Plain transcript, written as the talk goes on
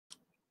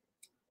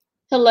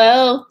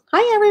Hello.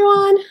 Hi,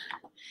 everyone.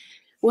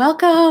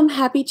 Welcome.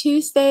 Happy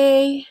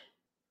Tuesday.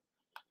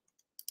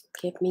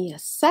 Give me a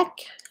sec.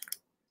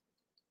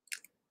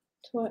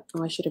 What?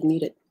 Oh, I should have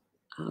muted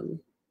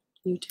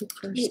YouTube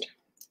first.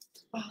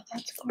 Wow,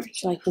 that's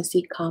gorgeous. So I can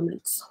see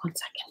comments. 1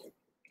 second.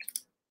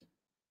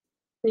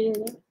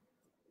 Yeah.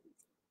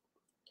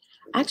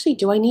 Actually,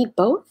 do I need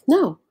both?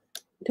 No.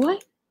 Do I?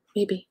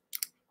 Maybe.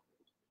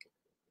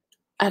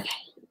 Okay.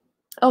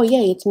 Oh,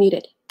 yay, it's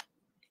muted.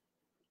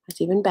 That's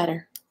even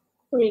better.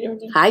 What are you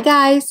doing? Hi,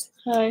 guys.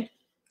 Hi.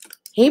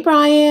 Hey,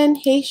 Brian.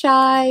 Hey,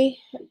 Shai.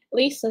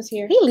 Lisa's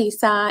here. Hey,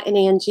 Lisa and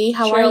Angie.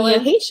 How are you?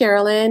 Sherilyn. Hey,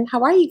 Sherilyn.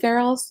 How are you,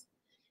 girls?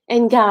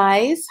 And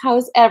guys,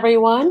 how's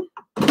everyone?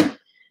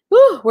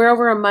 Whew, we're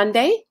over a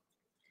Monday.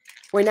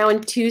 We're now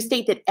on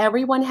Tuesday. Did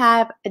everyone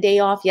have a day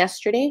off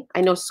yesterday?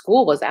 I know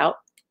school was out.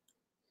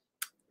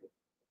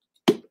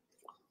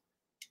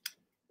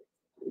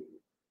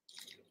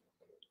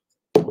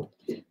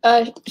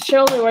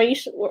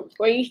 Sherilyn,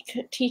 were you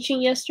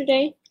teaching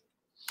yesterday?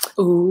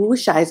 Ooh,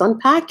 Shai's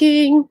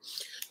unpacking.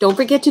 Don't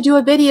forget to do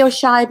a video,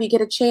 Shai, if you get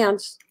a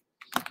chance,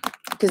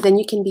 because then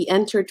you can be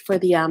entered for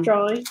the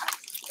Drawing.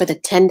 for the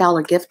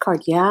 $10 gift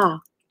card. Yeah.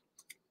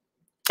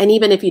 And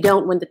even if you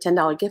don't win the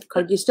 $10 gift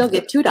card, you still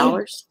get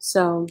 $2.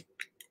 So.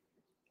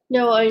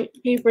 No, I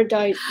paper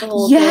dyed the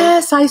whole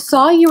Yes, I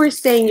saw you were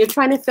saying you're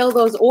trying to fill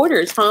those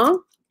orders, huh?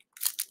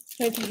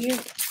 Right to here.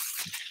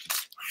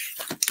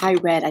 I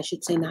read. I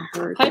should say not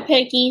heard. Hi,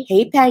 Peggy.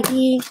 Hey,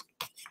 Peggy.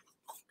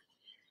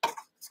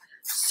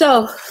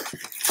 So,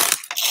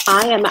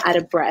 I am out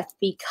of breath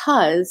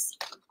because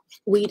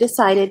we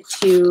decided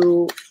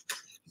to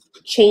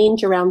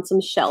change around some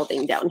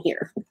shelving down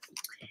here.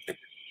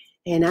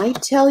 And I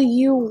tell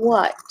you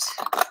what,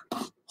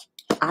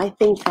 I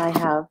think I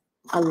have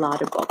a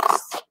lot of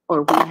books,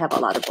 or we have a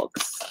lot of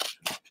books.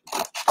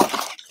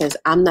 Because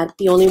I'm not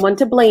the only one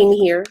to blame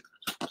here.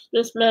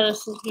 Miss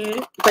Madison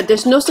here. But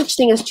there's no such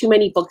thing as too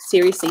many books,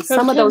 seriously.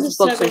 Some of those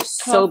books are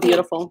so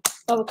beautiful.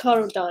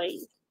 Avocado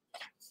dying.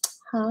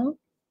 Huh?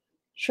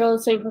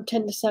 Sherilyn's saying from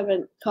 10 to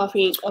 7,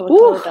 coffee,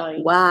 avocado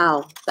dying.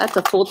 Wow, that's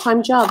a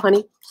full-time job,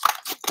 honey.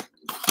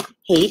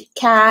 Hey,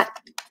 Kat.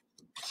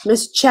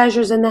 Miss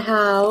Chesure's in the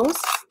house.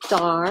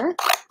 Star.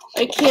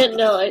 I can't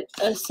know.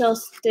 I sell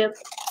stamp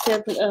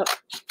it up.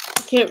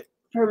 I can't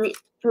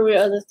permit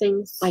other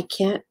things. I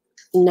can't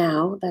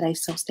now that I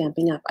sell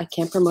Stamping Up. I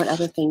can't promote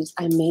other things.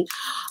 I may.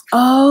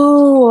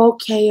 Oh,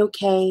 okay.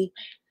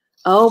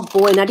 Oh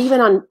boy, not even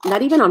on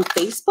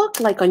Facebook,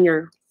 like on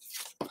your.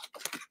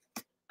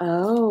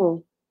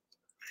 Oh,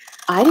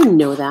 I didn't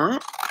know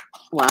that.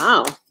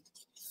 Wow,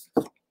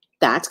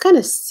 that's kind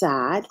of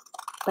sad.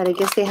 But I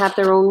guess they have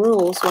their own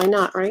rules. Why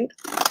not, right?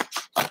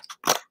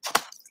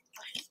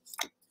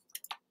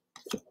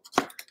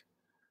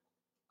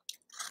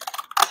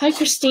 Hi,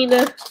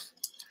 Christina.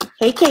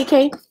 Hey,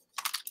 KK.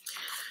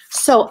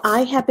 So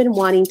I have been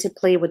wanting to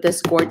play with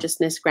this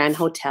gorgeousness Grand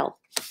Hotel,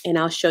 and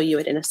I'll show you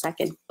it in a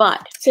second.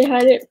 But say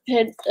hi to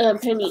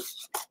Penny.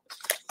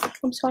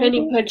 I'm sorry.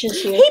 Penny Punch is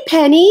here. Hey,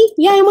 Penny.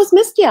 Yeah, I almost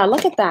missed you.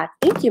 Look at that.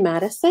 Thank you,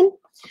 Madison.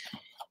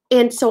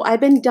 And so I've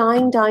been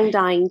dying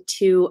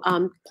to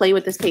play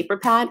with this paper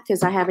pad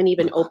because I haven't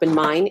even opened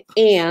mine.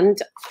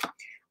 And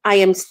I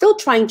am still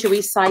trying to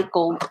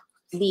recycle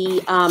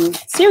the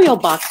cereal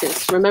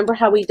boxes. Remember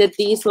how we did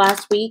these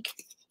last week?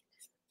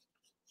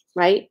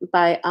 Right?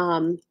 By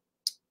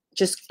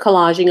just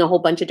collaging a whole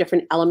bunch of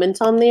different elements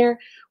on there.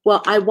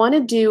 Well, I want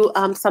to do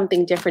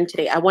something different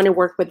today. I want to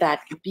work with that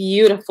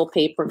beautiful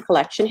paper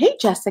collection. Hey,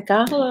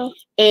 Jessica. Hello.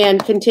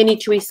 And continue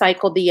to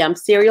recycle the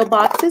cereal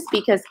boxes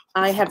because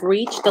I have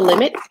reached the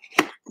limit.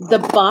 The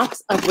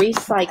box of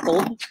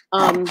recycled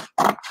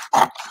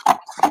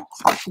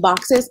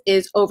boxes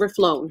is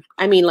overflown.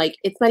 I mean, like,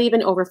 it's not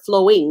even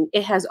overflowing.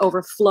 It has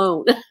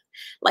overflown.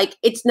 Like,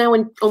 it's now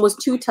in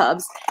almost 2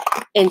 tubs.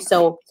 And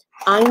so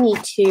I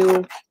need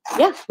to,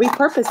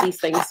 repurpose these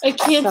things. I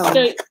can't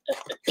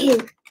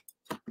still...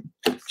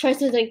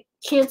 I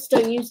can't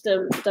still use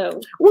them, though.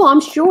 Well,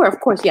 I'm sure, of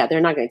course,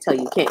 they're not going to tell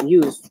you can't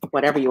use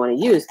whatever you want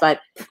to use, but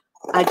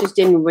I just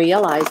didn't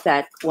realize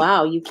that,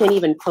 wow, you can't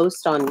even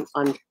post on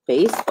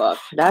Facebook.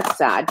 That's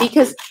sad,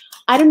 because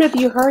I don't know if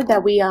you heard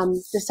that we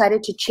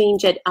decided to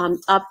change it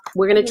up.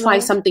 We're going to try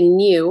something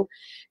new,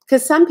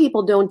 because some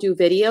people don't do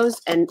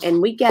videos,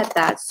 and we get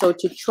that. So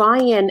to try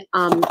and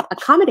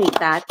accommodate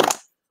that,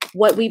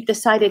 what we've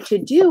decided to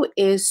do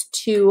is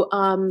to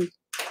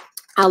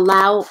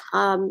allow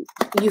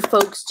you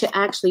folks to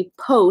actually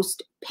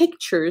post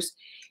pictures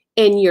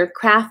in your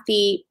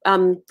crafty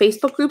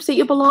Facebook groups that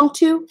you belong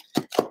to,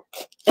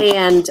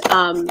 and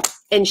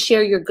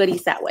share your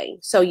goodies that way.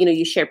 So,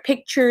 you share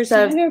pictures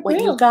of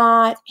what you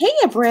got. Hey,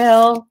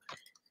 Abril.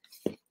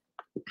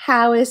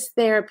 How is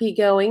therapy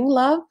going,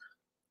 love?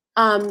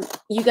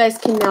 You guys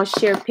can now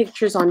share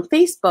pictures on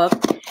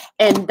Facebook,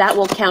 and that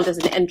will count as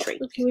an entry.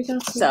 Okay, we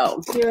got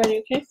some. So, you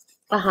ready, okay?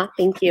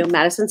 Thank you.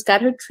 Madison's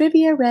got her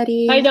trivia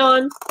ready. Hi,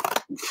 Dawn.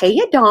 Hey,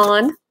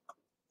 Dawn.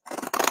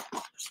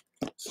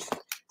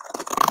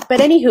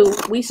 But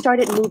anywho, we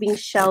started moving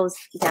shelves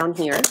down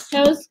here.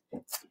 How's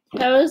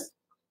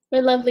My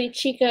lovely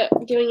Chica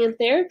doing in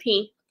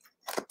therapy.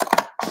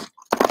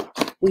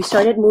 We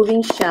started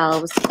moving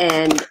shelves,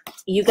 and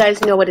you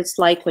guys know what it's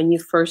like when you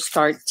first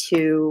start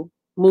to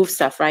move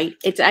stuff, right?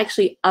 It's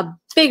actually a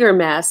bigger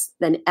mess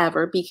than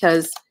ever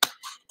because,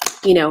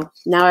 you know,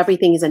 now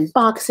everything is in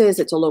boxes.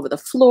 It's all over the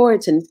floor.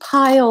 It's in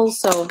piles.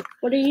 So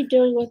what are you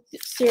doing with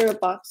cereal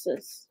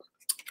boxes?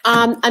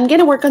 I'm going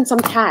to work on some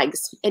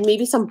tags and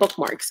maybe some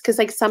bookmarks because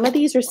like some of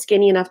these are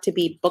skinny enough to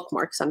be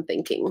bookmarks, I'm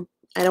thinking.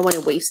 I don't want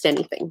to waste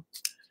anything.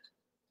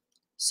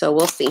 So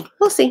we'll see.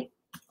 We'll see.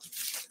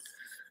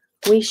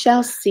 We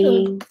shall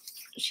see.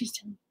 She's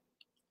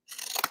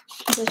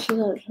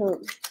not at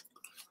home.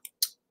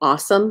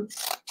 Awesome.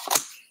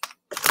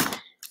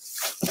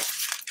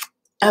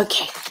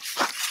 Okay.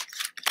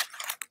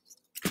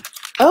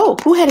 Oh,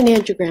 who had an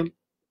angiogram?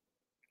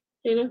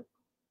 Dana?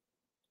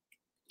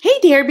 Hey,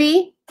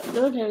 Derby.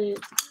 No, Daddy.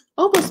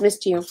 Almost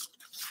missed you.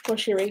 Well,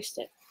 she erased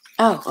it.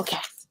 Oh, okay.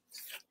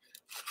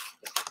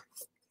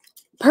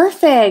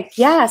 Perfect.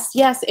 Yes,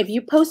 yes. If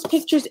you post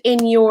pictures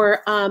in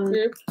your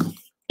Group.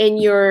 in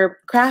your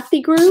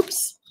crafty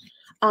groups,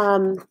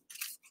 then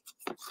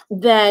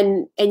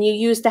and you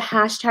use the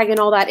hashtag and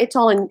all that, it's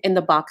all in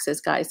the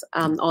boxes, guys.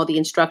 All the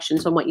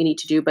instructions on what you need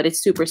to do, but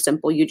it's super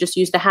simple. You just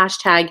use the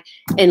hashtag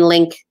and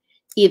link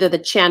either the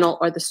channel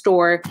or the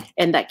store,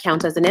 and that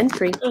counts as an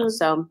entry.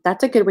 So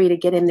that's a good way to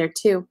get in there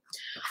too.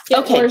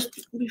 Okay. Worse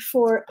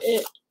before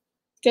it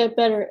got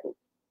better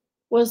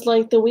was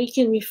like the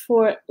weekend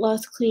before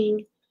last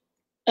clean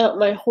out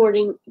my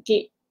hoarding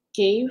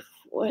gave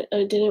what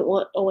I didn't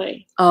want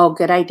away. Oh,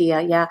 good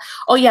idea. Yeah.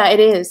 Oh, yeah, it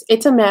is.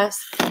 It's a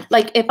mess.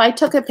 Like if I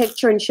took a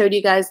picture and showed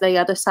you guys the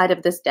other side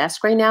of this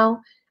desk right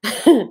now,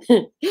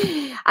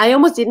 I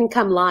almost didn't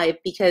come live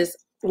because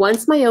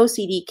once my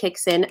OCD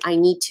kicks in, I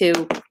need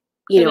to,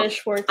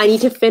 I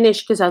need to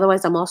finish because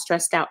otherwise I'm all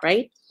stressed out,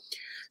 right?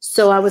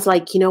 So I was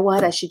like, you know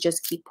what? I should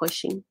just keep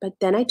pushing. But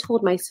then I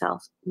told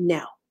myself,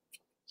 no,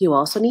 you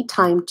also need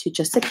time to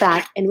just sit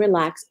back and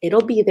relax.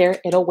 It'll be there.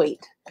 It'll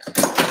wait.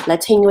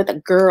 Let's hang with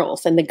the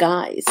girls and the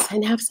guys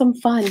and have some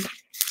fun.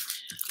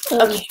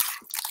 Okay.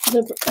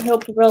 I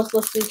hope the girls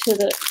listening to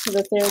the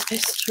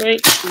therapist, right?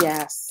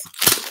 Yes.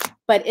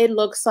 But it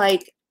looks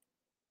like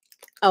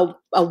a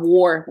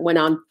war went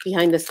on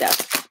behind this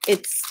desk.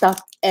 It's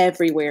stuff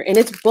everywhere. And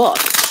it's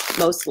books,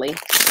 mostly.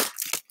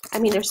 I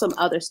mean, there's some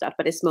other stuff,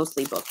 but it's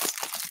mostly books.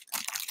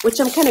 Which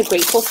I'm kind of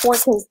grateful for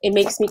because it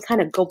makes me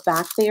kind of go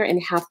back there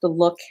and have to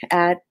look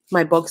at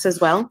my books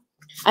as well.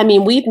 I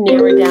mean, we've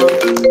narrowed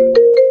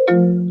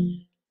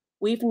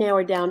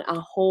down a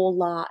whole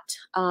lot,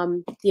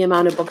 the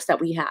amount of books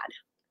that we had.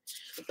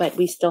 But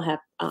we still have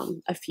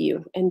a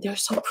few. And they're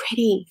so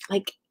pretty.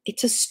 Like,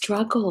 it's a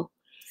struggle.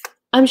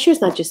 I'm sure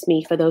it's not just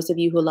me. For those of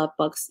you who love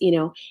books,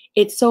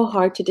 it's so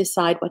hard to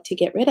decide what to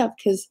get rid of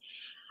because,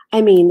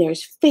 I mean,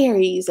 there's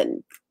fairies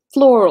and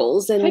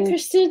florals and, hi,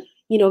 Kristen.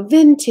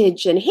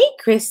 Vintage. And hey,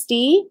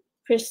 Christy.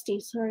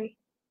 Sorry.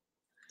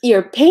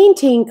 You're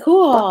painting.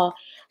 Cool.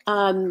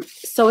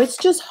 So it's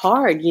just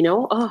hard,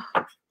 Oh.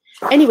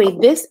 Anyway,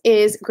 this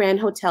is Grand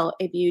Hotel.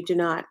 If you do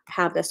not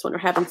have this one or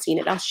haven't seen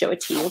it, I'll show it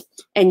to you.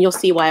 And you'll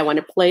see why I want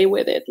to play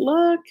with it.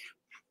 Look.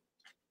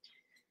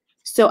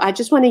 So I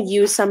just want to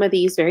use some of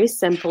these very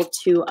simple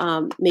to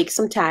make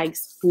some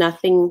tags.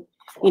 Nothing,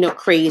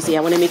 crazy.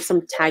 I want to make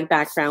some tag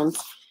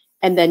backgrounds.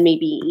 And then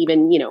maybe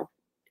even,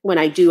 when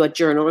I do a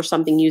journal or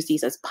something, use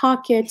these as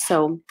pockets.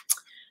 So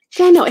I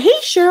don't know. Hey,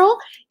 Cheryl,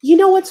 you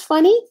know what's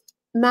funny?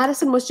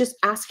 Madison was just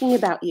asking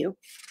about you.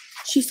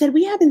 She said,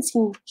 we haven't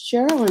seen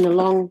Cheryl in a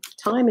long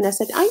time. And I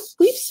said,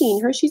 we've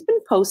seen her. She's been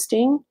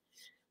posting.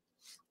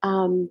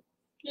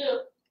 Yeah.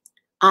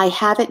 I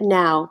have it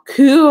now.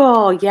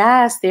 Cool.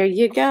 Yes, there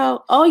you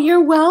go. Oh,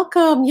 you're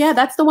welcome. Yeah,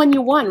 that's the one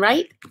you won,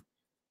 right?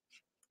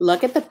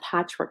 Look at the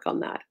patchwork on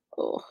that.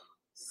 Oh,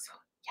 so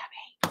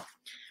yummy.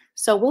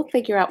 So we'll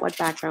figure out what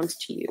backgrounds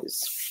to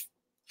use.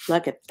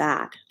 Look at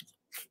that.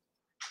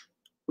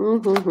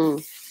 Mm-hmm.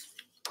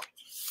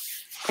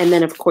 And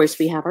then, of course,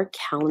 we have our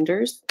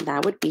calendars.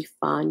 That would be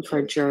fun for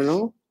a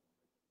journal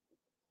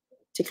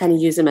to kind of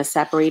use them as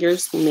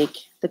separators and make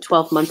the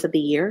 12 months of the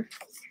year.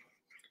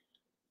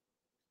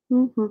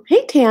 Mm-hmm.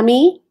 Hey,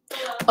 Tammy.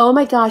 Oh,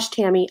 my gosh,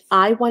 Tammy,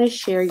 I want to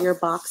share your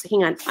box.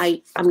 Hang on.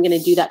 I'm going to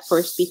do that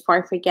first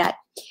before I forget.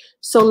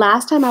 So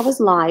last time I was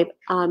live,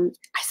 I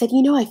said,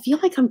 I feel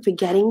like I'm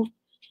forgetting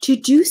to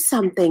do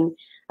something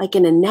like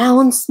an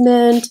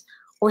announcement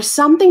or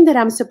something that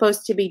I'm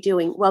supposed to be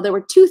doing. Well, there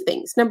were two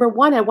things. Number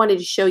one, I wanted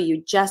to show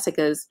you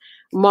Jessica's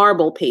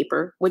marble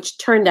paper, which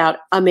turned out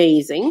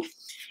amazing.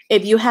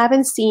 If you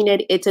haven't seen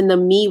it, it's in the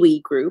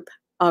MeWe group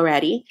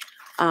already.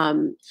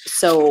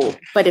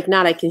 But if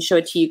not, I can show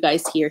it to you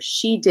guys here.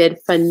 She did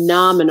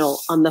phenomenal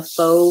on the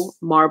faux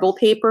marble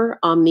paper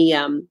on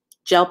the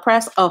gel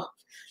press. Oh,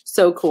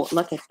 so cool.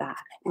 Look at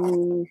that.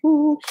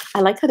 Mm-hmm.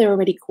 I like how they're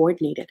already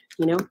coordinated,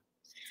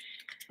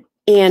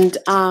 And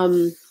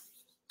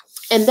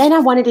then I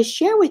wanted to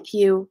share with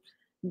you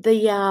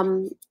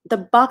the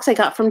box I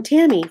got from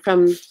Tammy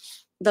from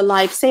the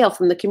live sale,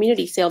 from the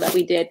community sale that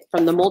we did,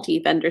 from the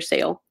multi-vendor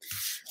sale.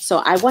 So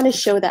I want to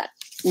show that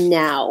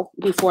now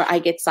before I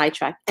get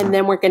sidetracked. And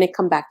then we're going to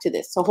come back to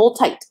this. So hold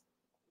tight.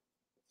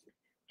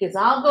 Because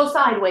I'll go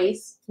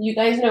sideways. You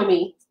guys know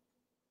me.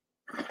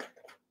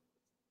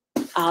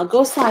 I'll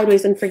go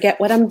sideways and forget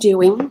what I'm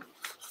doing.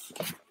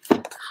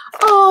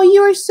 Oh,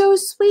 you're so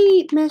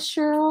sweet, Miss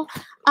Cheryl.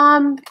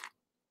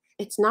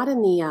 It's not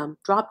in the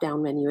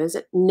drop-down menu, is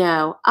it?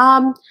 No.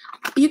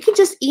 You can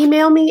just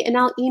email me and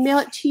I'll email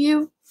it to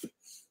you.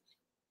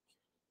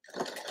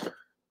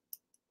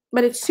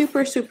 But it's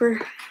super,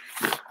 super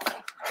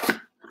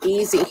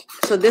easy.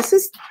 So this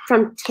is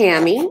from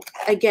Tammy.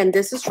 Again,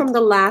 this is from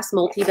the last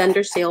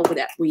multi-vendor sale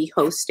that we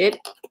hosted.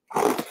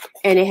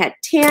 And it had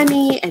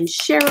Tammy and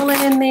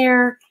Sherilyn in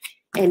there.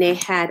 And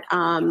it had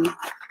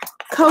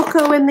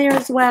Coco in there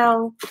as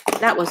well.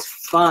 That was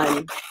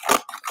fun.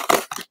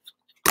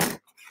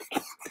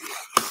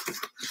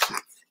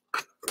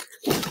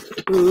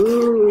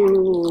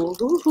 Ooh,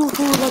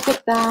 look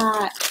at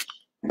that.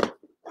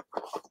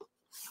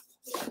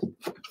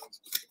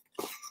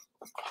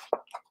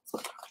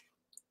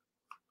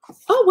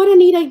 Oh, what a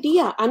neat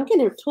idea. I'm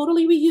going to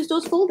totally reuse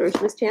those folders,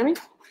 Miss Tammy.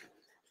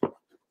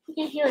 You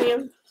can hear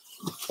him.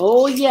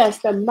 Oh, yes,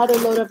 the mother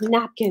load of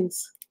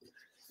napkins.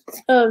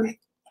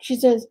 She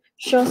says,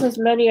 Cheryl says,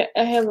 Maddie,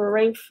 I have a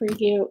rank for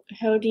you.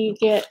 How do you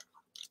get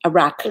a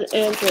rack? An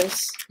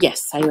address.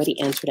 Yes, I already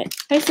answered it.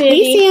 Hi,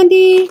 Sandy. Hey,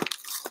 Sandy.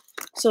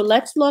 So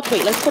let's look.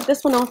 Wait, let's put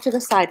this one off to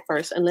the side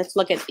first, and let's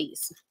look at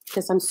these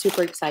because I'm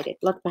super excited.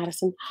 Look,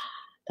 Madison.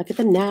 Look at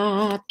the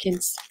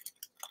napkins.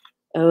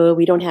 Oh,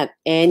 we don't have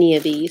any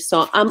of these.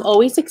 So I'm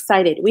always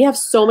excited. We have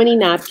so many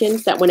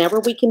napkins that whenever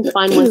we can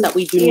find ones that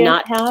we do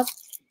not have,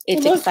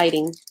 it's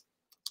exciting.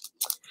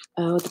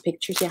 Oh, the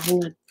pictures. Yeah,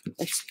 hang on.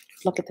 Let's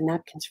look at the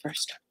napkins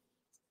first.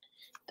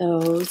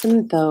 Those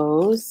and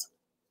those.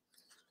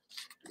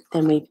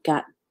 Then we've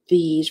got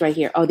these right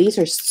here. Oh, these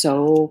are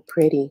so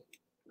pretty.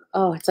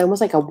 Oh, it's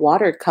almost like a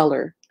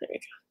watercolor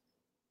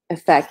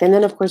effect. And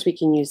then, of course, we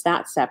can use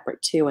that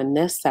separate, too, and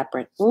this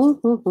separate.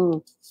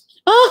 Oh,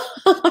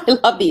 I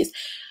love these.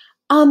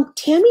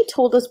 Tammy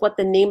told us what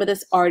the name of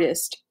this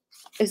artist.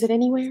 Is it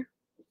anywhere?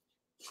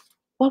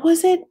 What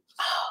was it?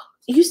 Oh,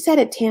 you said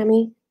it,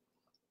 Tammy.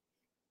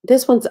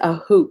 This one's a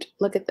hoot.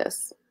 Look at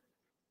this.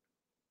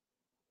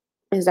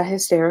 Is that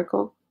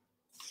hysterical?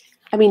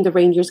 I mean, the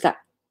Rangers got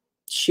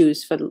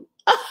shoes for the...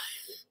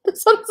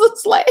 This one's a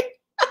sleigh.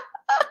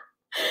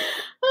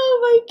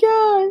 Oh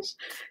my gosh.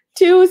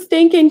 Too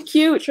stinking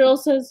cute. Cheryl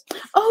says,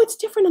 oh, it's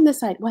different on this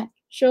side. What?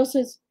 Cheryl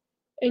says,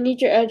 I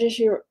need your address.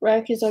 Your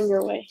rack is on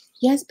your way.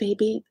 Yes,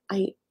 baby.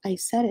 I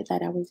said it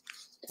that I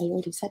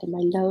already said it,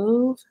 my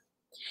love.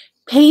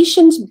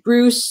 Patience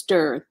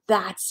Brewster.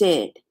 That's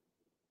it.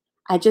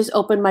 I just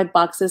opened my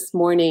box this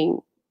morning.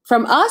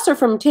 From us or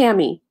from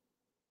Tammy?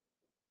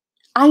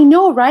 I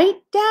know, right,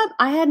 Deb?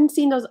 I hadn't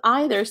seen those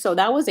either, so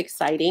that was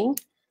exciting.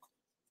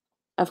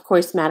 Of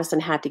course, Madison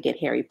had to get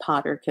Harry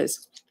Potter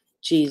because,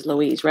 geez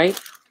Louise, right?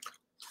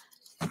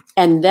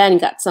 And then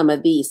got some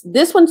of these.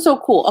 This one's so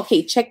cool.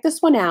 Okay, check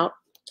this one out.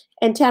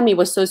 And Tammy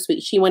was so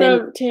sweet. She went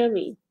from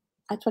Tammy.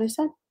 That's what I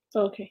said.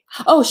 Okay.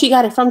 Oh, she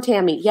got it from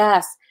Tammy.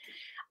 Yes.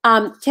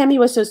 Tammy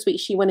was so sweet.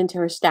 She went into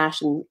her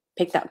stash and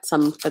picked out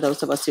some for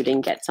those of us who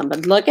didn't get some.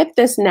 But look at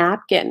this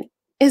napkin.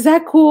 Is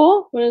that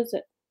cool? What is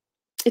it?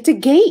 It's a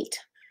gate.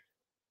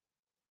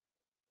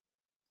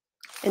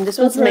 And this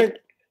one's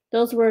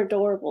those were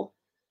adorable.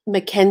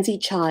 Mackenzie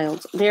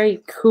Childs.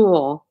 Very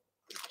cool.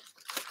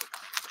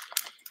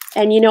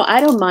 And, you know, I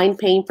don't mind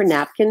paying for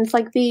napkins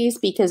like these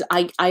because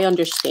I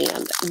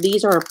understand.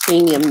 These are a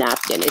premium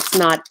napkin. It's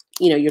not,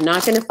 you know, you're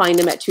not going to find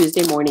them at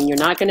Tuesday morning. You're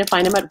not going to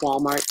find them at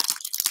Walmart.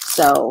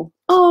 So,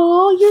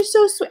 oh, you're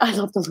so sweet. I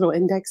love the little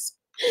index.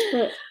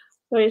 Oh,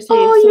 you're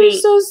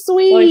so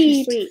sweet. Why is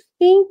she sweet?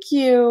 Thank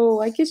you.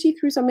 I guess she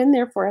threw some in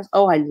there for us.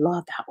 Oh, I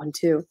love that one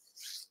too.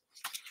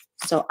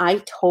 So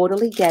I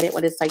totally get it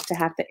what it's like to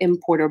have to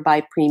import or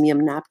buy premium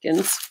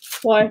napkins.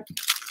 Why?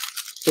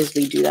 Because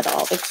we do that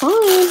all the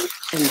time.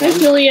 And Hi,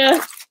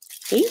 Julia.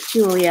 Hey,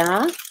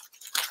 Julia.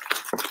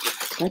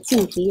 What's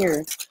in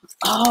here?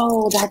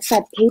 Oh, that's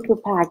that paper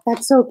pack.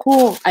 That's so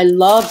cool. I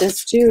love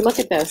this too. Look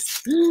at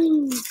this.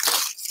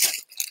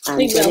 I'm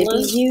going to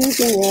be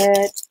using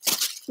it.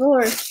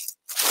 More.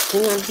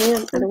 Hang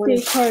on. I don't want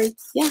to.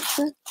 Cards. Yeah,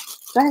 sure.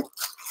 Go ahead.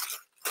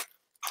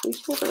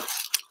 Please hold it.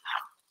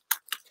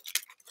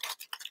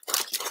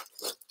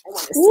 I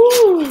want to see.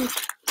 Ooh.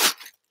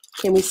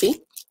 Can we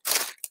see?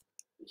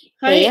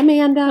 Hi. Hey,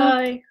 Amanda.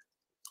 Hi.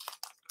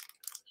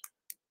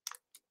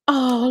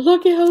 Oh,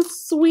 look at how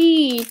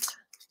sweet.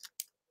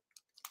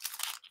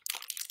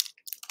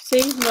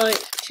 Save my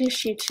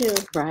tissue too.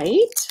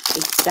 Right?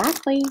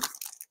 Exactly.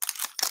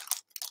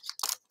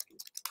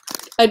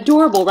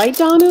 Adorable, right,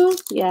 Donna?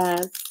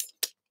 Yes.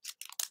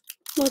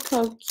 Look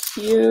how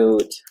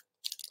cute.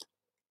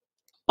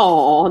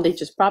 Oh, they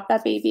just propped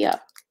that baby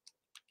up.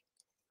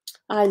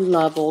 I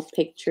love old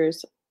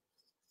pictures.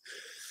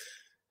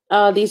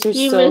 Oh, these are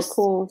so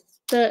cool.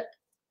 The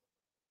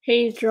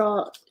haze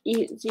draw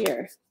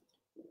easier.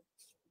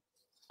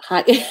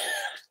 Hi.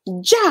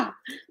 Ja!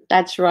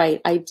 That's right.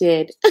 I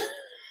did.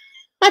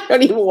 I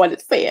don't even want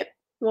to say it.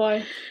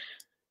 Why?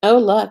 Oh,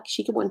 look.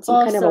 She won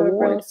some kind of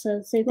award.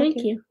 Say thank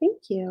you.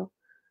 Thank you.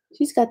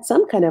 She's got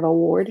some kind of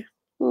award.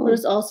 What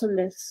is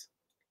awesomeness?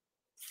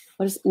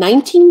 What is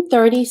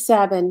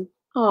 1937?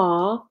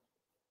 Aw.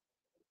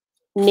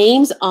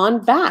 Names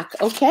on back.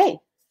 Okay.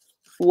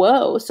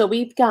 Whoa. So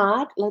we've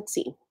got, let's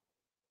see.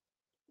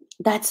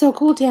 That's so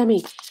cool,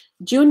 Tammy.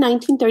 June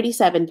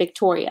 1937,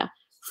 Victoria.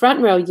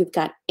 Front row, you've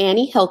got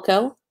Annie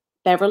Hilko,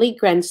 Beverly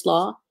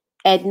Grenslaw,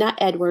 Edna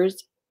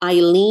Edwards,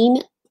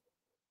 Eileen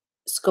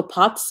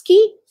Skopotsky.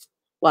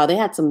 Wow, they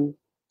had some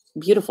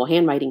beautiful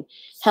handwriting.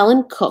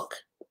 Helen Cook.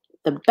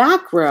 The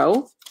back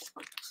row.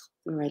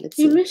 All right, let's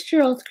see. We missed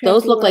Charles Crafty.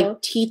 Those look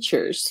like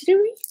teachers. Did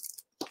we?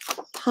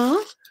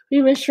 Huh?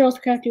 We missed Charles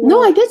Crafty.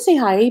 No, I did say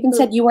hi. I even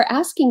said you were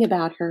asking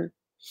about her.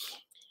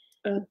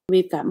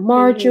 We've got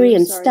Marjorie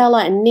and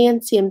Stella and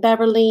Nancy and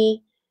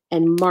Beverly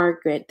and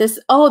Margaret. This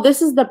is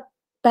the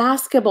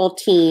basketball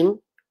team.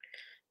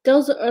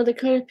 Those are the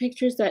kind of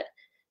pictures that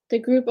the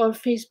group on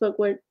Facebook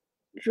were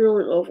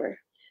drooling over.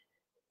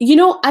 You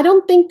know, I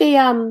don't think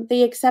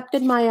they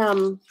accepted my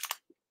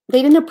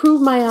they didn't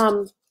approve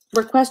my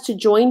request to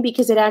join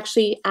because it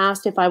actually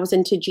asked if I was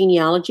into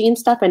genealogy and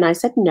stuff, and I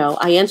said no.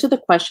 I answered the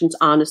questions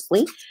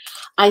honestly.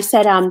 I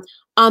said I'm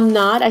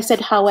not. I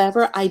said,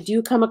 however, I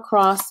do come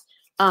across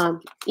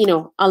you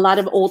know, a lot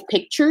of old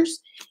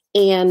pictures,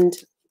 and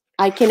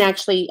I can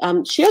actually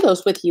share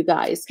those with you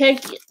guys. Hey,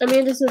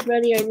 Amanda says,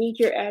 Maddie, I need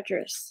your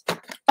address.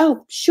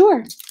 Oh,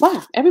 sure.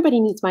 Wow, everybody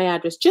needs my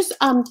address. Just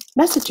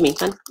message me,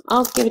 hon.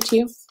 I'll give it to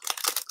you.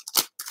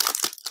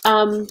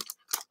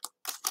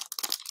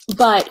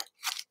 But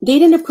they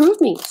didn't approve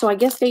me, so I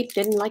guess they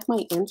didn't like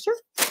my answer.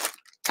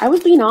 I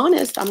was being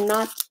honest. I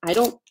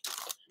don't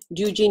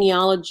do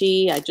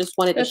genealogy. I just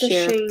wanted to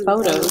share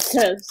photos.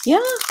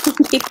 Yeah.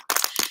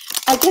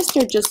 I guess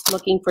they're just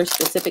looking for a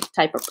specific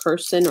type of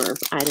person, or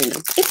I don't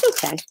know. It's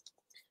okay.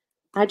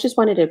 I just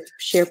wanted to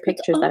share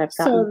pictures that I've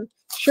gotten.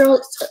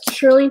 Shirley.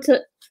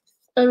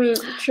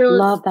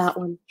 Love that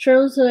one.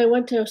 Shirley said I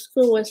went to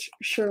school with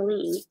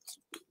Shirlene.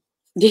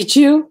 Did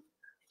you?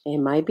 It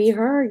might be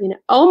her. You know.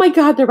 Oh my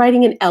God, they're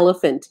riding an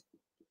elephant.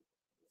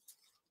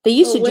 They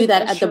used to do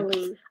that at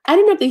the. I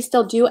don't know if they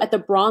still do at the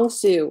Bronx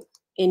Zoo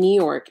in New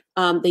York.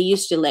 They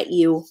used to let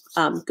you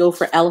go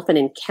for elephant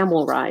and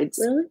camel rides.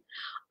 Really?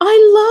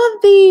 I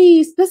love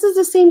these. This is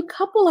the same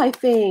couple, I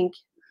think.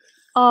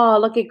 Oh,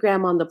 look at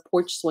Grandma on the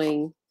porch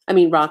swing.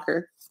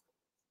 Rocker.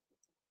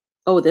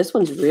 Oh, this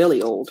one's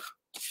really old.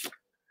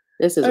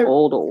 This is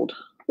old.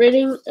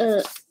 Riding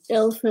an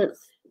elephant.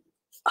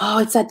 Oh,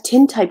 it's that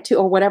tintype too,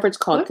 or whatever it's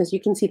called, because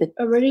you can see the.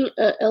 I'm riding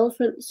an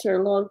elephant Sri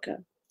Lanka.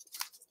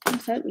 What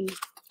does that mean?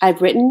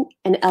 I've ridden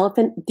an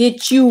elephant.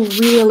 Did you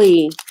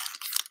really?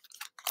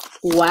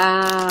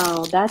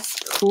 Wow, that's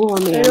cool,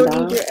 Amanda. I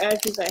don't need your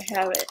address. I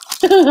have it.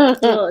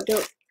 No,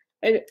 don't.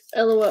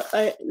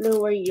 I know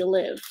where you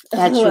live.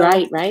 That's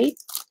right?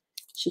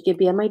 She could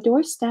be on my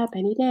doorstep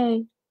any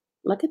day.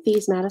 Look at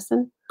these,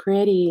 Madison.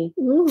 Pretty.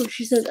 Ooh,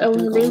 she said I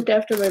was named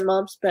after my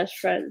mom's best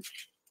friend.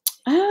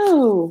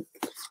 Oh,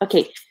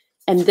 okay.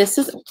 And this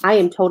is, I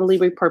am totally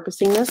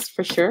repurposing this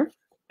for sure.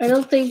 I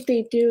don't think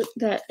they do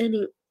that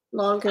any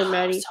longer,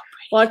 Maddie. So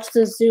watch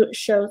the zoo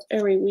shows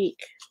every week.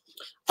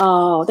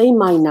 Oh, they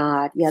might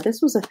not. Yeah,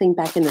 this was a thing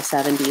back in the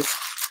 70s.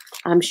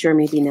 I'm sure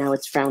maybe now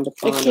it's frowned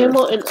upon. A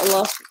camel in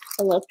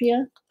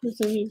Ethiopia?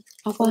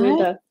 A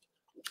what?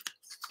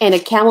 And a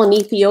camel in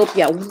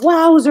Ethiopia.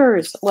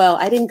 Wowzers. Well,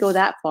 I didn't go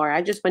that far.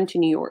 I just went to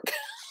New York.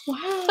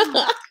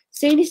 Wow.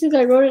 Sandy says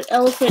I rode an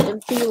elephant in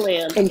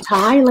Thailand. In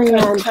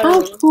Thailand.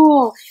 How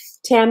cool.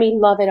 Tammy,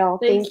 love it all.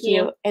 Thank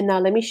you. And now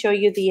let me show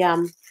you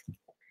the,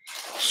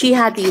 she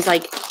had these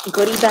like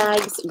goodie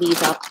bags,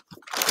 these I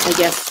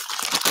guess,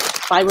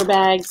 fiber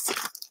bags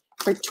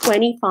for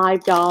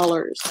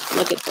 $25.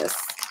 Look at this.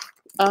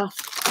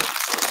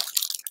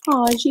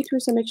 Oh, she threw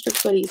some extra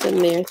goodies in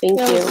there. Thank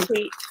you.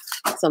 Sweet.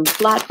 Some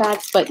flat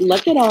bags, but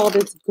look at all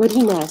this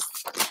goodiness.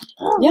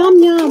 Yum,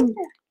 yum.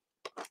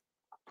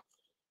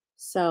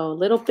 So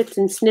little bits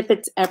and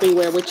snippets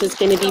everywhere, which is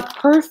going to be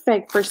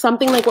perfect for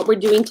something like what we're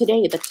doing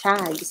today, the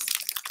tags.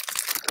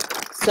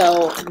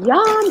 So,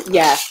 yum.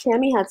 Yes,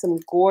 Tammy had some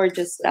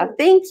gorgeous stuff.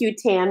 Thank you,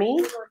 Tammy.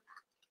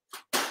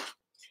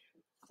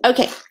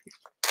 Okay.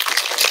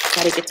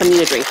 Got to get something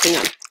to drink. Hang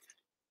on.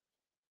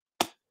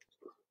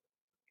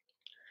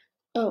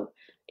 Oh,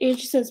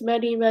 Angie says,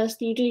 Madi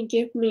Madison, you didn't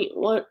give me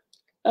one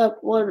of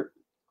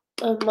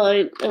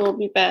mine. I will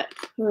be back.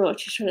 I don't know what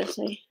she's trying to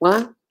say.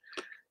 What?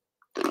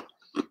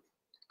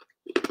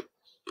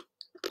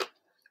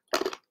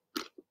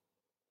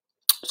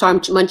 Sorry,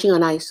 I'm munching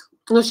on ice.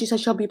 No, she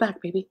said she'll be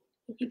back, baby.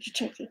 Keep you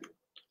checking.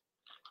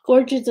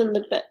 Gorgeous in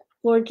the bag.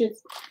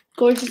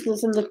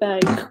 Gorgeousness in the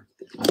bag.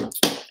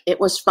 It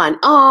was fun.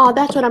 Oh,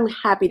 that's what I'm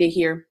happy to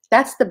hear.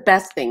 That's the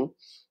best thing,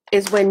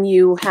 is when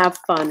you have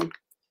fun.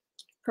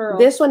 Pearl.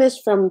 This one is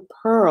from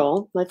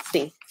Pearl. Let's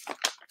see.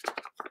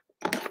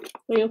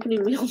 We're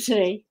opening mail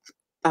today.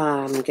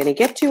 I'm going to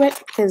get to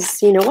it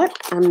because you know what?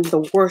 I'm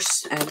the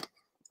worst at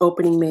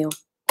opening mail.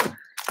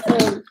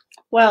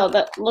 Wow,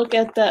 look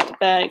at that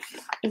bag.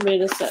 It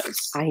made a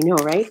sense. I know,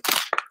 right?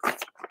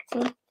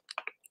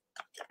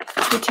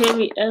 The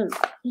Tammy M.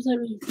 What does that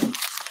mean?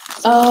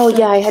 Oh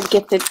yeah, I had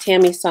gifted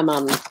Tammy some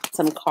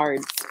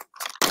cards.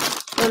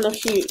 Oh no,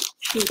 she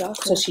got them.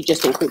 So she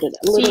just included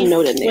a little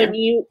note in there. When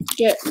you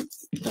get,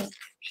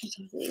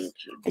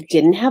 I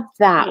didn't have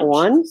that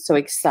one. So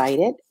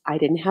excited. I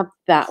didn't have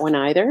that one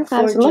either.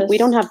 Madison, look, we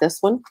don't have this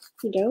one.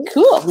 You don't?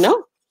 Cool.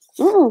 No.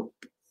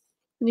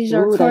 These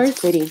are cards. That's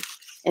pretty.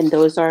 And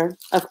those are,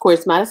 of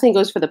course, Madison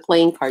goes for the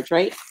playing cards,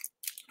 right?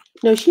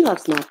 No, she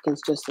loves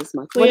napkins just as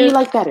much. What do you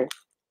like better?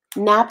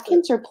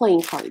 Napkins or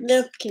playing cards?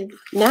 Napkins.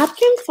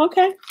 Napkins?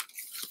 Okay.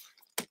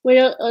 Wait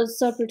on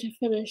supper to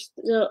finish.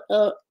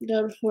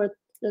 Down for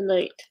the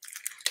night.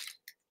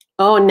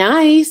 Oh,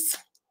 nice.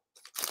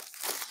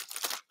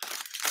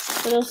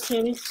 Are those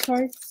Tammy's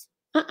cards?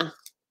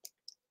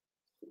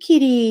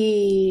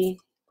 Kitty.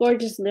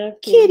 Gorgeous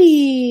napkins.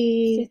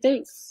 Kitty. Say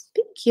thanks.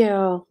 Thank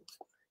you.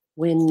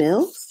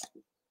 Windmills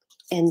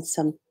and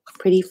some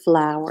pretty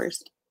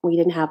flowers. We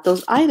didn't have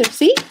those either.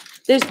 See?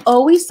 There's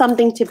always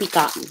something to be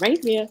gotten, right?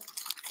 Yeah.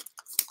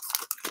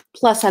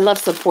 Plus, I love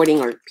supporting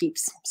our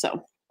peeps.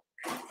 So,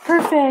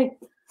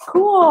 perfect.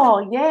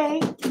 Cool. Yay.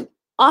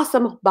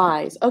 Awesome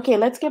buys. Okay,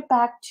 let's get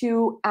back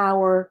to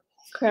our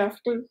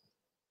crafting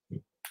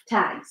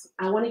tags.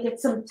 I want to get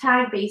some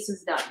tag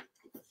bases done.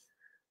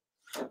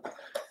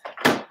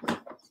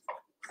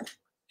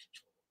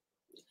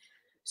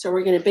 So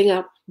we're going to bring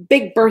up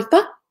Big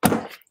Bertha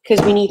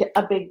because we need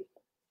a big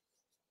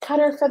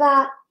cutter for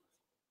that.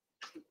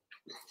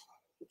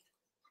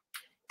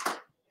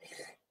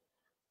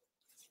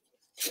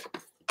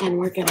 And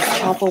we're going to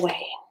chop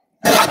away.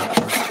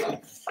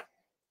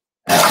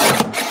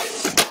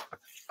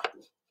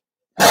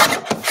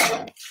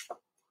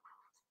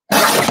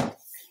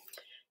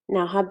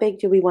 Now, how big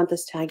do we want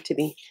this tag to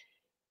be?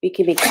 We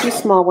can make 2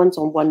 small ones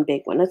on 1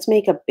 big one. Let's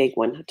make a big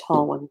one, a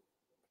tall one.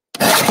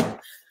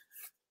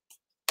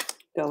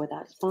 Go with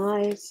that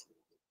size.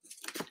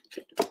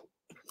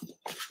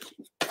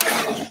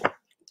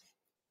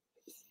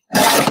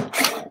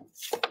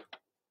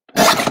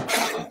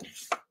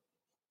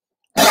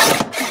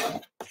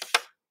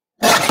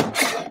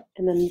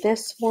 And then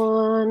this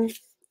one,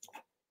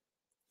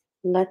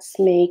 let's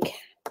make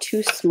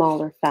 2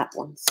 smaller fat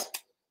ones,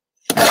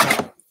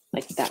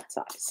 like that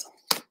size.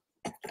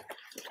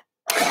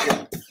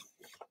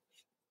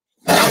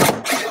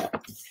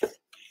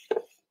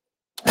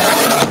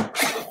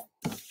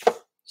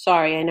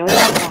 Sorry, I know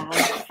it's loud.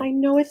 I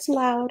know it's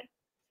loud.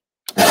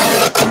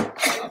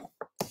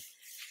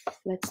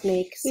 Let's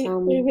make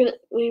some. We've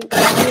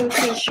been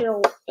seeing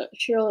Cheryl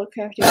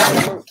crafting for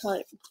a long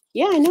time.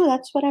 Yeah, I know.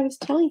 That's what I was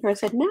telling her. I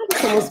said,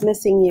 Madison was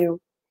missing you.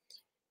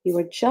 You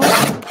were just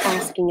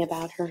asking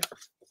about her.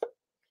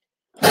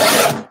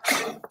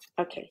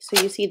 Okay,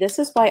 so you see, this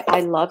is why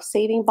I love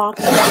saving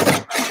boxes,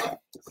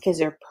 because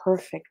they're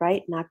perfect,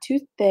 right? Not too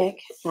thick,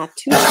 not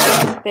too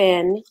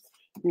thin,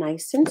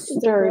 nice and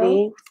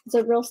sturdy. Is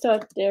it real still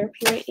at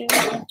therapy right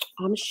now?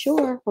 I'm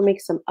sure. We'll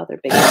make some other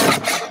big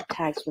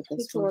tags with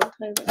this one.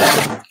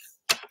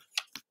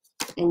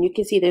 And you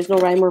can see there's no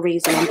rhyme or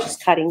reason. I'm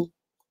just cutting.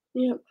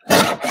 Yep.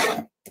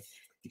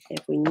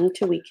 If we need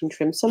to, we can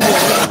trim some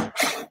more.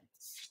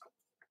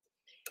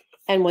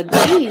 And with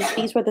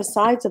these were the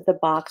sides of the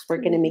box. We're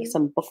going to make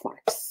some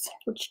bookmarks.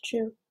 That's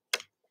true.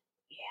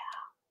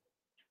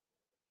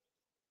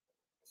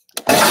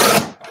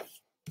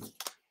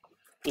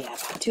 Yeah,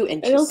 2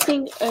 inches. I don't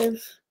think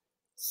I've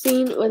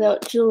seen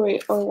without jewelry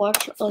or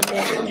watch on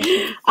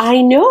that.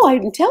 I know.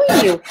 I'm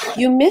telling you,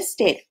 you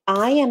missed it.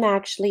 I am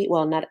actually,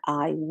 well, not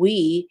I.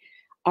 We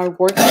are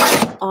working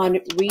on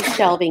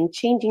reshelving,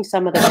 changing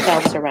some of the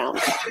shelves around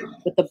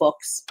with the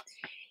books.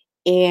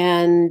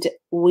 And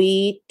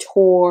we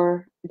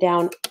tore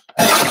down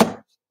and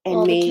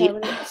all made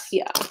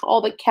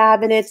all the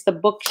cabinets, the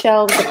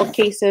bookshelves, the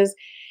bookcases,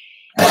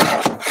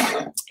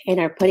 and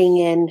are putting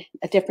in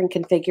a different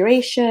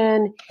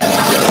configuration.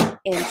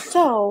 And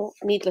so,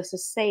 needless to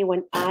say,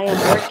 when I am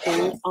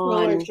working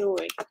on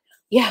jewelry,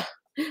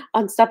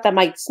 on stuff that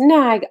might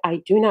snag,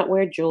 I do not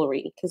wear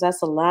jewelry because that's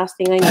the last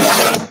thing I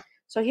need.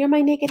 So here are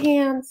my naked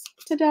hands.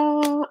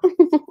 Ta-da!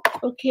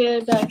 Okay,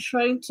 I'm back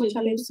trying to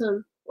do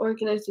some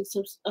organizing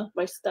some of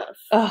my stuff.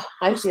 Oh,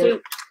 I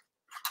feel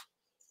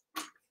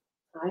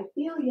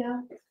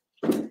ya.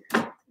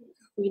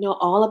 We know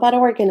all about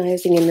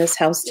organizing in this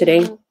house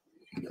today.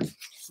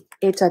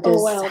 It's a disaster.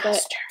 Oh wow,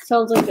 that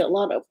sounds like a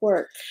lot of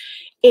work.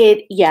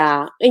 And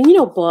you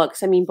know,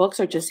 books. I mean,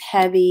 books are just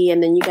heavy,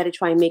 and then you got to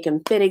try and make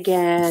them fit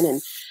again.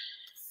 And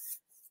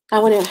I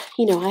want to,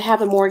 I have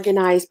them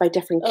organized by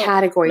different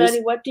categories.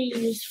 Maddie, what do you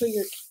use for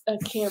your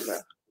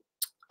camera?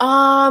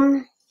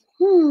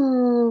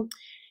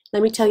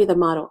 Let me tell you the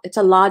model. It's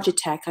a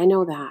Logitech. I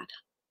know that.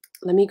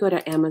 Let me go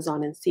to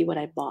Amazon and see what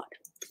I bought.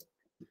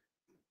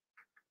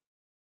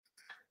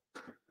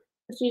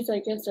 She's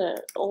like, it's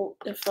the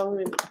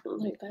phone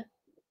like that.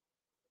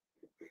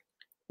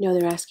 No,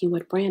 they're asking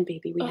what brand,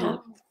 baby, we have.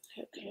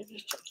 Okay.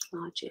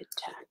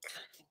 Logitech.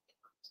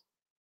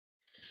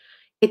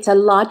 It's a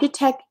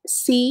Logitech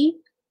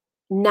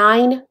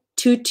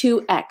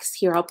C922X.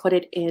 Here, I'll put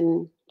it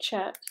in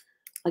chat.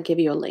 I'll give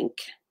you a link.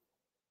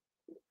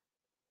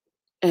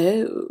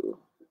 Oh,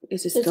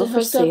 is it still for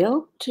hooked up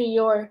sale? To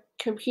your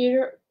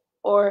computer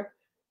or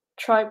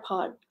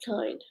tripod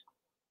kind?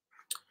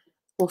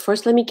 Well,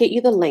 first let me get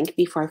you the link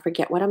before I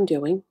forget what I'm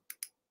doing.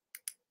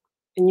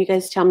 And you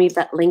guys tell me if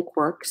that link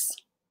works.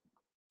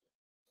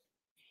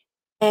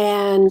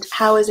 And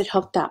how is it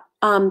hooked up?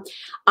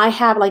 I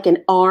have like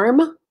an arm.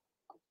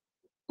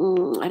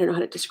 I don't know how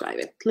to describe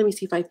it. Let me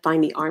see if I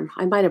find the arm.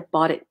 I might have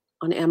bought it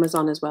on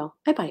Amazon as well.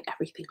 I buy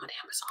everything on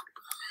Amazon.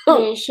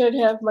 You should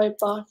have my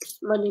box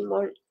Monday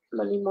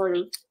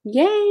morning.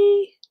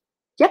 Yay!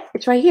 Yep,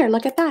 it's right here.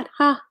 Look at that,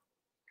 huh?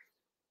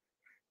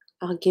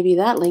 I'll give you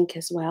that link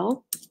as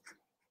well.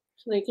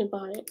 So they can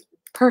buy it.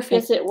 Perfect.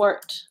 Yes, it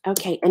worked.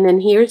 Okay, and then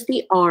here's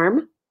the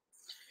arm.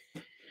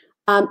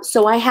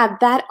 So I have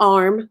that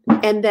arm,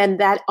 and then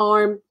that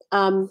arm,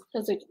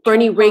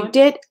 Bernie rigged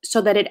it so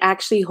that it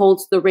actually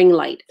holds the ring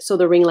light. So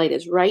the ring light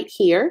is right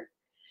here,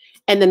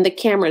 and then the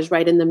camera is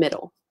right in the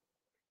middle.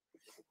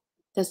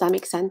 Does that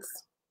make sense?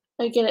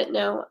 I get it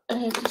now. I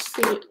have to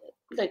see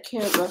the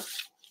camera.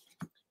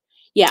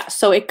 Yeah,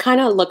 so it kind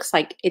of looks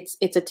like it's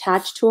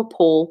attached to a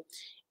pole,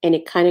 and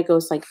it kind of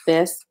goes like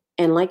this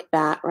and like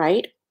that,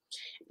 right?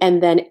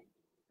 And then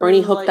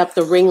Bernie hooked up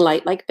the ring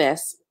light like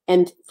this.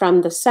 And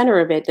from the center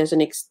of it, there's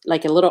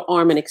like a little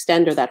arm and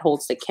extender that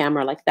holds the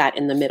camera like that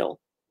in the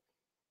middle.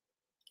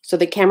 So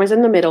the camera's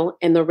in the middle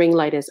and the ring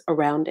light is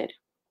around it.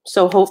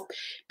 So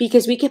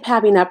because we kept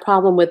having that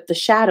problem with the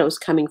shadows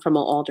coming from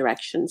all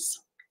directions.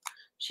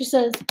 She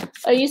says,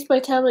 I used my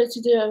tablet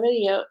to do a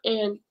video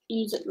and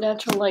use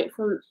natural light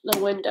from the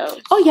window.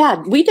 Oh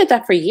yeah, we did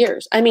that for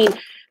years. I mean,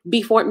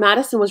 before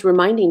Madison was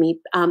reminding me,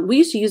 we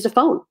used to use the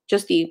phone,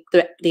 just the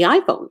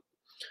iPhone.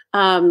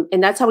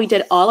 And that's how we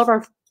did all of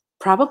our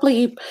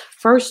probably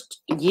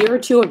first year or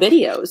two of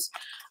videos.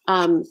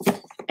 And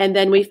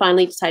then we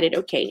finally decided,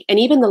 okay. And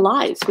even the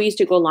lives, we used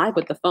to go live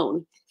with the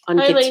phone on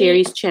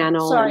Katiri's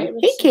channel. Sorry.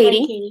 Hey,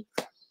 Katie.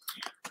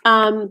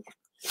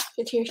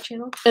 Katiri's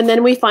channel. And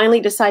then we finally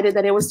decided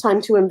that it was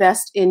time to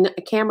invest in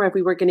a camera if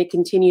we were going to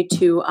continue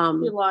to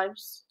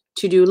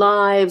do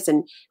lives,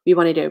 and we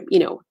wanted to,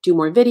 do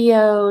more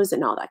videos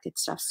and all that good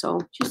stuff. So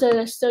she said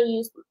I still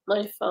use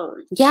my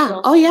phone.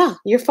 Yeah. Oh yeah.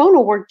 Your phone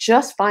will work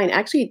just fine.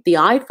 Actually, the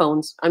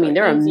iPhones, I mean,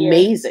 they're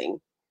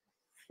amazing.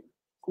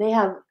 They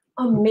have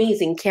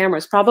amazing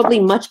cameras, probably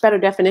much better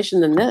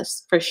definition than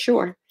this, for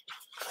sure.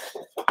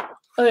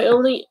 I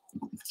only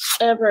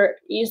ever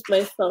used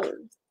my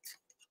phone.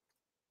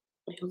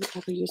 I only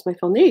ever use my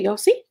phone. There you go.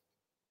 See?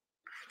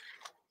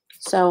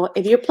 So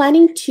if you're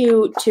planning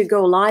to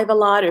go live a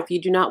lot, or if you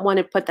do not want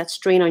to put that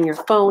strain on your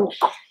phone,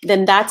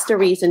 then that's the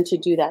reason to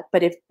do that.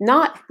 But if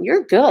not,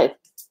 you're good.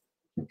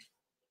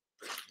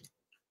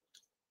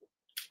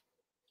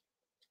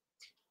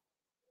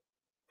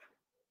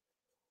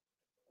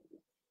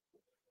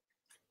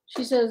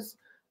 She says,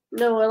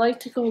 no, I like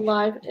to go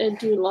live and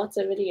do lots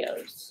of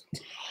videos.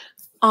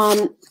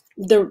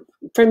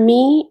 For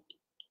me,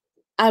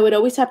 I would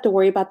always have to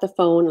worry about the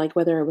phone, like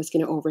whether it was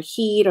going to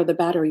overheat or the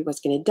battery was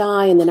going to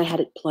die, and then I had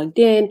it plugged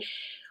in.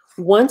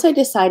 Once I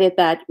decided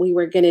that we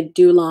were going to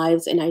do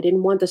lives and I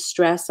didn't want the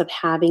stress of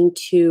having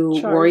to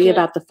worry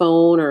about the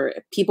phone, or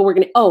people were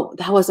going to, oh,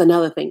 that was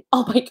another thing.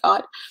 Oh my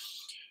God.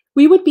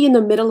 We would be in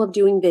the middle of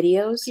doing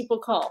videos. People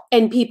call.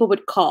 And people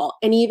would call.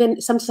 And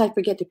even sometimes I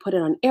forget to put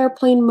it on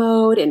airplane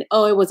mode, and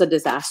oh, it was a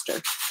disaster.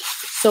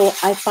 So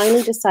I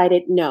finally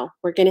decided, no,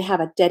 we're going to have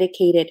a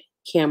dedicated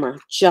camera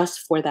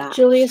just for that.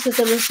 Julia says,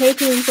 I'm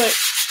hoping to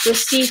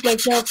receive my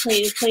gel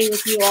plate and play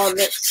with you all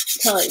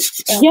next time.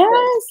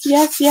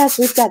 Yes.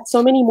 We've got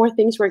so many more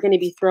things we're going to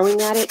be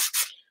throwing at it.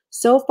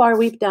 So far,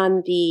 we've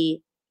done the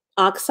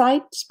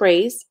oxide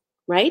sprays,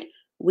 right?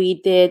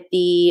 We did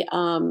the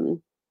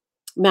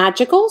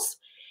magicals,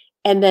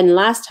 and then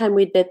last time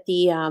we did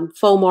the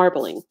faux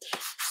marbling.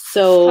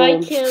 So hi,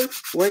 Kim.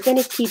 We're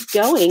going to keep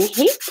going.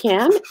 Hey,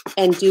 Kim,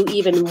 and do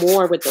even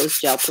more with those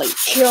gel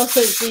plates. She also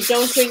says we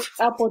don't drink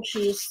apple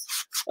juice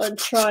on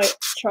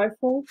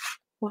trifle.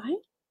 What?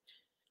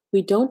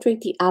 We don't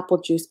drink the apple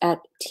juice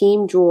at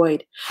Team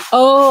Droid.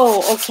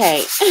 Oh,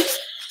 okay.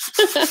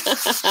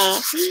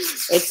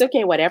 It's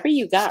okay. Whatever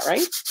you got,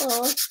 right?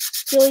 Oh,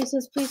 Julie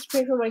says, please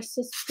pray for my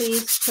sis,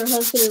 please. Her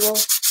husband will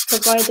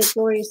provide the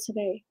glories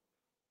today.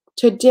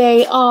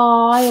 Today,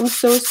 oh, I am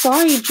so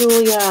sorry,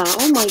 Julia.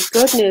 Oh my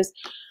goodness.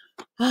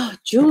 Oh,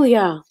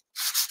 Julia,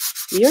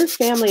 your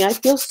family, I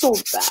feel so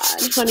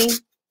bad, honey.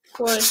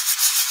 Why?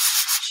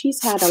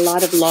 She's had a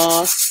lot of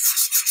loss.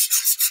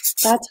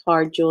 That's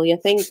hard, Julia.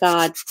 Thank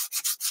God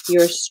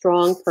you're a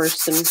strong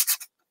person.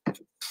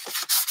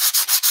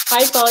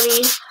 Hi,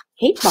 Bonnie.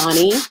 Hey,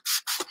 Bonnie.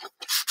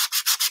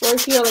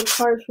 Working on a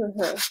card for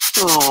her.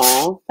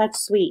 Oh,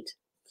 that's sweet.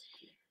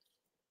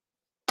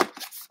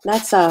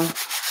 That's a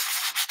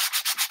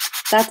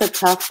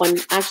tough one.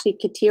 Actually,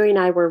 Katiri and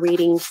I were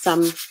reading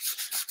some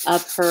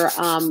of her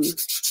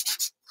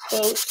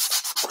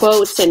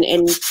quotes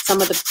and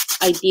some of the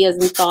ideas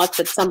and thoughts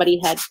that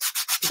somebody had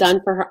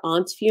done for her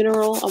aunt's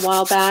funeral a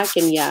while back,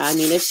 and yeah, I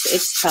mean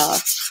it's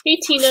tough. Hey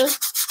Tina.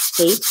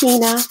 Hey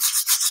Tina,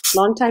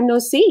 long time no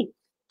see.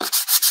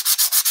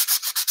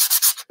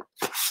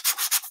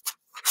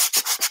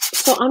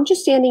 So I'm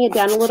just sanding it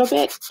down a little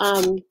bit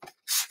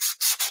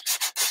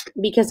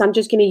because I'm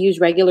just going to use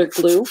regular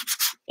glue,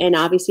 and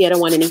obviously I don't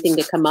want anything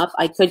to come up.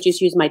 I could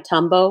just use my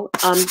Tumbo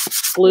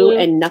glue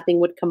and nothing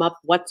would come up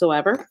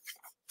whatsoever,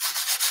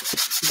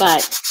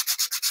 but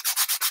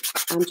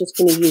I'm just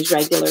going to use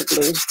regular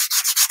glue.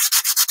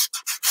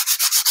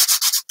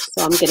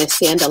 So I'm going to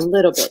sand a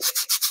little bit.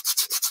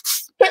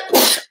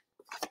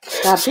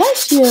 God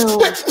bless you.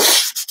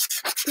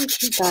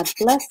 God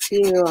bless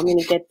you. I'm going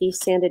to get these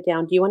sanded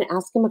down. Do you want to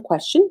ask him a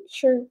question?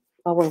 Sure.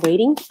 While we're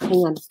waiting? Hang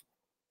on.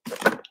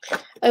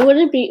 I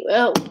wouldn't be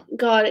without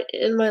God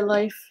in my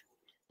life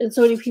and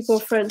so many people,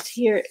 friends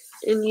here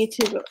in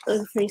YouTube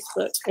and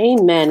Facebook.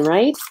 Amen,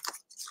 right?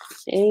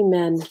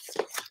 Amen.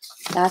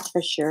 That's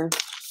for sure.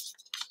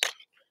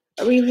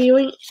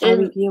 Reviewing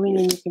in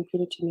your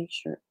computer to make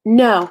sure.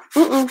 No.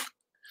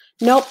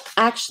 Nope.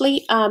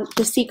 Actually,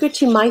 the secret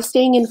to my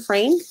staying in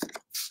frame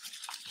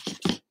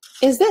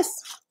is this.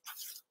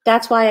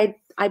 That's why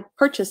I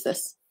purchased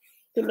this.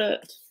 The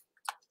mat.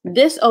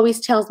 This always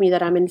tells me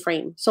that I'm in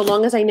frame. So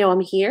long as I know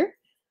I'm here,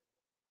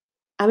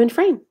 I'm in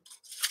frame.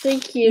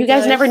 Thank you. You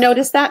guys never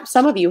noticed that?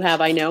 Some of you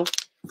have, I know.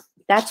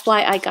 That's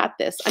why I got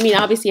this. I mean,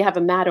 obviously I have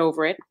a mat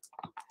over it,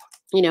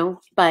 you know,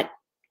 but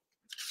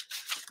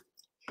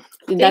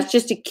that's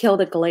just to kill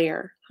the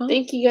glare. Huh?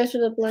 Thank you guys for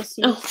the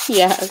blessing. Oh,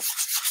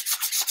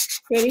 yes.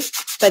 Ready?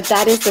 But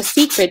that is the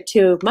secret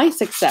to my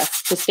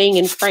success, to staying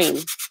in frame.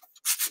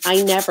 I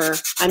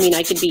mean,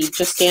 I could be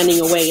just standing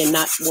away and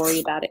not worry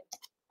about it.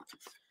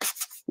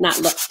 Not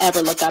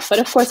ever look up. But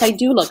of course I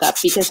do look up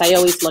because I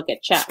always look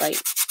at chat,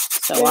 right?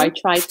 So I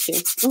try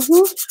to.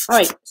 All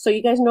right. So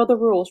you guys know the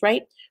rules,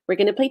 right? We're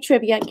going to play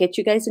trivia, get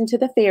you guys into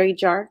the fairy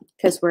jar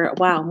because we're,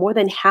 wow, more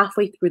than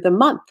halfway through the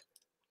month.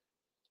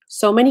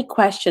 So many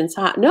questions,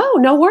 huh?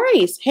 No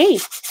worries. Hey,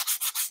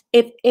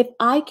 if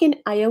I can,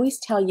 I always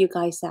tell you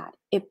guys that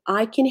if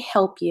I can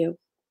help you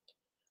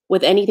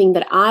with anything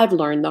that I've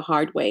learned the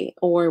hard way,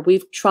 or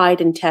we've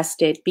tried and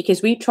tested,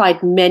 because we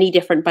tried many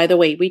different, by the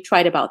way, we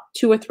tried about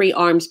 2 or 3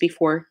 arms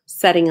before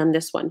setting on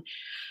this one.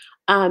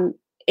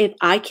 If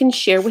I can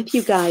share with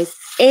you guys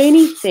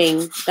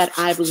anything that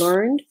I've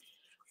learned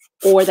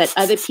or that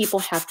other people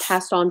have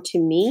passed on to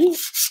me,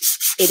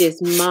 it is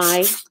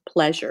my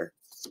pleasure.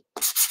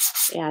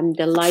 I'm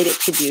delighted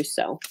to do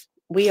so.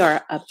 We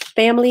are a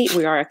family.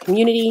 We are a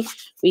community.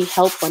 We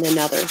help one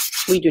another.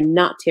 We do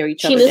not tear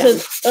each other down.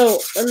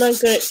 Oh, I'm not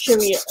good at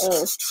trivia.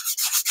 Oh.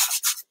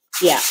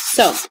 Yeah,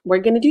 so we're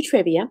going to do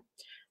trivia.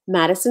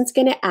 Madison's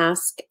going to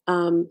ask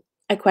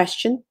a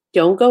question.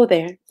 Don't go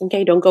there.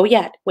 Okay, don't go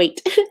yet.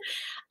 Wait.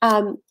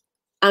 I'm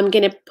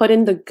going to put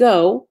in the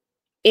go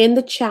in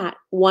the chat.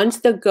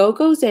 Once the go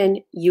goes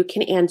in, you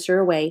can answer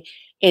away.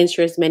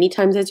 Answer as many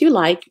times as you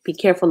like. Be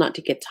careful not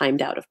to get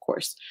timed out, of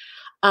course.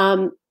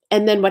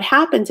 And then what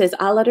happens is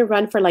I'll let it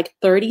run for like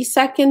 30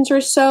 seconds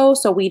or so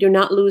we do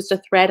not lose the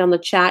thread on the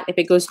chat. If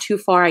it goes too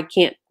far, I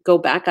can't go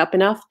back up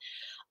enough.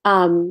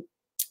 And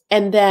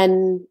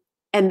then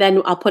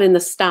I'll put in the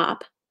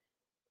stop,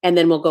 and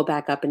then we'll go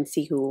back up and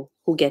see who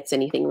gets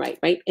anything right?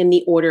 In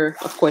the order,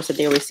 of course, that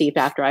they received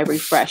after I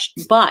refreshed.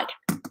 But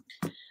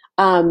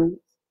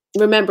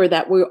remember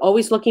that we're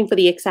always looking for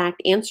the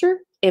exact answer.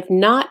 If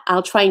not,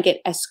 I'll try and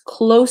get as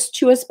close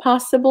to as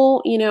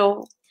possible, you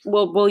know.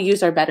 We'll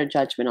use our better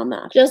judgment on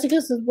that.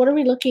 Jessica says, what are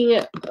we looking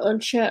at on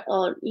chat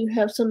on? You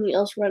have something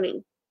else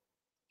running.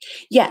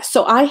 Yeah,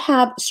 so I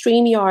have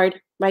StreamYard,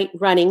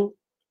 running.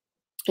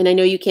 And I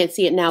know you can't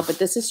see it now, but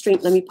this is Stream.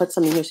 Let me put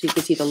something here so you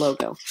can see the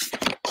logo.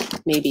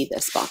 Maybe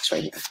this box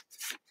right here.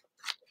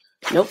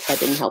 Nope, that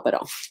didn't help at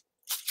all.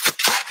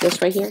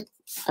 This right here.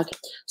 Okay,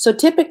 so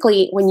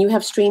typically when you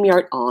have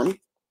StreamYard on,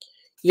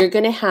 you're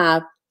going to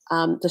have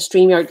the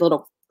StreamYard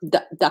little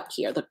duck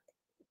here,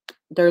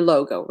 their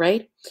logo,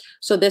 right?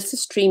 So this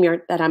is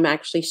StreamYard that I'm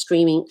actually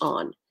streaming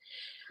on.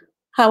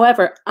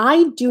 However,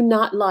 I do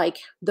not like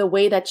the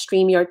way that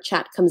StreamYard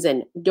chat comes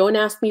in. Don't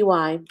ask me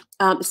why,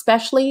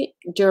 especially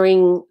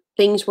during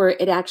things where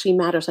it actually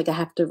matters, like I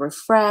have to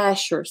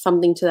refresh or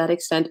something to that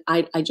extent.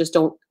 I just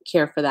don't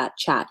care for that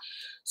chat.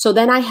 So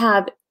then I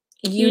have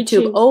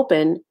YouTube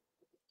open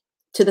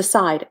to the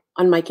side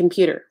on my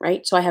computer,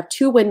 right? So I have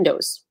 2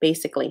 windows,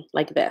 basically,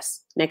 like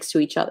this, next to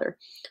each other.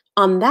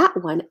 On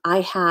that one,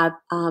 I have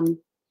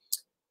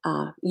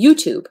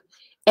YouTube,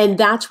 and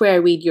that's where I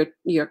read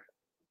your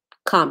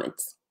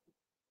comments.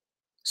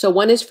 So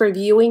one is for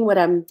viewing what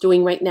I'm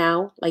doing right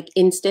now, like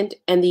instant,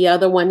 and the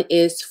other one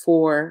is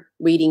for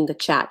reading the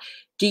chat.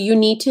 Do you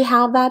need to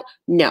have that?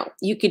 No,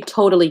 you could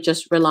totally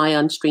just rely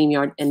on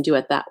StreamYard and do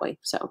it that way.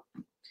 So,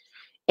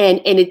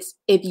 and it's,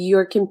 if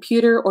your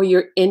computer or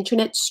your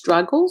internet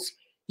struggles,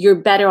 you're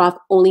better off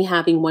only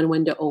having one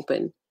window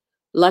open.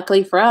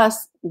 Luckily for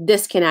us,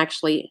 this can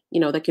actually,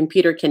 you know, the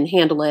computer can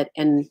handle it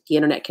and the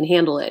internet can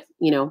handle it,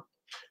 you know,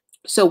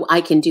 So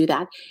I can do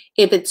that.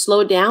 If it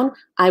slowed down,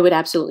 I would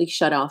absolutely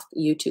shut off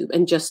YouTube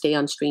and just stay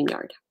on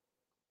StreamYard.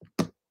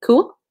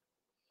 Cool?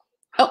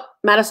 Oh,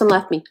 Madison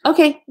left me.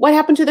 Okay, what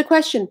happened to the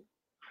question?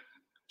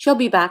 She'll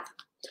be back.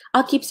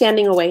 I'll keep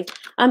sanding away.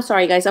 I'm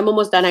sorry, guys. I'm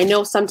almost done. I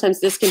know sometimes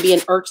this can be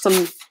an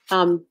irksome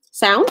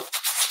sound.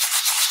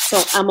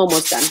 So I'm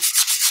almost done.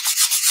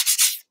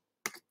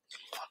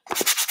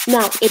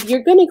 Now, if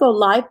you're going to go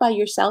live by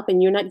yourself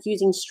and you're not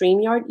using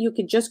StreamYard, you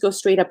could just go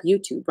straight up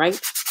YouTube, right?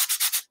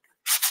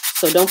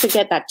 So don't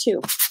forget that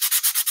too.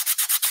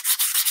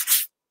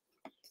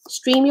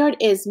 StreamYard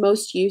is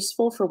most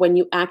useful for when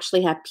you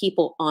actually have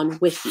people on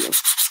with you.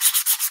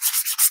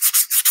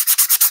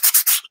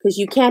 Because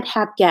you can't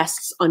have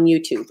guests on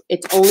YouTube.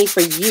 It's only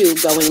for you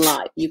going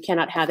live. You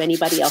cannot have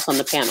anybody else on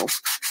the panel.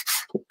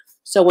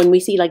 So when we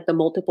see like the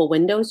multiple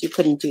windows, you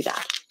couldn't do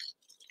that.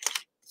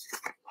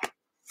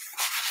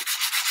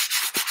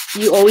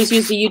 You always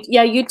use the YouTube.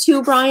 Yeah,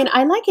 YouTube, Brian.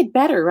 I like it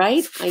better,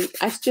 right?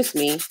 That's just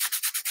me.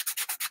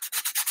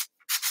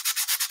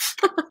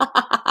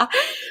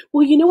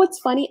 Well, you know what's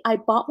funny? I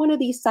bought one of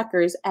these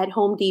suckers at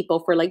Home Depot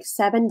for like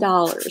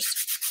 $7.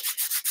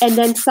 And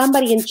then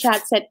somebody in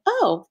chat said,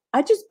 oh,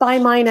 I just buy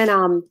mine at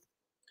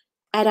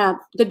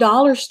the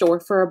dollar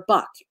store for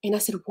 $1. And I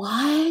said,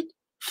 what?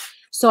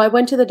 So I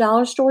went to the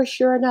dollar store,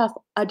 sure enough,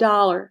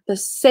 $1. The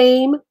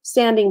same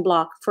sanding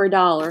block for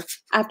 $1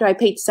 after I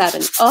paid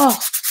 $7. Oh,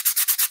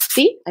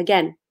 see,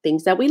 again,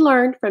 things that we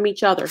learned from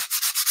each other.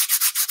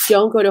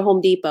 Don't go to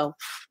Home Depot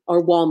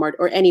or Walmart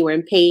or anywhere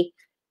and pay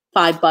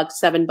 $5,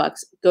 $7.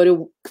 Go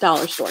to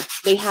dollar store.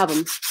 They have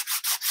them.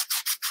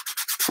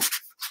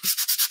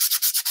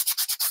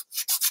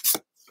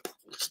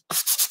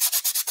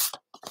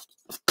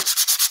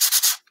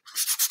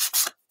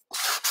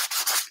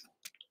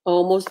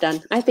 Almost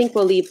done. I think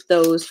we'll leave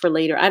those for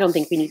later. I don't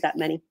think we need that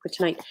many for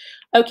tonight.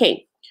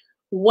 Okay.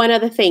 One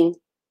other thing.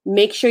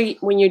 Make sure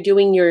when you're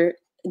doing your,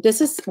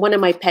 this is one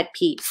of my pet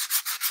peeves.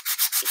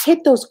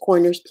 Hit those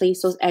corners,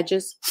 please, those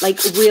edges,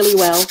 like really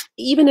well.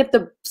 Even if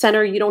the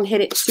center, you don't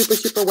hit it super,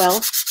 super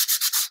well,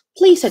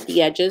 please hit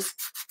the edges.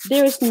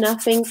 There is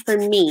nothing for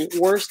me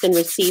worse than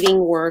receiving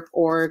work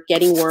or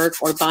getting work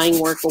or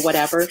buying work or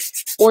whatever,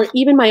 or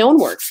even my own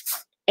work,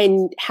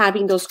 and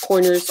having those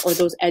corners or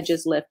those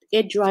edges lift.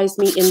 It drives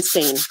me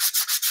insane.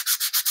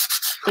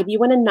 If you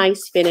want a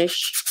nice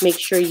finish, make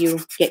sure you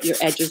get your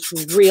edges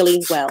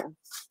really well.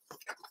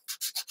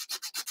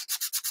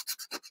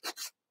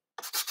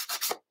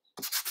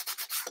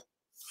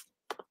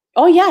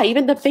 Oh yeah,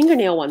 even the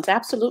fingernail ones,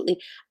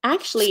 absolutely.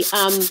 Actually,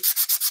 several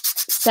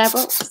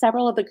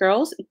of the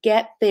girls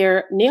get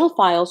their nail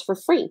files for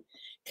free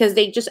because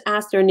they just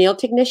ask their nail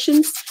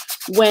technicians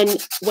when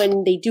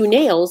they do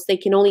nails, they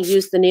can only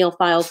use the nail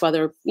files while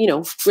they're, you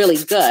know,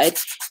 really good.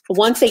 But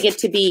once they get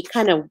to be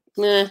kind of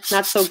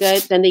not so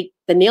good, then the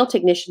nail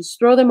technicians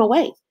throw them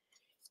away.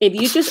 If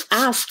you just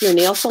ask your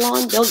nail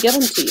salon, they'll give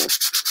them to you.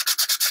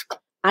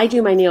 I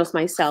do my nails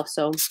myself,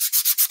 so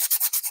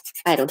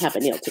I don't have a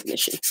nail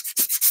technician.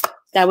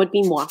 That would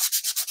be moi.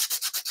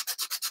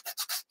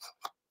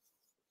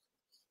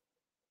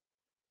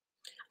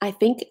 I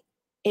think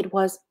it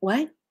was,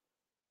 what?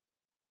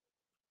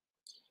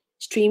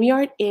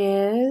 StreamYard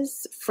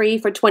is free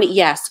for 20.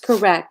 Yes,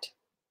 correct.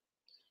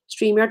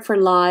 StreamYard for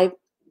live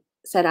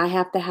said I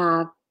have to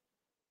have.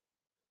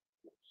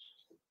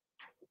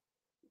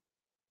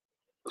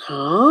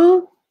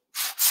 Huh?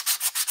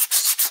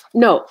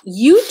 No,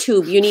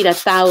 YouTube, you need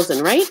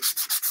 1,000, right?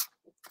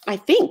 I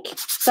think.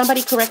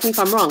 Somebody correct me if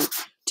I'm wrong.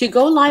 To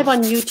go live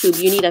on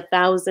YouTube, you need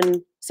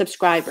 1,000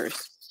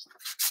 subscribers.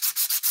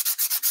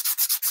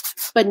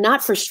 But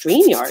not for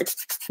StreamYard.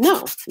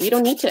 No, you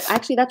don't need to.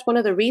 Actually, that's one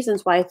of the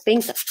reasons why I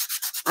think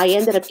I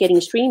ended up getting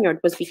StreamYard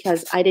was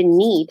because I didn't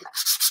need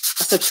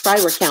a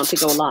subscriber count to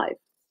go live.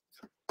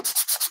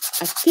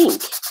 I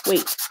think.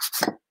 Wait.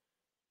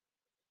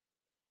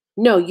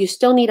 No, you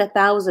still need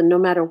 1,000 no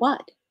matter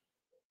what.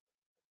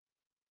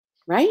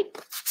 Right?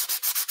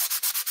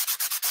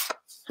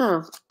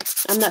 Huh.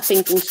 I'm not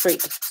thinking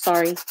straight.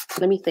 Sorry.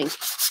 Let me think.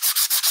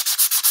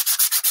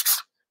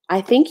 I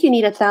think you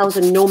need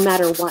 1,000 no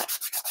matter what.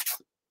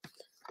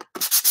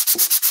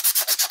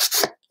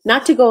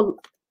 Not to go,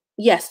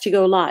 yes, to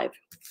go live.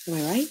 Am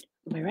I right?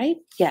 Am I right?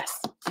 Yes,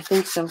 I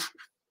think so.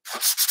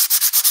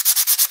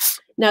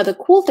 Now, the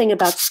cool thing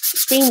about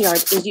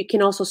StreamYard is you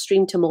can also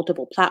stream to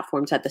multiple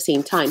platforms at the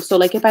same time. So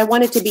like if I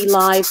wanted to be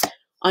live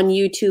on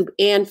YouTube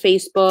and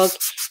Facebook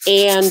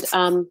and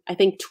I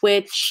think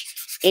Twitch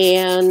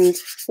and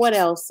what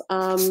else?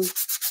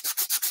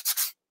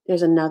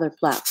 There's another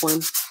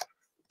platform.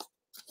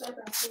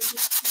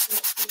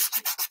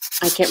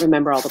 I can't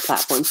remember all the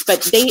platforms,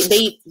 but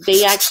they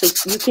actually,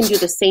 you can do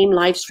the same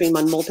live stream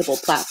on multiple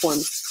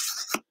platforms.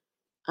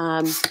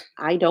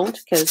 I don't,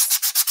 because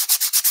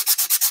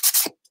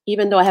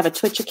even though I have a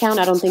Twitch account,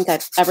 I don't think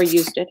I've ever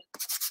used it.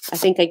 I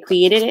think I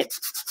created it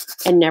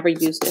and never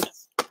used it.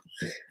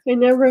 I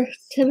never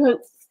 1,000 to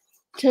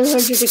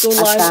go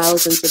live.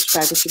 1,000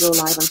 subscribers to go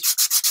live on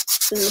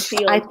in the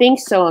field. I think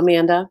so,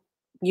 Amanda.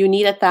 You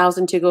need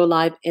 1,000 to go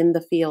live in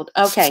the field.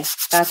 Okay,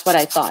 that's what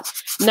I thought.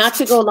 Not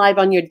to go live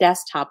on your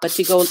desktop, but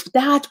to go,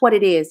 that's what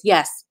it is.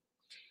 Yes.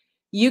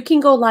 You can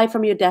go live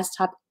from your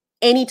desktop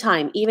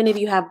anytime, even if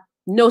you have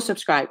no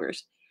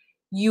subscribers.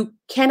 You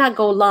cannot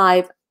go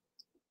live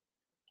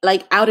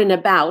like out and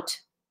about.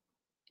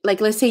 Like,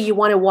 let's say you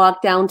want to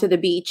walk down to the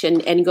beach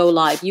and go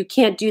live. You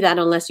can't do that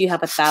unless you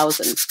have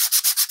 1,000.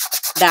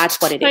 That's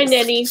what it is. Hi,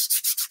 Nettie.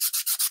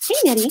 Hey,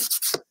 Nettie.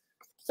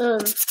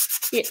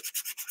 Yeah.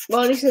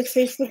 Lonnie says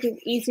Facebook is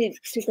easy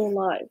to go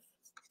live.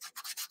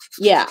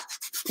 Yeah.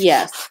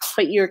 Yes.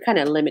 But you're kind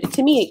of limited.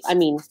 To me, I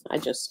mean, I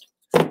just...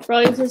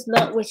 Brian says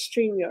not with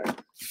StreamYard.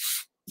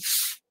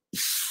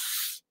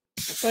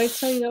 Brian's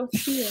signing out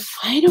with StreamYard.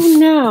 I don't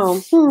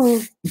know.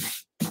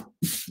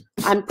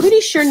 I'm pretty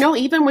sure, no,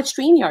 even with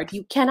StreamYard,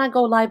 you cannot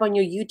go live on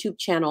your YouTube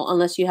channel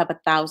unless you have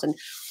 1,000.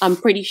 I'm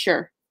pretty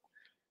sure.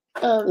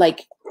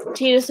 Like,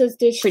 Tina says,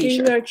 did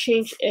StreamYard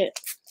change it?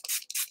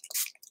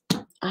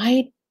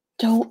 I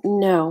don't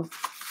know.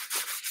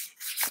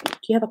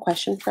 Do you have a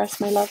question for us,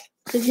 my love?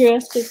 Did you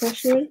ask a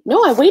question?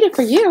 No, I waited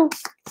for you.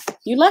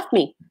 You left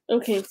me.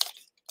 Okay.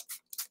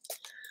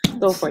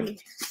 Go for it.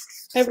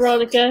 Hi,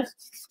 Veronica.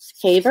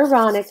 Hey,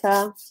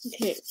 Veronica.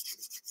 Okay.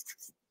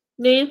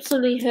 Name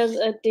something that has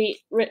a date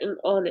written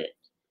on it.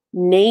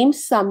 Name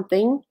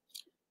something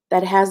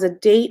that has a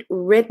date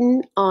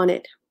written on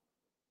it.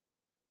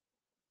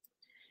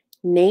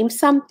 Name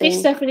something. Hey,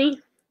 Stephanie.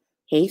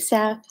 Hey,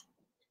 Steph.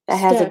 That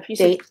has Steph, a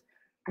date.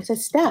 I said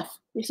Steph.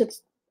 You said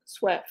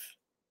Sweff.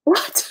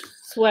 What?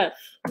 Sweff.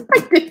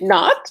 I did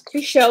not.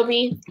 Hey,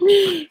 Shelby.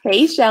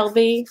 Hey,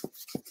 Shelby.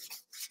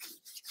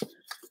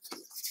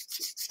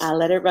 I'll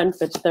let it run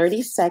for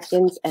 30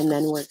 seconds, and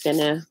then we're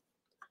gonna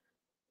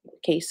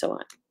queso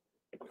on.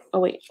 Oh,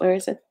 wait, where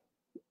is it?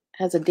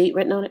 Has a date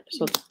written on it,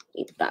 so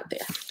leave that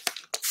there.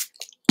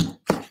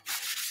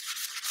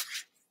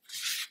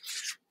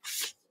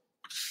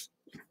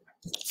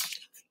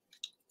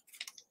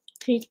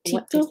 Hey, Tico.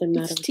 What is the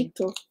matter It's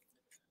Tico.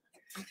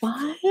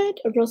 What?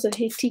 A girl said,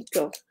 hey,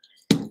 Tico.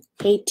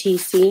 Hey,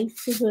 TC.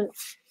 What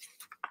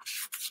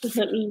does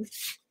that mean?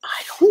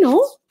 I don't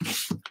know.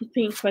 He's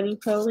being funny,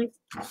 probably.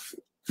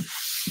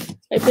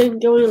 I've been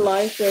going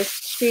live with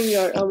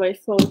StreamYard on my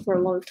phone for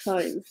a long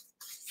time.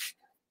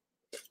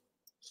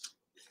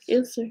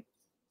 Answer.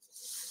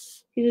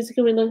 He just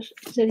coming lunch.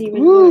 Said he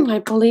was I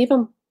believe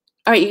him.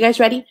 All right, you guys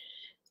ready?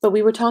 But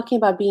we were talking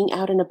about being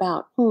out and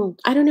about.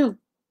 I don't know.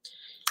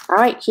 All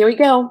right, here we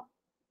go.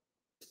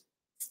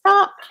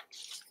 Stop.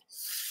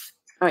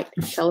 All right,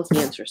 tell us the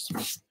answers.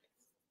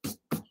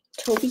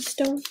 Toby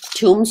Stone?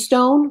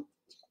 Tombstone.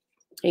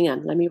 Hang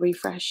on, let me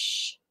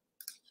refresh.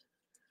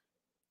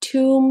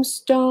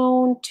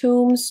 Tombstone.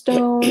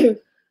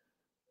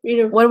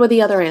 What were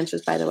the other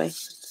answers, by the way?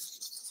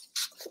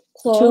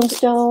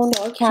 Tombstone,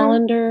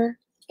 calendar,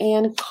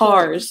 and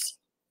cars.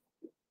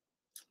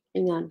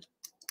 Hang on.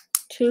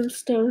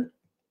 Tombstone,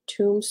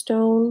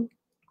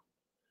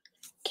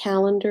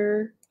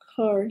 calendar,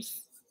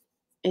 cars,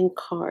 and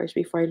cars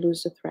before I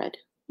lose the thread.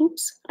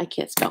 Oops, I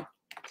can't spell.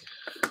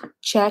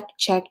 Check,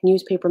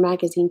 newspaper,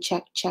 magazine,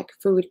 check,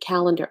 food,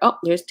 calendar. Oh,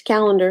 there's the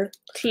calendar.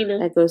 Tina.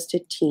 That goes to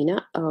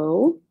Tina.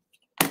 O.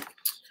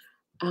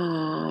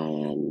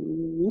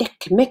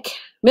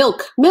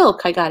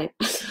 Milk, I got it.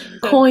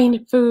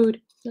 Coin,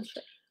 food.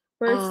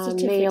 Birth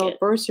certificate. Mail,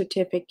 birth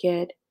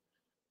certificate.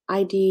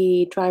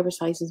 ID,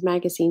 driver's license,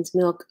 magazines,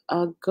 milk,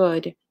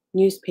 good.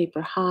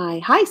 Newspaper,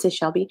 hi, says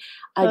Shelby.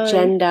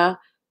 Agenda,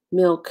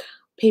 milk,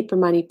 paper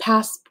money,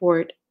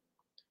 passport,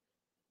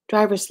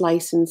 driver's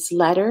license,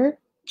 letter,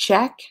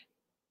 check,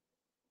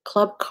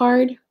 club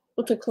card.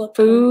 What's a club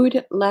food,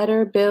 card?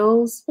 Letter,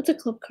 bills. What's a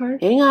club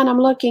card? Hang on, I'm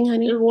looking,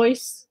 honey.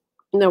 Invoice.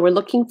 No, we're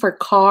looking for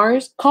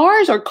cars.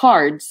 Cars or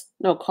cards?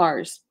 No,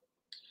 cars.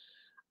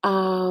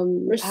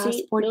 Receipt,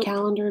 passport, nope.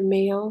 calendar,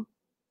 mail.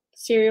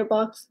 Cereal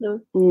box, no.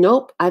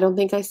 Nope, I don't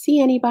think I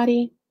see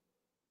anybody.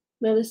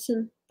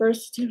 Medicine, birth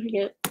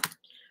certificate.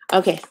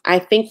 Okay, I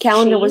think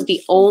calendar was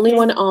the only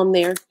one on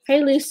there.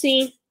 Hey,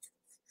 Lucy.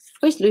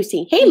 Where's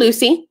Lucy? Hey,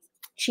 Lucy.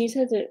 Cheese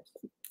has a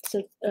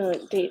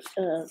date.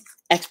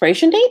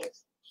 Expiration date?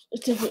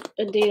 It's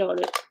a date on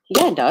it.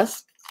 Yeah, it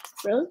does.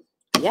 Really?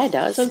 Yeah, it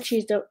does. Some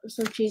cheese don't.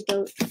 Some cheese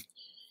don't.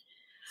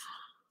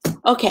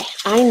 Okay,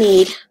 I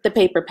need the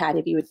paper pad,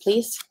 if you would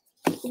please.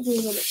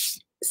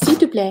 S'il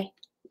te plaît.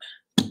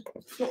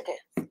 Okay.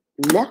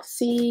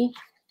 Merci.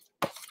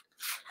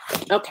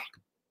 Okay.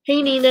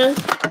 Hey, Nina.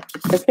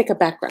 Let's pick a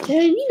background.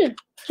 Hey, Nina.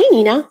 Hey,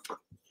 Nina.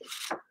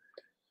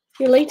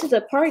 You're late to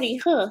the party,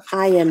 huh?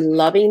 I am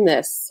loving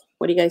this.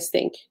 What do you guys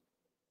think?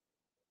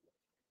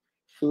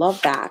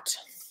 Love that.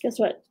 Guess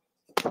what?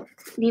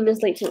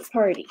 Nina's late to the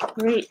party.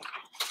 Great.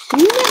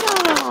 Yeah.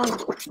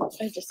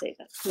 I just say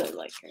that because I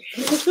like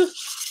her.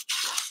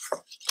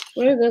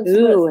 Where are those?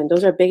 Ooh, and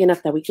those are big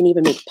enough that we can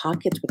even make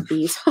pockets with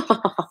these.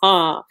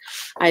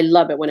 I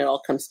love it when it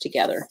all comes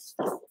together.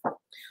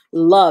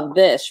 Love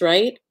this,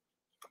 right?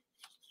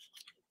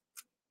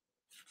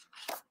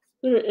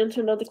 We're going to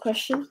enter another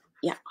question.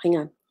 Yeah, hang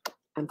on.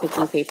 I'm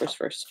picking papers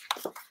first.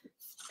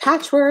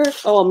 Patchwork.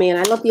 Oh man,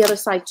 I love the other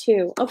side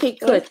too. Okay,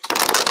 good.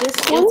 This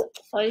one,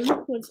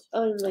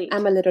 I'm late.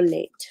 I'm a little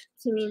late.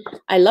 I mean,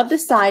 I love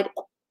this side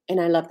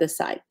and I love this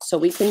side. So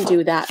we can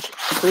do that.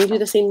 Can we do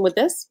the same with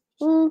this?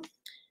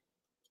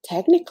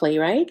 Technically,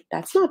 right?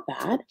 That's not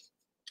bad.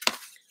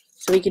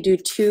 So we could do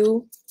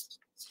 2,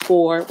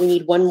 4. We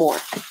need one more.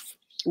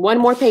 One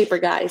more paper,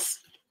 guys.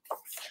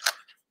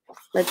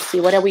 Let's see.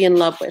 What are we in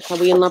love with? Are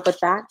we in love with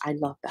that? I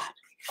love that.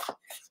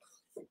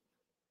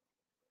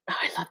 Oh,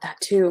 I love that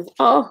too.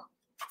 Oh,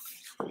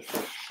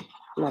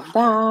 love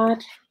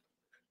that.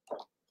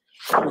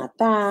 Not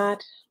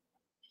that.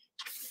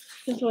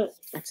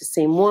 That's the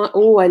same one.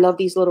 Oh, I love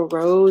these little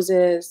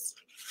roses.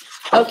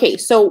 Okay,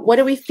 so what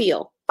do we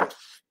feel?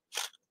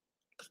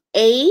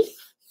 A,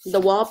 the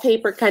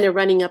wallpaper kind of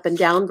running up and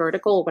down,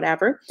 vertical or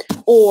whatever,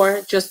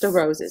 or just the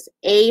roses?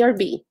 A or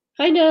B?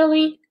 Hi,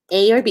 Natalie.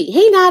 A or B?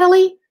 Hey,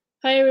 Natalie.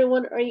 Hi,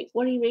 everyone.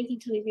 What are you making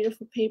today?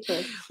 Beautiful paper.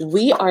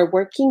 We are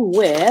working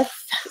with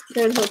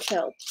Grand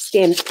Hotel.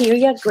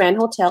 Stamperia Grand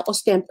Hotel, or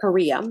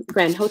Stamperia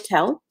Grand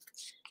Hotel.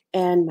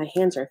 And my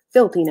hands are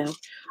filthy now.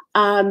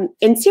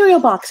 In cereal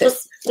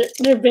boxes.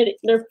 They're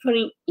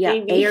putting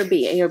A or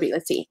B. A or B.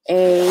 Let's see.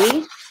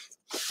 A,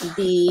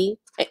 B,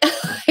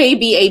 A,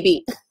 B, A,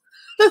 B.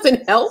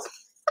 Doesn't help.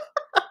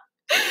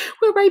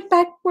 We're right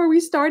back where we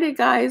started,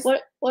 guys.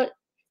 What?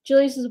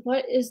 Julie says,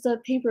 what is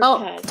the paper pad?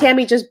 Oh,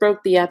 Tammy just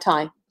broke the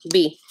tie.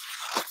 B.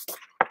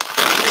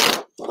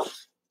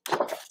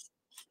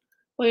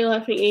 Why are you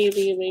laughing? A,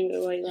 B, maybe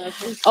why are you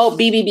laughing? Oh,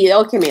 B, B, B.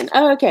 Oh, come in.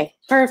 Oh, okay.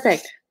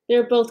 Perfect.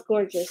 They're both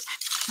gorgeous.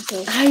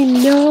 Okay. I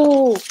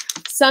know.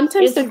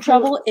 Sometimes the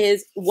trouble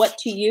is what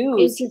to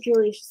use. Answer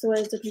Julie. So what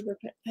is the paper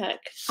pack?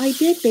 I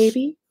did,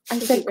 baby. I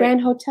said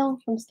Grand Hotel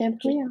from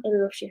Stamperia. I don't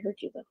know if she heard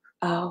you, though.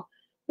 Oh.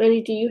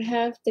 Mandy, do you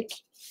have the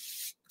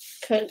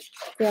cut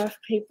graph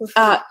paper?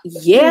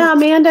 Yeah,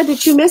 Amanda.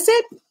 Did you miss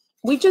it?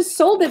 We just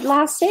sold it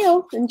last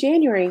sale in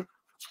January.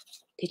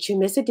 Did you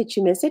miss it? Did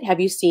you miss it? Have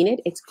you seen it?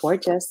 It's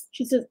gorgeous.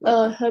 She says,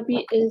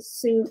 hubby is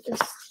soon as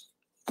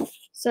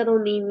settle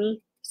need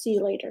me. See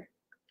you later.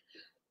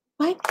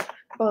 What?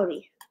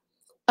 Bonnie.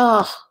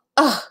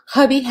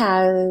 Hubby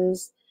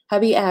as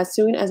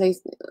soon as I.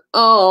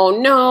 Oh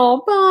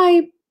no!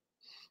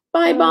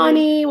 Bye,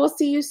 Bonnie. We'll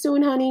see you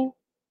soon, honey.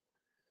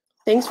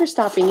 Thanks for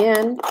stopping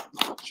in.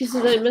 She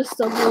said I missed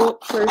the whole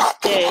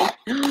first day.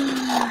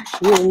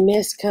 You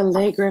missed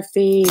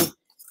calligraphy.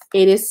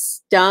 It is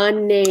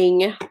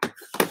stunning.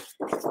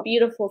 It's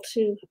beautiful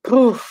too.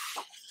 Oof.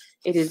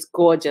 It is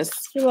gorgeous.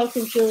 You're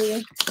welcome,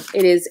 Julia.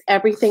 It is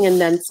everything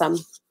and then some.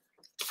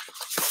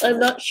 I'm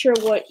not sure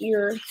what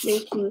you're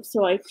making,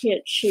 so I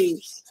can't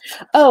choose.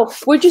 Oh,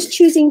 we're just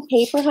choosing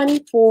paper,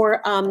 honey,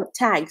 for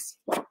tags.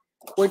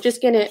 We're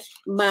just gonna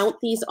mount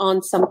these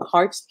on some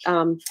cards,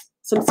 some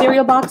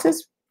cereal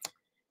boxes,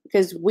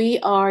 because we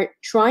are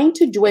trying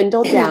to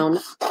dwindle down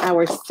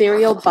our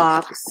cereal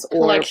box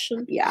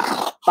collection.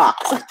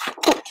 Box.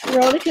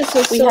 Veronica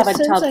says, we so have a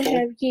since tub I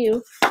have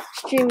you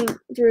streaming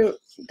through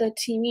the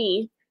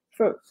TV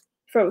from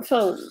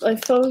phone, my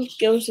phone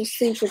goes to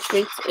sleep, which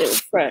makes it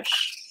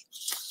refresh.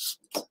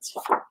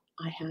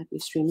 I had you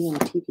streaming on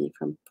the TV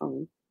from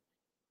phone.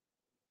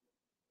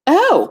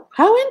 Oh,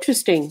 how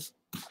interesting.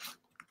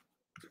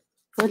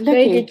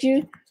 Ray,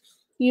 did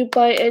you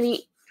by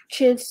any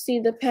chance see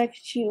the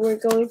package you were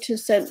going to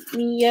send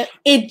me yet?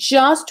 It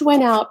just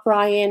went out,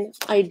 Brian.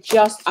 I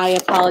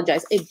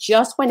apologize. It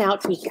just went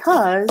out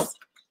because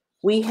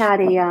we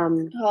had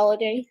a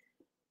holiday.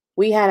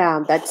 We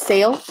had that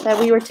sale that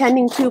we were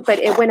tending to, but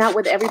it went out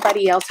with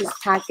everybody else's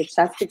package.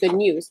 That's the good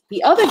news.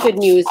 The other good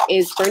news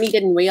is Bernie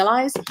didn't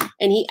realize,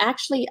 and he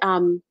actually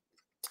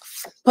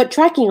put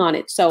tracking on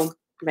it. So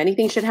if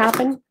anything should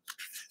happen,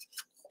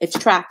 it's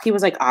tracked. He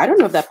was like, I don't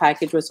know if that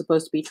package was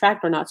supposed to be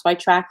tracked or not, so I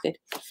tracked it.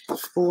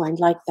 Oh, I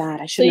like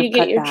that. I should have cut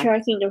that. So you get your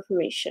tracking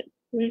information.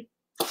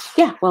 Mm-hmm.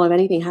 Yeah. Well, if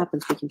anything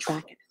happens, we can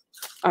track it.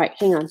 All right,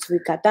 hang on. So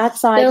we've got that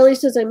side. Nellie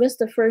says I missed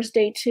the first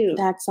day too.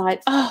 That side.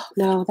 Oh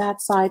no,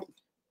 that side.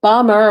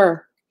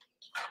 Bummer.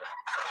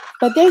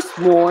 But there's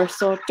more,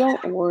 so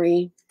don't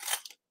worry.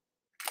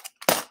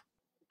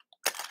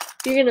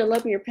 You're going to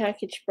love your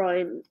package,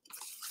 Brian.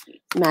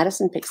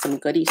 Madison picked some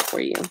goodies for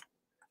you.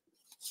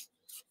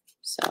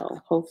 So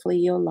hopefully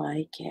you'll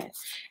like it.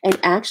 And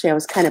actually, I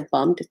was kind of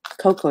bummed.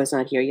 Coco is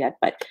not here yet,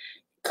 but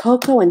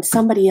Coco and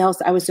somebody else,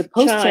 I was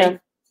supposed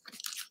to.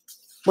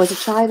 Was it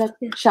Shy?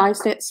 Shy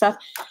stuff?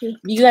 Yeah.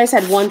 You guys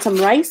had won some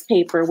rice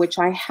paper, which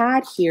I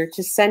had here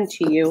to send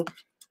to you.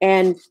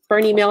 And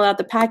Bernie mailed out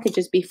the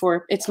packages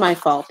before. It's my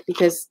fault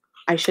because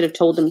I should have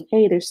told him,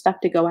 hey, there's stuff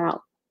to go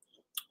out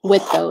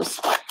with those.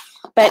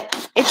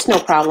 But it's no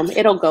problem.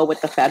 It'll go with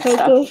the Fed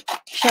Coco,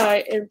 stuff.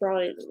 Shy, and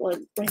Brian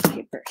won rice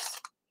papers.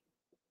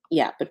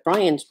 Yeah, but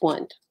Brian's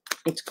won.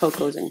 It's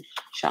Coco's and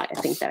Shy,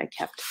 I think, that I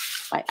kept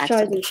by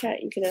accident. Shy's in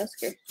chat. You can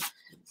ask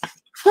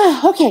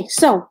her. Okay,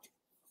 so.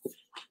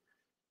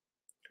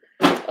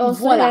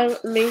 Also, I have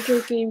a major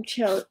game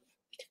challenge.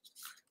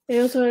 I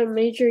also have a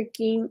major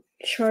game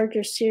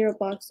charger cereal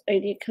box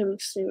idea coming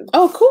soon.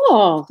 Oh,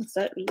 cool. What's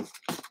that mean?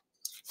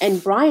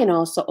 And Brian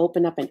also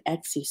opened up an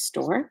Etsy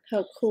store.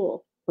 How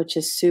cool. Which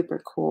is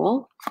super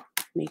cool.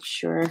 Make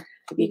sure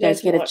if you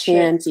guys can get a watch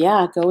chance,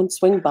 yeah, go and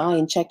swing by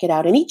and check it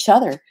out. And each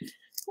other.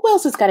 Who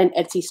else has got an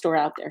Etsy store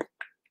out there?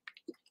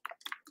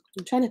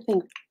 I'm trying to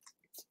think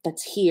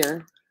that's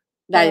here.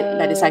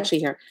 That is actually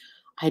here.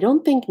 I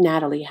don't think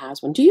Natalie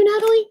has one. Do you,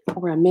 Natalie?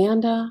 Or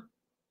Amanda?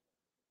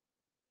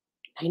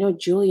 I know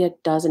Julia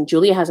doesn't.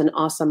 Julia has an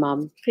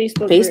awesome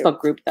Facebook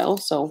group though,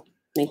 so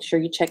make sure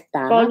you check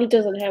that Bonnie out.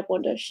 doesn't have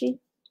one, does she?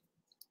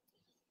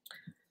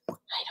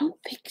 I don't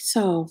think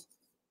so.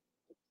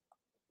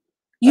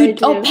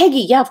 Oh,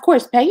 Peggy. Yeah, of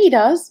course. Peggy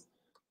does.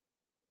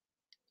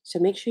 So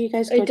make sure you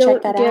guys go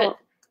check that out.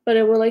 But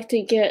I would like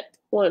to get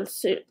one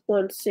soon.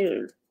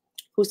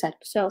 Who said?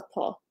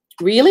 Southpaw.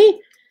 Really?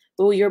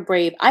 Oh, you're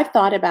brave. I've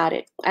thought about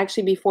it.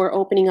 Actually, before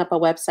opening up a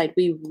website,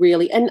 we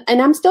really, and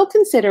I'm still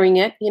considering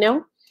it, you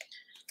know,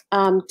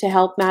 to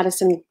help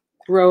Madison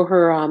grow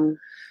her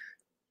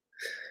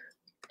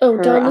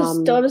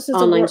Donna says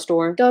online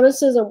store. Donna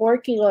says I'm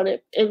working on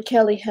it, and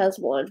Kelly has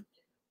one.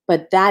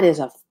 But that is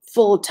a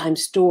full-time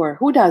store.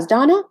 Who does?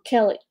 Donna?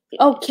 Kelly.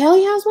 Oh,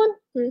 Kelly has one?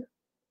 Hmm.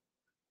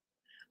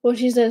 Well,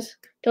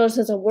 Donna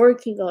says I'm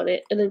working on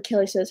it, and then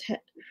Kelly says,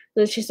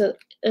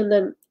 and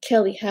then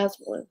Kelly has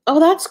one. Oh,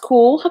 that's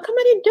cool. How come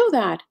I didn't know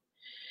that?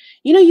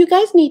 You know, you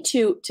guys need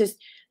to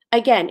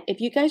again,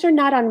 if you guys are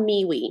not on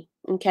MeWe,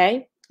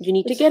 okay, you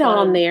need to get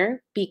on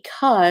there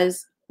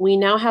because we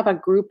now have a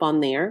group on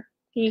there.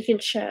 You can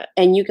chat.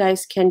 And you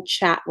guys can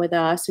chat with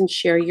us and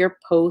share your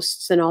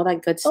posts and all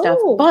that good stuff.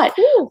 Oh, but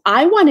cool.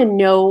 I want to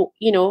know,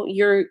 you know,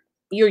 your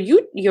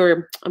Etsy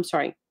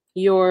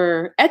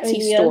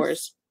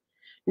stores.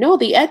 No,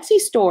 the Etsy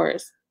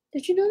stores.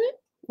 Did you know that?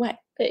 What?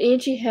 That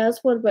Angie has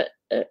one, but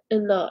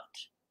and not.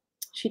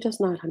 She does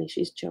not, honey.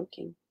 She's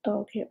joking.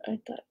 Oh, okay. I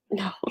thought.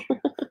 No.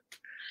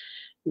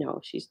 No,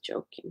 she's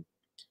joking.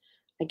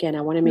 Again,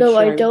 I want to make sure. No,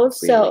 I don't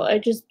sell. I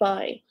just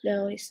buy.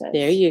 Now he says.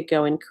 There you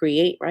go, and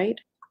create, right?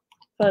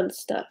 Fun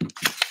stuff.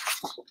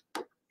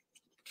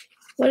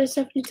 What does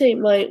Stephanie say?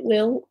 My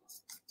will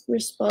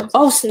response.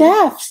 Oh,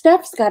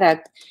 Steph's got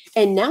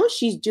and now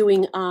she's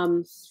doing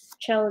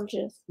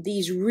challenges.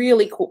 These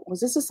really cool.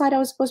 Was this the side I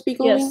was supposed to be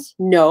going? Yes.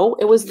 No,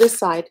 it was this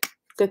side.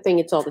 Good thing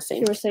it's all the same.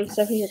 You were saying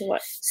Stephanie has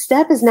what?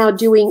 Steph is now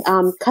doing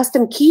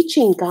custom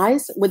keychain,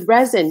 guys, with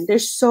resin. They're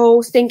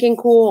so stinking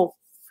cool.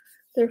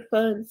 They're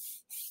fun.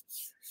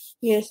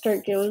 You gonna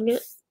start doing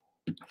it?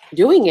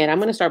 Doing it. I'm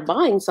gonna start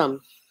buying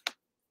some.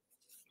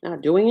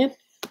 Not doing it.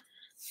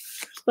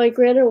 My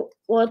grandma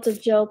wants a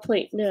gel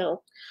plate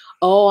now.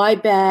 Oh, I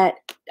bet.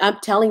 I'm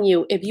telling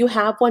you, if you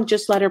have one,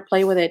 just let her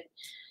play with it.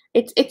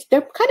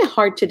 They're kind of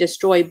hard to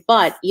destroy,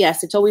 but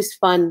yes, it's always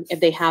fun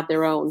if they have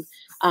their own.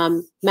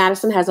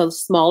 Madison has a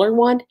smaller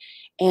one,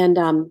 and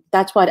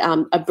that's what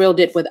Abril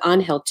did with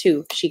Angel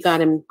too. She got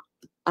him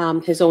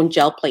his own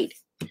gel plate,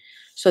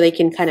 so they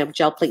can kind of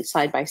gel plate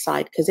side by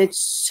side because it's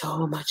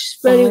so much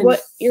fun. Ready?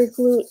 What your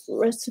glue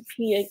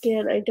recipe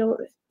again? I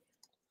don't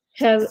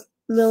have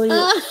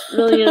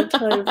million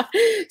times.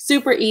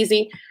 Super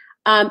easy.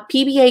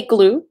 PBA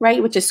glue,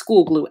 right, which is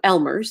school glue,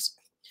 Elmer's.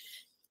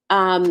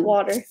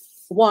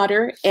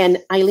 Water, and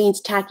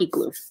Eileen's tacky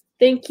glue.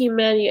 Thank you,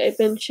 Maddie. I've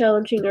been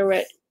challenged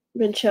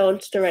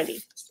already.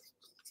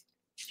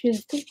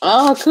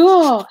 Oh,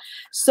 cool.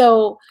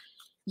 So,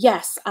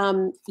 yes,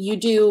 you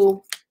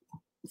do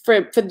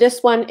for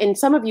this one, and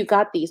some of you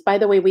got these. By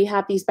the way, we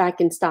have these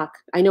back in stock.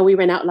 I know we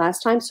ran out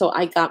last time, so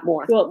I got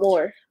more. You want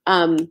more?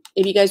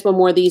 If you guys want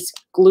more of these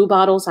glue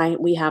bottles,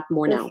 we have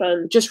more now.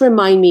 Fun. Just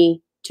remind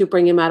me to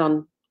bring them out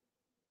on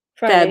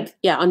Friday.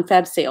 on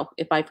Feb sale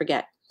if I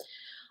forget.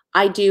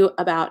 I do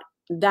about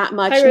that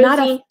much. Hi,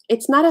 Rosie.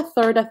 It's not a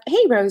third of,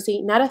 hey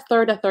Rosie, not a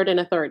third, and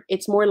a third.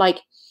 It's more like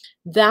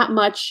that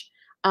much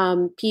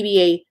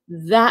PBA,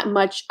 that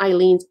much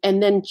Eileen's,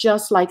 and then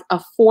just like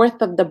a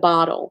fourth of the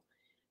bottle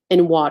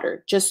in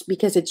water, just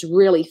because it's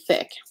really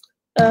thick.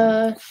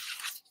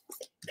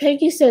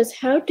 Peggy says,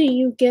 how do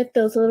you get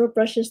those little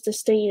brushes to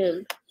stay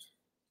in?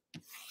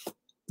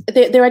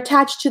 They're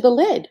attached to the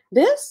lid.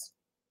 This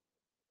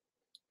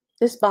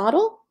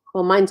bottle,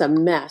 well, mine's a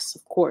mess,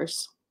 of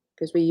course,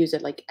 because we use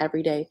it like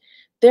every day.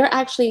 They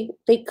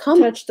come.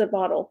 Touch the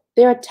bottle.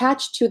 They're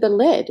attached to the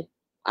lid.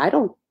 I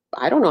don't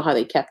know how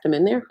they kept them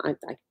in there. I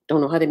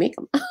don't know how they make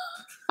them.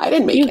 I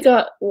didn't make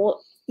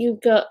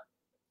it.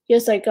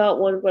 Yes, I got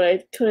one, but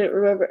I couldn't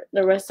remember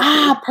the recipe.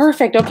 Ah,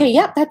 perfect. Okay,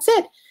 yep, that's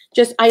it.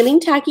 Just Eileen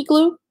tacky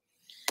glue,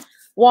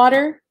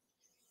 water,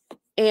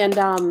 and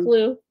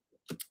glue.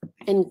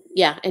 And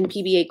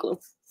PBA glue.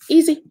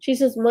 Easy. She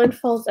says mine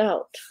falls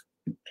out.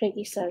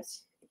 Peggy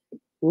says.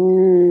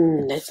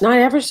 It's not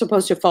ever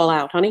supposed to fall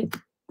out, honey.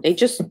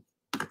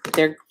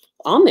 They're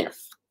on there.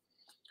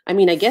 I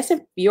mean, I guess if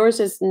yours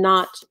is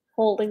not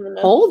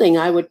holding,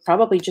 I would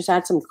probably just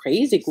add some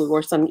crazy glue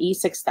or some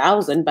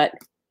E6000, but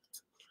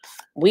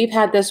we've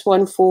had this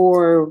one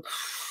for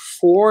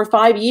 4 or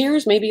 5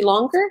 years, maybe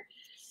longer,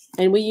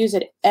 and we use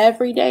it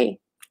every day.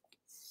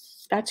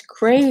 That's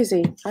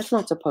crazy. That's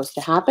not supposed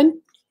to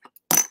happen.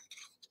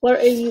 What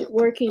are you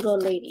working on,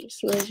 ladies?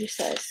 Rosie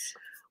says.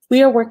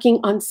 we are working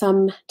on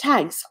some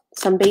tags,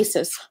 some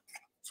bases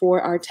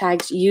for our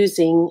tags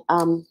using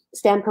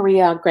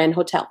Stamperia Grand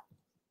Hotel,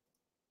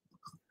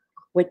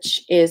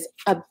 which is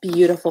a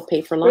beautiful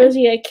paper line.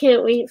 Rosie, I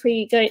can't wait for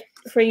you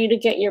to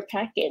get your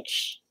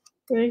package.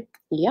 Right?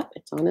 Yep,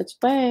 it's on its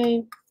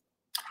way.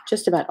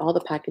 Just about all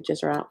the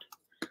packages are out.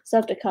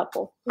 Except a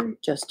couple.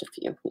 Just a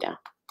few, yeah.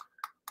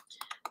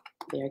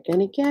 They're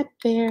gonna get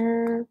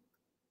there.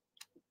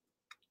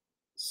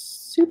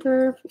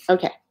 Super.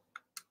 Okay.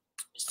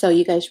 So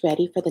you guys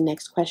ready for the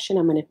next question?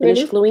 I'm gonna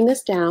finish gluing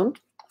this down,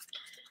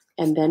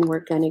 and then we're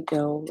gonna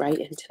go right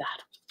into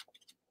that.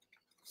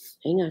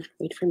 Hang on,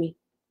 wait for me.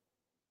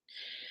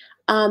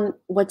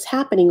 What's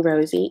happening,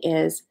 Rosie,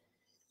 is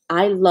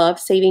I love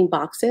saving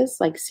boxes,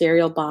 like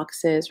cereal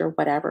boxes or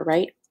whatever,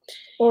 right?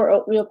 Or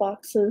oatmeal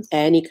boxes.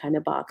 Any kind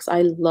of box.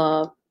 I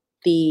love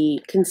the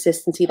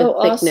consistency, the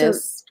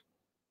thickness. Awesome.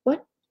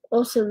 What?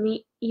 Also,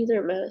 me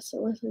either,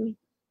 Madison. Wasn't me?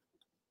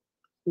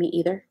 Me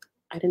either.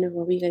 I don't know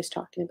what were you guys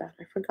talking about.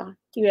 I forgot.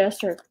 You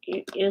asked her.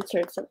 You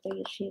answered something,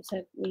 and she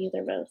said, "Me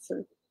either,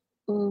 Madison."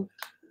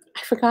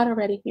 I forgot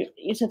already.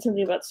 You said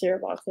something about cereal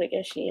box. I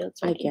guess she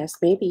answered. I guess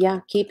maybe, yeah.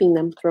 Keeping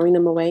them, throwing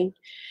them away.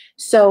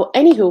 So,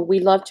 anywho, we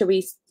love to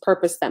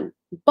repurpose them,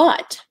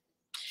 but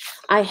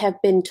I have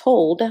been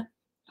told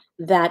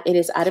that it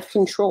is out of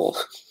control,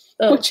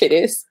 which it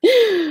is.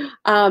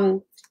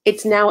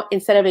 It's now,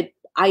 instead of it,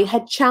 I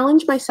had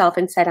challenged myself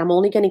and said, I'm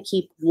only going to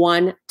keep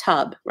one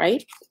tub,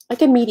 right?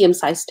 Like a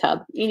medium-sized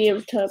tub.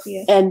 Medium tub,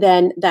 yeah. And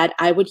then that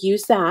I would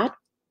use that.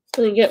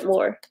 And then get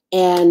more.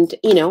 And,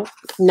 you know,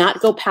 not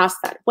go past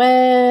that.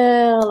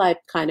 Well,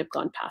 I've kind of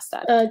gone past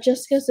that.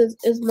 Jessica says,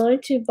 is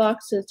mine 2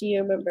 boxes? Do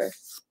you remember?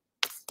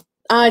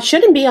 It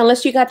shouldn't be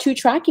unless you got 2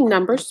 tracking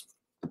numbers.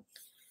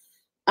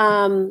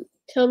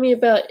 Tell me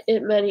about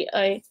it, Maddie.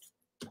 I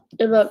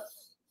am up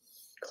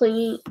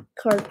cleaning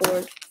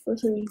cardboard.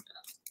 What's it mean?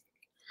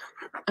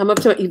 I'm up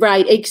to it.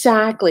 Right,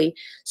 exactly.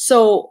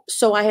 So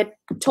I had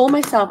told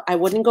myself I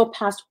wouldn't go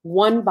past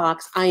 1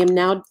 box. I am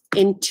now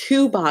in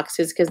 2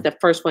 boxes because the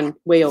first one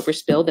way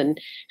overspilled and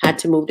had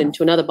to move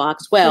into another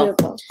box. Well,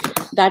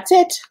 that's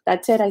it.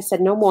 That's it. I said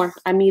no more.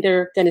 I'm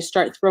either going to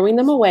start throwing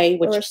them away,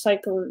 which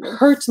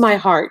hurts my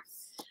heart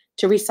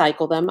to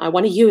recycle them. I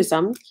want to use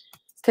them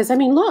because, I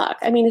mean, look,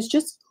 I mean, it's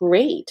just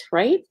great,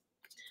 right?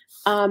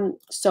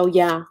 So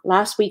yeah,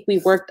 last week we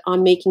worked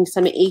on making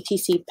some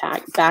ATC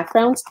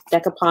backgrounds,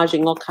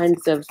 decoupaging all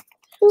kinds of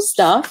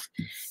stuff.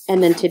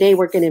 And then today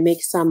we're going to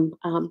make some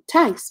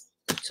tags,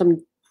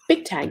 some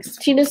big tags.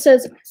 Tina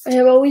says, I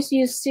have always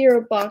used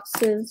cereal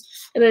boxes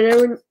and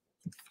I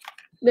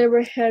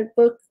never had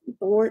book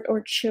board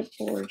or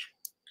chipboard.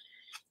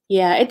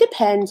 Yeah, it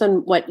depends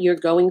on what you're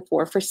going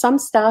for. For some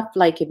stuff,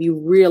 like if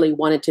you really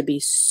want it to be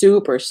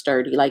super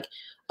sturdy, like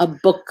a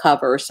book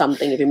cover or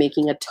something, if you're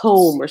making a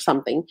tome or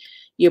something,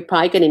 you're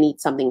probably going to need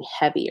something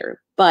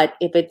heavier. But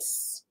if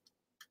it's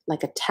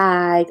like a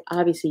tag,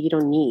 obviously you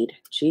don't need.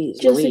 Jeez,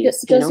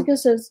 Jessica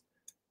says,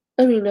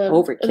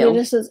 overkill.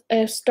 Amanda says, I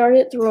have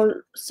started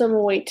throwing some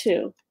away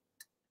too.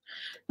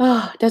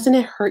 Oh, doesn't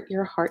it hurt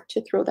your heart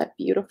to throw that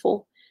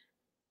beautiful,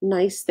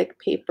 nice, thick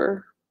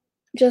paper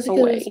Jessica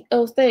away? says,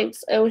 oh,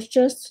 thanks. I was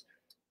just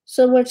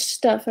so much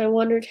stuff. I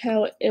wondered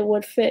how it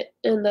would fit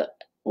in the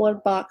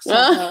 1 box.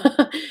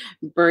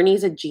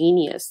 Bernie's a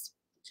genius.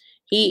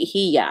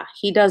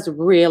 He does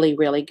really,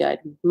 really good.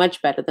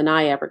 Much better than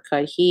I ever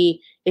could.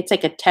 It's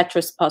like a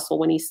Tetris puzzle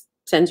when he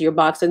sends your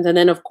boxes. And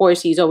then of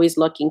course he's always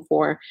looking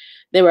for,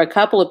 there were a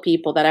couple of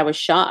people that I was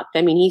shocked.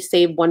 I mean, he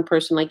saved one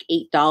person like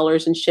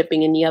 $8 in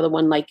shipping and the other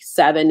one like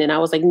 $7. And I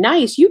was like,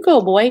 nice, you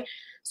go, boy.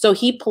 So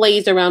he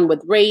plays around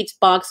with rates,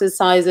 boxes,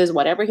 sizes,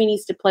 whatever he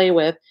needs to play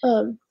with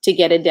to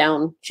get it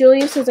down.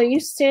 Julia says, I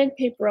use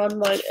sandpaper on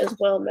mine as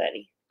well,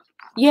 Maddie.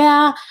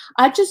 Yeah,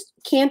 I just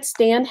can't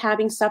stand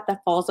having stuff that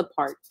falls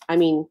apart. I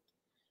mean,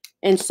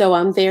 and so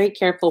I'm very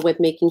careful with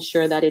making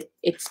sure that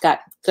it's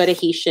got good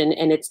adhesion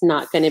and it's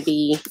not going to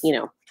be, you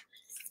know,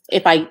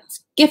 if I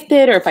gift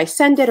it or if I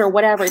send it or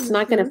whatever, it's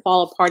not going to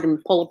fall apart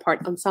and pull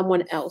apart on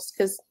someone else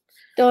because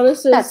Donna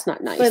says, that's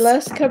not nice. My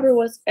last cover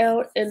was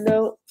out and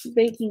no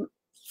baking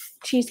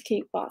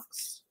cheesecake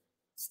box.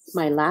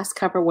 My last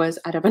cover was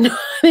out of an.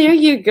 There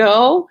you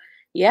go.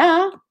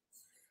 Yeah.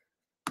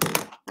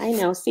 I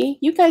know. See,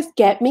 you guys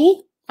get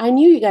me. I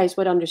knew you guys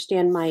would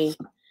understand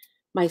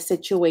my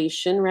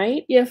situation,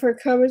 right? Yeah, for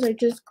covers, I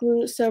just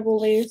glued several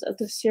layers of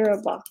the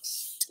cereal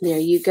box. There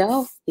you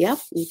go. Yep,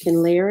 you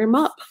can layer them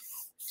up.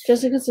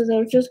 Jessica says, I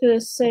was just going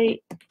to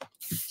say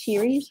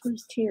Tearies?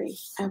 Where's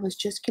Tearies? I was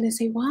just going to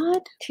say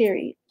what?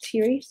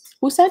 Tearies?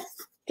 Who said?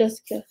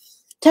 Jessica.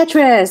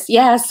 Tetris,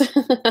 yes.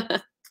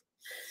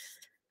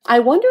 I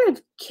wonder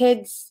if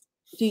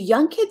do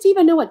young kids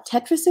even know what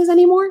Tetris is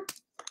anymore?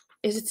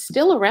 Is it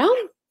still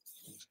around?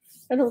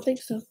 I don't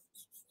think so.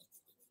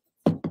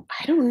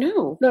 I don't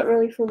know. Not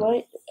really for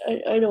my.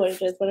 I know what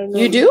it is, but I don't know.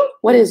 You do?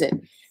 What is it?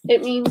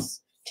 It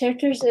means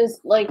Tetris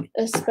is like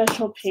a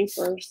special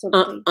paper or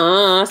something.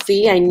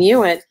 See, I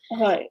knew it.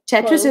 Right.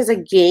 Tetris is a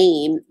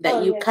game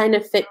that you kind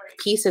of fit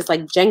pieces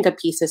like Jenga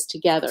pieces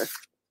together.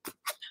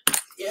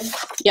 here.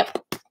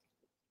 Yep.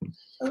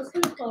 That was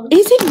kind of fun.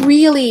 Is it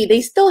really?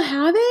 They still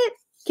have it?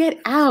 Get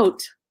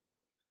out.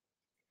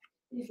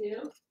 You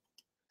do?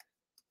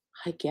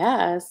 I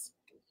guess.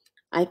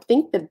 I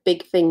think the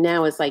big thing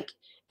now is like,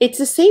 it's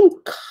the same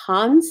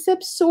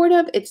concept, sort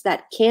of. It's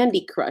that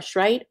Candy Crush,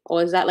 right?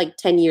 Or is that like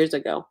 10 years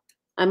ago?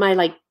 Am I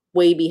like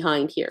way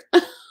behind here?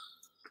 I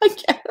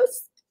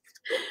guess.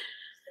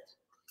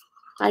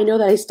 I know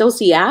that I still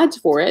see ads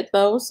for it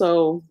though,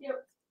 so.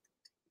 Yep.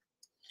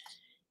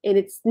 And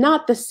it's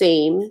not the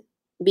same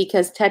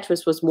because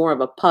Tetris was more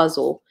of a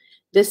puzzle.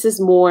 This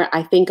is more,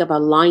 I think, of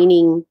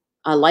aligning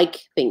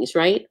alike things,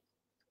 right?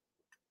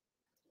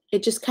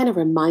 It just kind of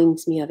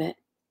reminds me of it.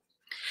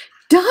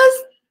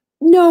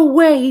 No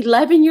way,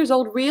 11 years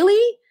old,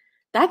 really?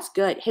 That's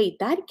good. Hey,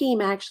 that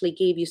game actually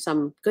gave you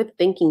some good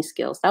thinking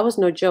skills. That was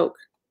no joke.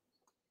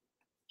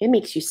 It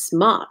makes you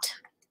smart.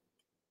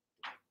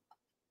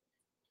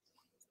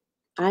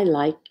 I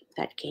like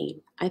that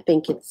game. I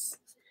think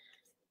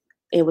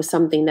it was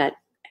something that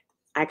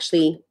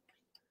actually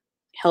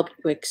helped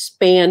you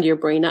expand your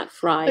brain, not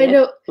fry I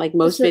know. it, like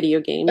most video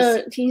games.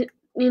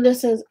 Nina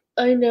says,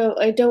 I know.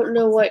 I don't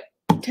know what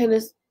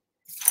terrace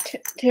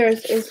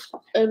is.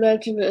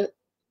 Imagine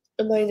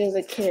mine as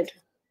a kid.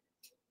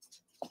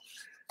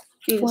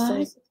 Nina What?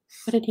 says,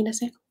 What did Nina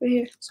say? right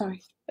here.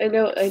 Sorry. I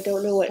know. I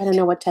don't know what. I don't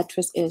know what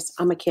Tetris is.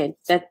 I'm a kid.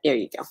 There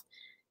you go.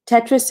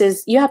 Tetris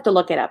is, you have to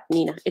look it up,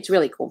 Nina. It's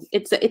really cool.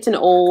 It's an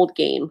old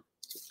game.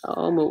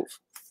 Oh, move.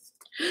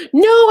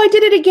 No, I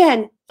did it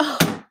again.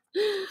 Oh,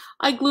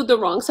 I glued the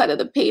wrong side of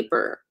the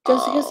paper.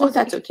 Jessica says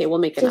That's okay. We'll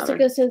make another.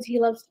 Jessica says he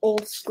loves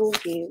old school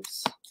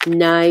games.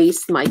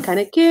 Nice. My kind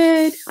of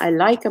kid. I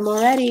like him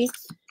already.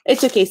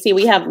 It's okay. See,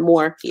 we have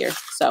more here.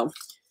 So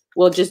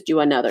we'll just do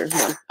another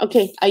one.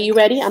 Okay. Are you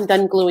ready? I'm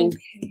done gluing.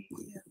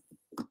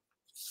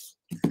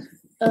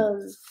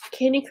 Okay.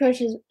 Candy Crush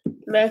is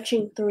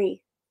matching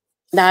 3.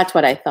 That's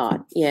what I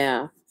thought.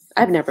 Yeah.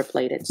 I've never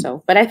played it,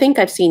 so. But I think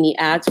I've seen the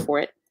ads for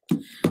it.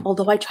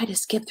 Although I try to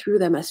skip through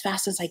them as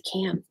fast as I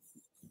can.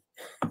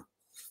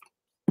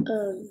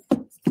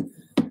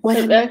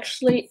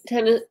 Actually,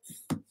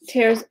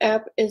 Terra's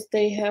app is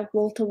they have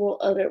multiple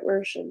other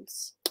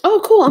versions.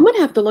 Oh, cool. I'm going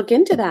to have to look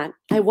into that.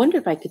 I wonder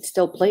if I could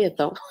still play it,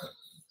 though.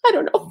 I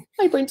don't know.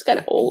 My brain's kind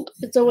of old.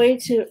 It's a way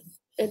to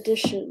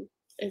addition.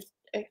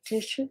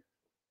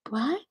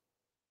 What?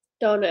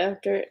 Donna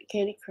after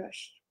Candy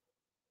Crush.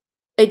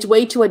 It's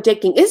way too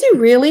addicting. Is it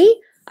really?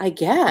 I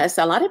guess.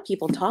 A lot of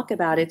people talk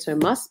about it, so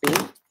it must be.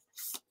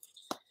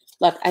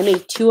 Look, I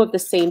made 2 of the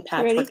same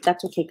patchwork. Ready?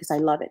 That's okay because I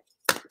love it.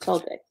 It's all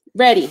good.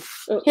 Ready.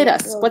 Hit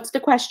us. What's the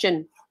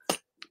question?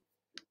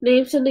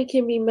 Name something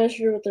can be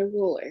measured with a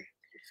ruler.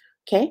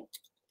 Okay.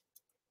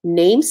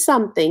 Name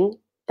something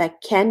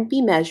that can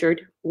be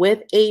measured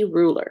with a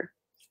ruler.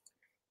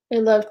 I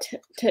love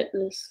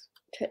Tetris.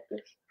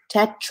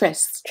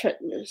 Tetris.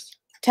 Tetris.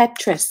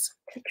 Tetris.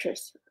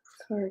 Tetris.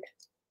 Hard.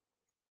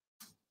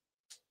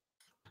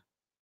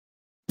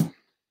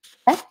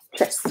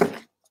 Tetris.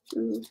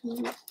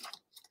 Mm-hmm.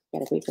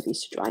 Gotta wait for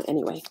these to dry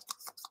anyway.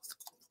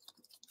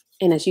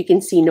 And as you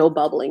can see, no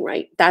bubbling,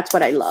 right? That's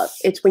what I love.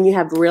 It's when you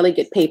have really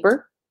good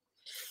paper.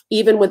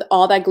 Even with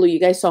all that glue, you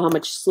guys saw how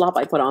much slop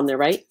I put on there,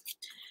 right?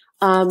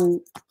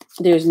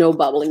 There's no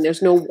bubbling.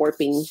 There's no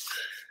warping.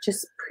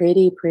 Just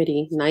pretty,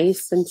 pretty.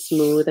 Nice and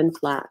smooth and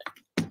flat.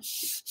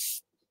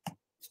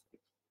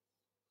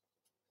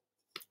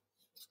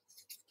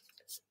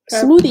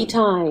 Smoothie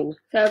time.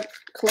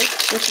 Click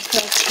with the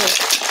click.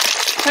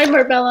 Hi,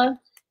 Marbella.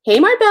 Hey,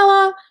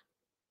 Marbella.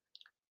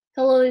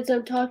 Hello, Lisa.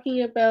 I'm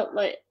talking about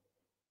my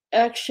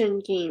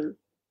action game,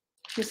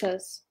 she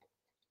says.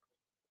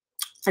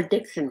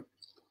 Addiction.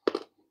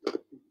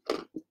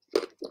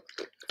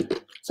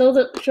 Show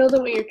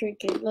them what you're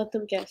drinking. Let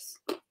them guess.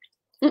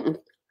 Mm-mm.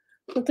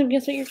 Let them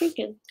guess what you're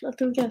drinking. Let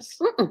them guess.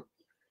 Mm-mm.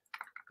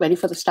 Ready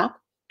for the stop?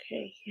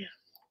 Okay, yeah.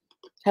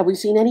 Have we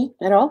seen any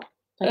at all?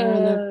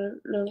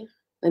 No.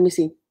 Let me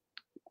see.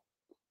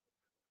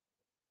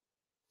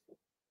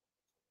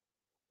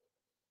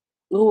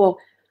 Ooh,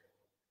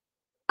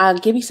 I'll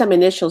give you some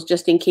initials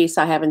just in case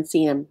I haven't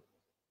seen them.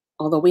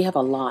 Although we have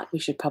a lot, we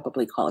should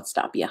probably call it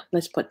stop. Yeah,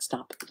 let's put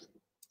stop.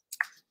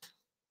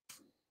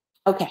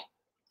 Okay.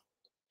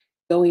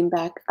 Going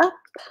back up.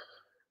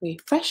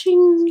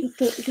 Refreshing.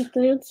 Get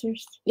the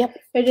answers. Yep.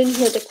 I didn't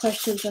hear the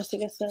question,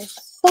 Jessica says.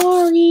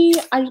 Sorry.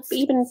 I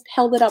even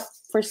held it up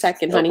for a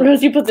second, honey.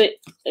 Rosie put the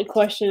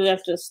question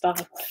after the stop.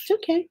 It's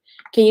okay.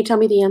 Can you tell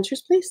me the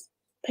answers, please?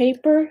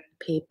 Paper.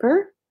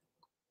 Paper.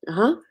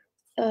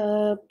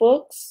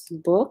 Books.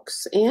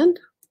 Books and?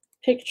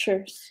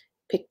 Pictures.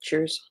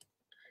 Pictures.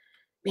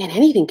 Man,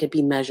 anything could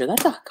be measured.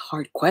 That's a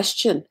hard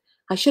question.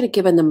 I should have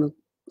given them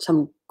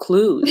some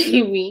clues.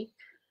 Maybe.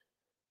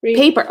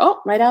 Paper.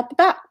 Oh, right out the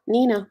bat.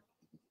 Nina.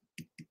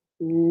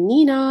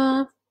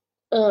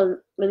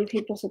 Many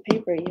people said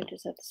paper. You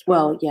just have to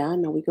spell. Well, yeah,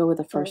 no, we go with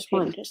the first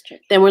one. Just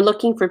check. Then we're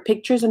looking for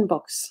pictures and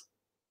books.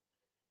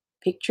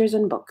 Pictures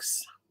and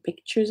books.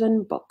 Pictures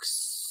and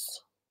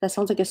books. That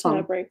sounds like a song.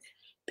 Fabric.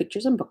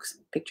 Pictures and books.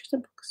 Pictures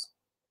and books.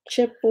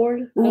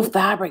 Chipboard. Ooh,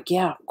 fabric.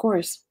 Yeah, of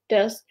course.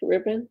 Desk.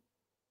 Ribbon.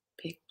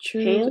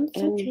 Pictures Hands,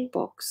 and okay.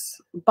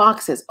 books.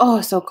 Boxes.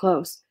 Oh, so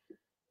close.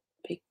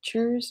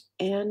 Pictures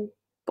and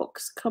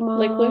books. Come on.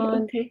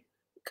 Liquid. Okay.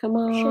 Come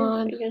on.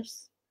 Sure, I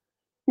guess.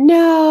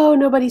 No,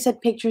 nobody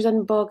said pictures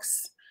and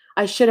books.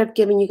 I should have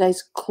given you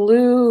guys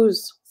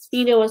clues.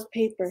 Nina was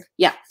paper.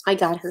 Yeah, I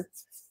got her.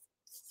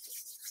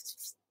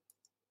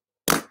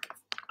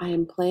 I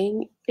am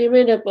playing.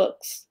 Amanda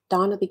books.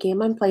 Donna, the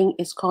game I'm playing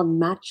is called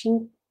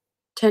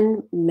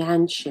Matchington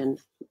Mansion.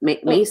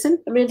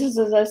 Mason? Amanda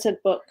says I said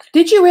book.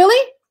 Did you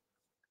really?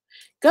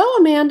 Go,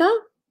 Amanda.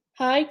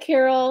 Hi,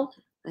 Carol.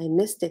 I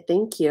missed it.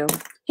 Thank you.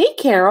 Hey,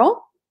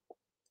 Carol.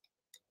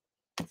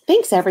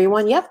 Thanks,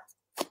 everyone. Yep.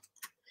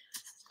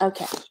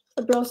 Okay.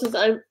 The bro says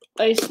I'm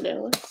ice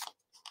now.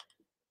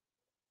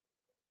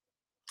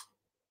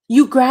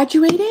 You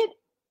graduated?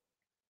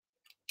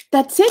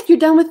 That's it? You're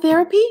done with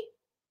therapy?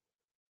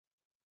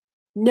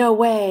 No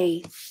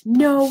way.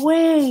 No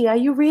way. Are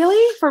you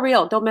really? For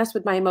real. Don't mess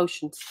with my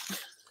emotions.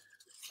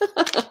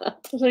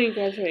 That's when you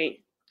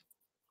graduate.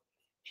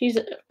 She's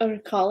out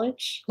of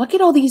college. Look at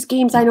all these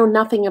games I know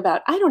nothing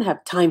about. I don't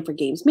have time for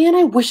games. Man,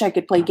 I wish I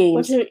could play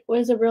games. What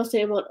does the girl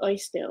say about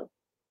ice now?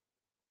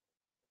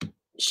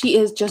 She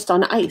is just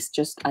on ice.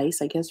 Just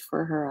ice, I guess,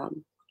 for her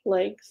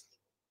Legs.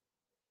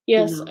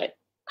 Yes. No.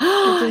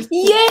 I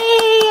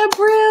Yay,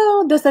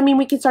 Abril! Does that mean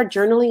we can start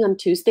journaling on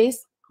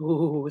Tuesdays?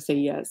 Oh, say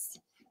yes.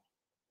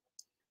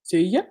 Say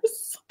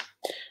yes.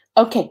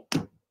 Okay.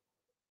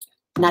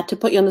 Not to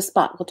put you on the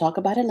spot. We'll talk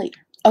about it later.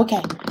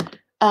 Okay.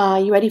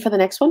 You ready for the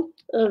next one?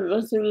 What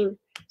does it mean?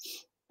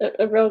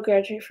 A girl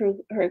graduated from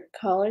her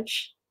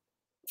college?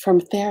 From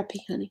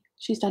therapy, honey.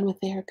 She's done with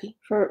therapy.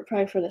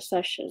 Probably for the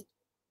session.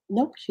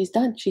 Nope, she's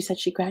done. She said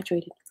she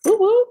graduated.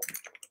 Woo-woo.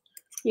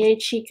 Yay,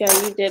 Chica,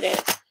 you did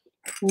it.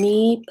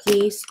 Me,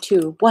 please,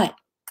 too. What?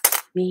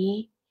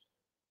 Me,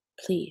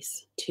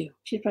 please, too.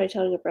 She's probably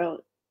telling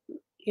about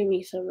give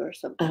me some or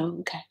something. Oh,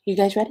 okay. You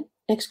guys ready?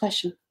 Next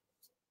question.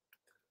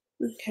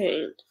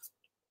 Okay.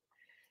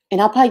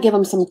 And I'll probably give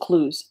them some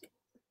clues.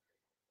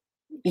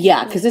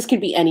 Yeah, because this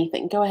could be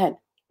anything. Go ahead.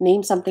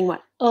 Name something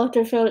what?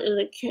 Author found in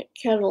a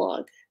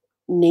catalog.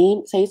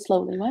 Name, say it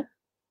slowly, what?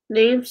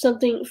 Name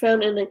something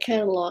found in a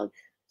catalog.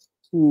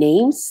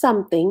 Name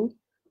something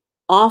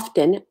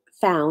often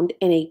found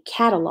in a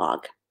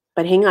catalog.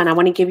 But hang on, I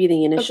want to give you the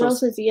Abril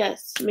initials. says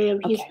yes, ma'am.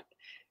 Okay.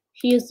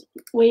 He is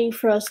waiting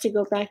for us to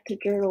go back to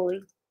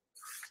journaling.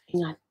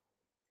 Hang on.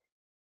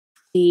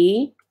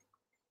 D,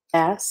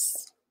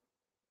 S,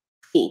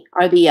 E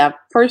are the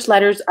first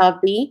letters of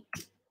the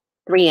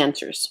three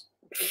answers.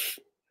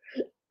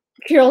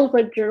 Carol's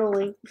but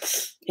journaling.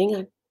 Hang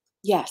on.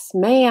 Yes,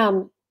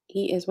 ma'am.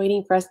 He is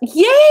waiting for us.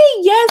 Yay!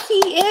 Yes,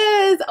 he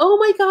is. Oh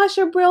my gosh,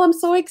 Abril, I'm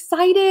so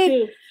excited.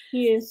 Who?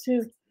 He is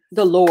who?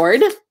 The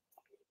Lord.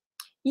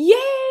 Yay!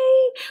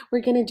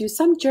 We're going to do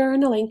some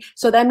journaling.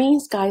 So that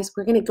means, guys,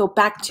 we're going to go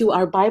back to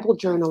our Bible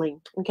journaling,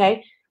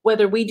 okay?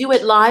 Whether we do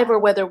it live or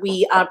whether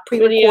we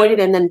pre-record it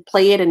and then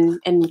play it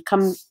and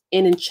come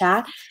in and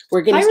chat,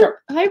 we're going to start.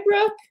 Hi,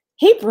 Brooke.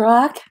 Hey,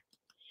 Brooke.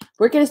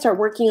 We're going to start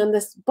working on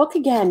this book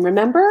again,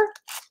 remember?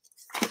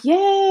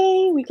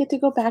 Yay! We get to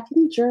go back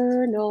and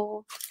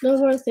journal. No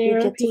more therapy.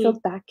 We get to go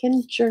back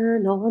and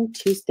journal on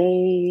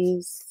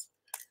Tuesdays.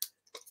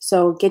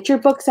 So get your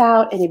books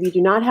out, and if you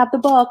do not have the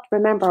book,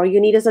 remember, all you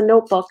need is a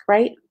notebook,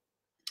 right?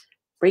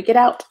 Break it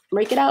out,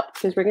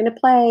 because we're going to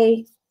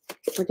play.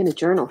 We're going to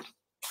journal.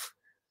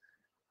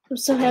 I'm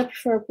so happy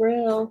for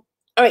Abril. All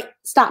right,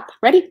 stop.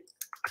 Ready?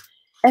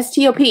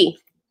 S-T-O-P.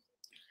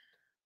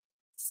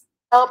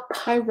 Stop.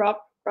 Hi,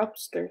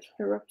 Robsters.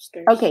 Hi,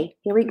 Robsters. Okay,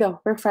 here we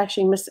go.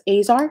 Refreshing. Miss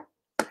Azar.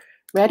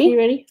 Ready? You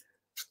ready?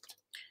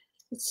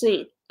 Let's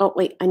see. Oh,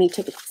 wait, I need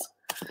tickets.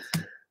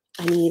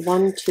 I need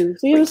 1, 2, 3.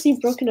 We haven't seen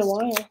Brooke in a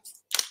while.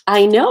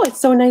 I know.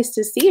 It's so nice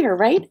to see her,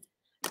 right?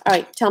 All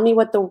right. Tell me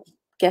what the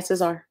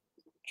guesses are.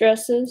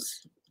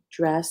 Dresses.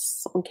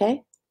 Dress.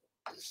 Okay.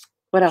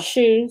 What else?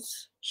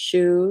 Shoes.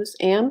 Shoes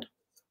and?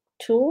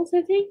 Tools,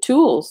 I think.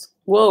 Tools.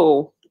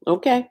 Whoa.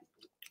 Okay.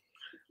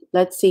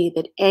 Let's see.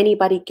 Did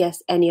anybody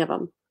guess any of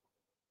them?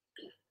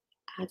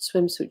 Add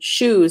swimsuit.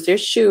 Shoes.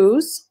 There's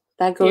shoes.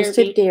 That goes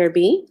to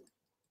Derby.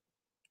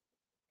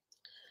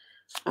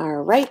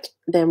 All right.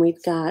 Then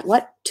we've got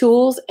what?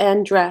 Tools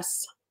and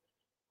dress.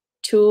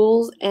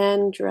 Tools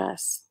and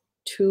dress.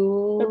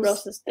 Tools. Abril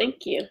says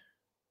thank you.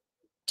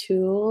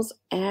 Tools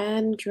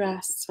and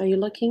dress. Are you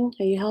looking?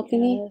 Are you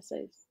helping me? Yes,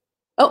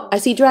 Oh, I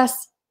see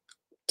dress.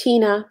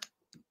 Tina.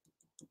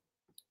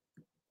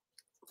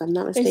 If I'm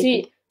not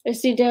mistaken. I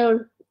see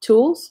down.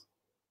 Tools?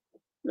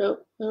 No,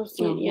 I don't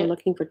see it yet. We're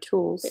looking for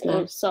tools.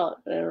 I saw it,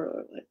 but I don't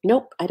know.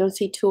 Nope, I don't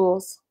see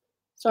tools.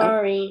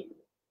 Sorry.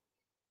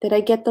 Did I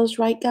get those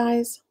right,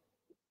 guys?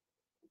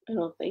 I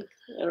don't think.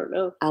 I don't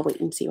know. I'll wait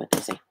and see what they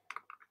say.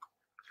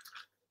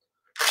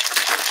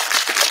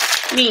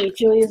 Me.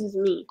 Julius is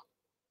me.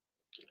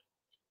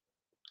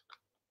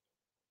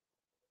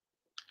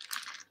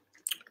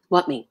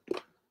 What me?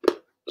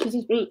 She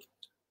says me.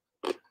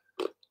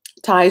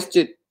 Ties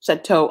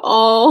said toe.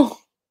 Oh.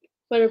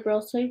 What did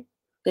Brill say?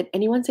 Did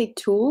anyone say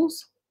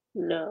tools?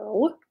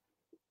 No.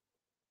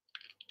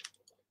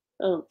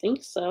 I don't think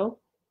so.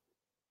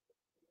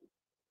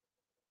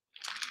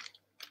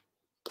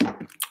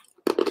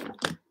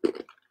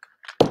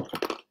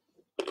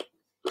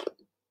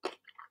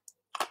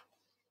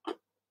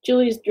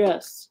 Julie's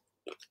dress.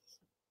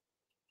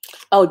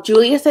 Oh,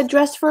 Julia said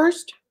dress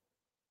first?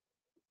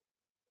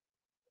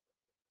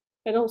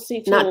 I don't see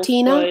tools. Not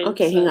Tina? Brian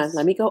Okay, hang on. says.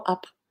 Let me go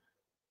up.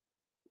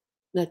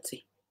 Let's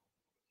see.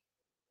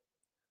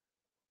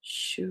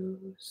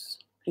 Shoes.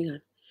 Hang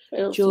on. I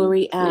don't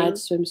Jewelry, see anything.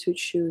 ads, swimsuit,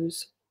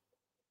 shoes,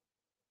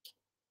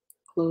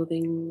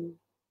 clothing,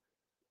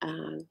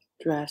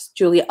 dress.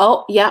 Julia.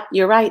 Oh, yeah,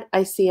 you're right.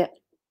 I see it.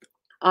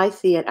 I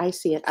see it. I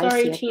see it. I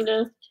Sorry, see it.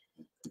 Tina.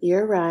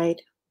 You're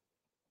right.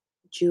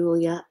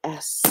 Julia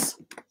S.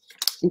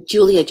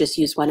 Julia just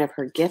used one of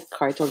her gift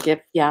cards or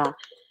gift. Yeah.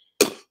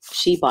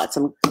 She bought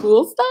some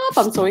cool stuff.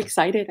 I'm so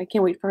excited. I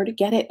can't wait for her to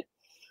get it.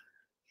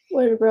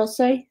 What did Brill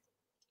say?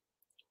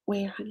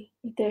 Where, honey?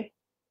 Right there.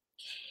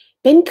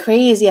 Been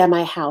crazy at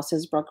my house,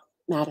 says Brooke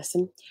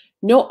Madison.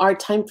 No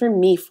art time for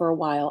me for a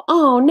while.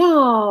 Oh,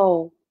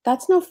 no.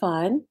 That's no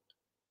fun.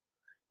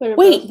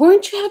 Wait,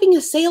 weren't you having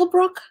a sale,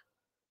 Brooke?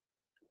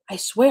 I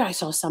swear I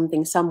saw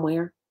something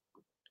somewhere.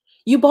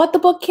 You bought the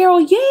book,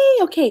 Carol?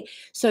 Yay! Okay,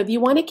 so if you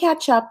want to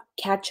catch up,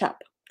 catch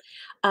up.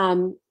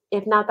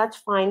 If not, that's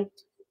fine.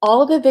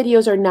 All of the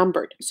videos are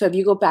numbered. So if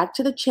you go back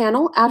to the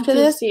channel after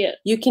this,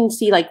 you can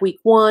see like week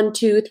 1,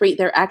 2, 3.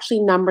 They're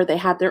actually numbered. They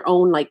have their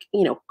own like,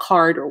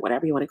 card or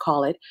whatever you want to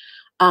call it.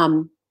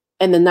 And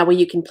then that way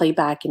you can play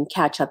back and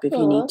catch up if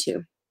you need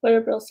to. What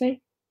did Brill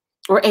say?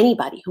 Or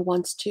anybody who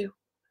wants to.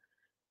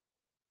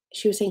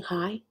 She was saying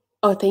hi.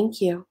 Oh,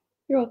 thank you.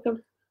 You're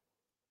welcome.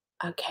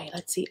 Okay,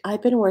 let's see.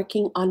 I've been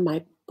working on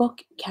my book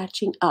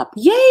catching up.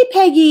 Yay,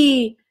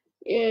 Peggy!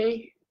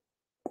 Yay.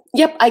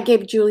 Yep, I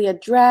gave Julie a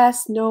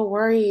dress. No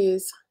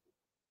worries.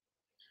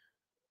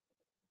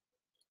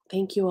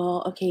 Thank you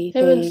all. Okay,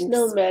 Heavens, thanks.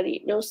 no,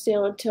 Maddie. No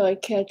sale until I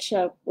catch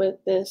up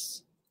with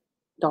this.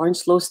 Darn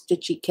slow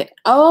stitchy kit.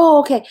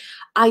 Oh, okay.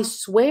 I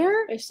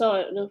swear I saw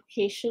a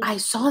notification. I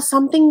saw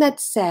something that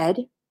said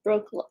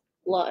Broke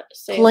lot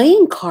sale.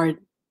 playing card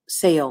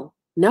sale.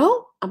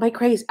 No? Am I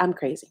crazy? I'm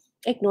crazy.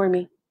 Ignore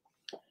me.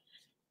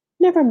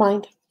 Never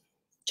mind.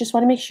 Just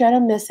want to make sure I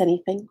don't miss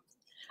anything.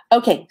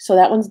 Okay, so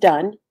that one's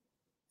done.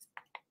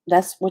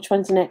 Which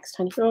one's next,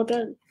 honey? They're all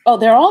done. Oh,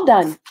 they're all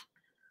done.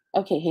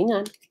 Okay, hang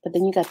on. But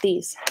then you got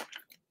these.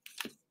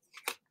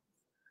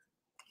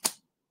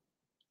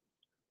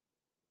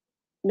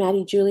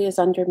 Maddie, Julia's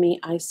under me.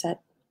 I said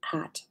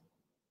hat.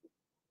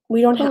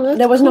 We don't have.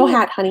 There was no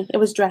hat, honey. It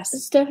was dress.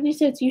 Stephanie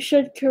says you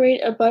should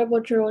create a Bible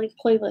journaling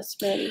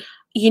playlist, Maddie.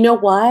 You know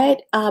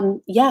what?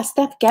 Yeah,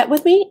 Steph, get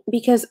with me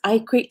because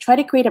I tried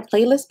to create a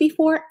playlist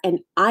before, and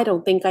I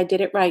don't think I did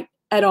it right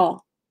at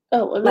all.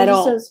 Oh,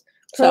 Amanda says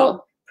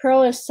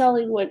Pearl is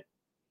selling what?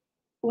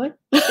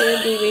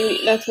 Sandy, maybe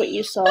that's what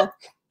you saw.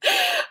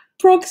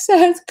 Brooke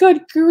says,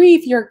 "Good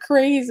grief, you're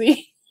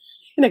crazy,"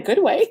 in a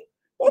good way.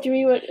 Did you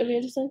read what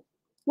Amanda said?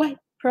 What?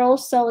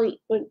 Pearl's selling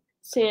what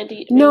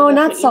Sandy. No,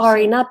 not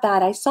sorry, not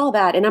that. I saw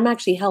that, and I'm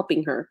actually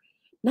helping her.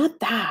 Not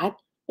that.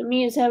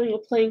 Amelia's having a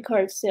playing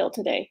card sale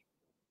today.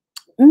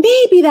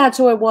 Maybe that's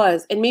who it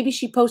was, and maybe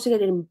she posted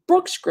it in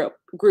Brooke's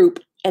group,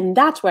 and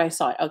that's where I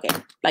saw it. Okay,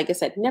 like I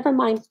said, never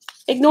mind.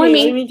 Ignore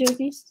me. What do you do with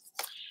these?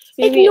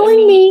 Maybe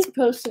Ignoring me.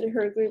 Posted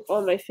her group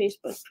on my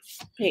Facebook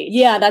page.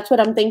 Yeah, that's what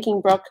I'm thinking,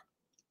 Brooke.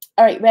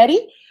 All right,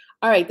 ready?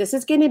 All right, this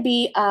is going to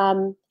be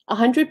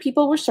 100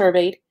 people were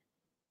surveyed,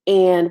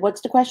 and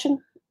what's the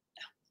question?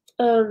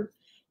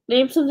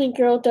 Name something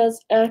girl does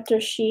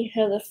after she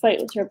has a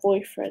fight with her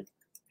boyfriend.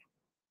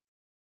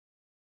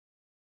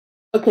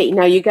 Okay,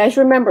 now you guys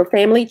remember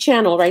family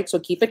channel, right? So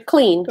keep it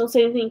clean. Don't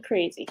say anything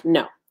crazy.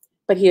 No,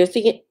 but here's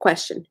the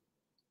question.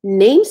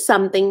 Name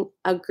something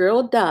a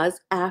girl does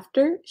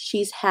after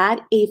she's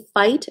had a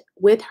fight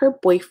with her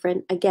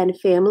boyfriend. Again,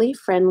 family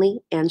friendly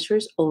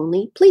answers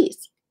only,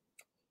 please.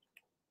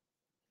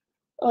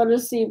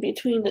 Honestly,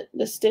 between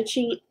the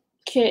stitching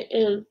kit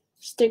and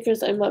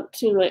stickers, I'm up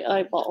to my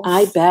eyeballs.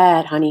 I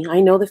bet, honey.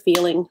 I know the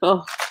feeling.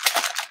 Oh,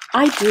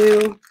 I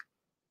do.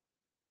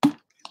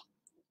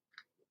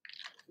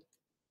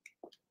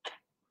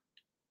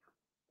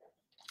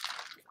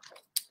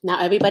 Now,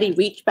 everybody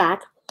reach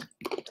back.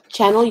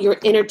 Channel your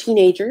inner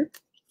teenager.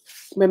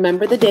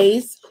 Remember the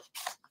days.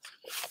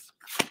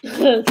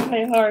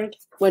 Try hard.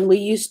 When we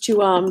used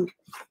to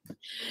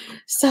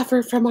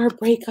suffer from our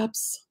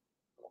breakups.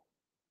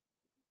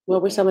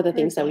 What were some of the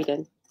things that we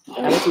did?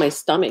 That was my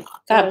stomach.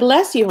 God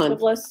bless you, hon. God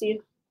bless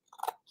you.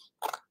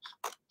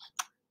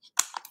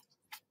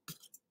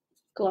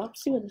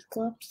 Glopsy? What is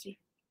glopsy?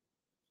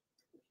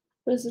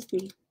 What does this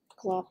mean?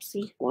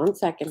 Glopsy. 1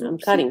 second. I'm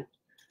cutting.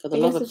 For the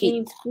love of Pete.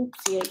 Means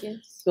oopsie, I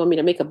guess. You want me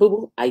to make a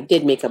boo-boo? I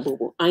did make a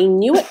boo-boo. I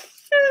knew it.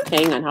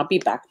 Hang on. I'll be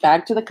back.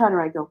 Back to the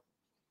cutter I go.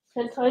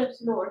 10 times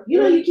more.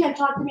 You know you can't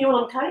talk to me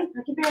while I'm cutting.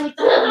 I can barely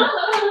talk.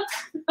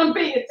 I'm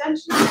paying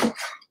attention.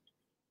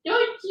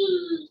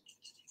 Yoki!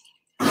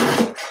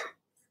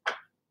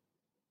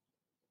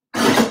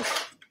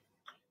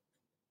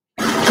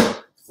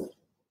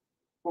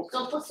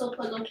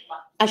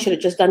 I should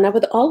have just done that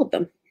with all of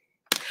them.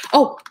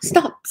 Oh,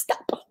 stop.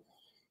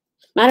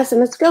 Madison,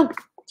 let's go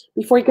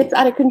before it gets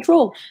out of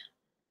control.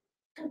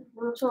 I'm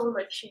on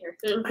my chair.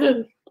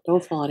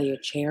 Don't fall out of your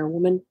chair,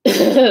 woman.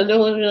 Don't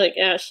let me like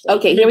Ash.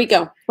 Okay, here we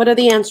go. What are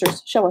the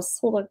answers? Show us.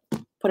 Hold on.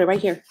 Put it right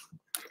here.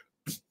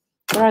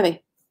 Where are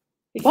they?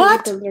 You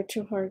What? can't, they're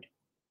too hard.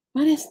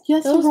 What is?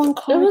 That's the wrong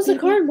card. That was the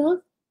baby. card,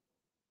 Mom.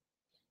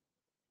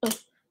 Oh,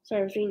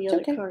 sorry, I was reading the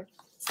other Okay. card.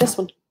 It's this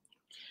one.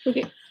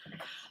 Okay.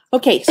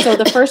 Okay, so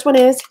the first one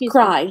is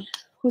cry.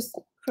 Who's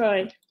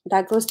Cry.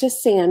 that? Goes to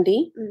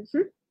Sandy.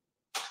 Mm-hmm.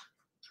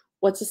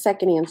 What's the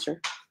second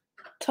answer?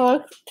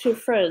 Talk to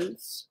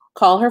friends.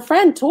 Call her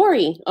friend,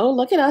 Tori. Oh,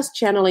 look at us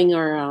channeling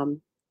our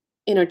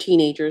inner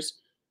teenagers.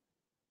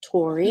 I don't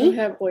Tori.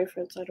 have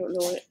boyfriends. I don't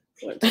know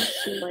what they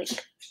seem like.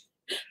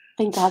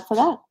 Thank God for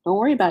that. Don't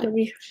worry about It'll it.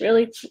 be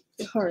really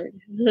hard.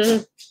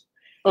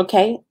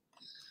 Okay.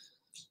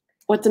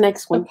 What's the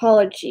next one?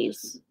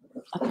 Apologies.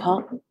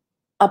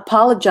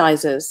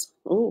 Apologizes.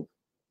 Oh.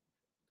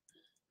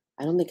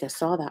 I don't think I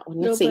saw that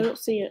one. Let's Nope, I see. don't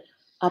see it.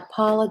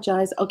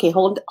 Apologize. Okay,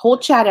 hold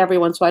chat,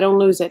 everyone, so I don't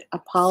lose it.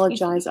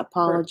 Apologize.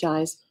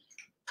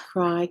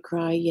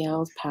 Cry,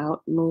 yells,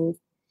 pout, move.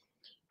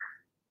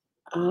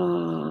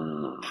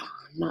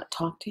 Not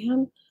talk to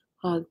him.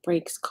 Hug,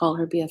 breaks, call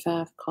her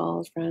BFF,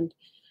 calls friend,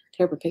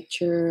 tear up a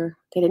picture.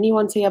 Did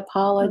anyone say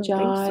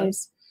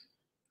apologize?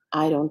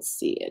 I don't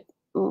see it.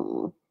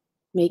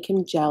 Make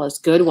him jealous.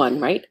 Good one,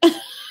 right?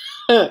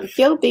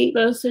 Guilty.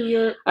 Madison,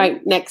 All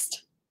right,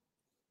 next.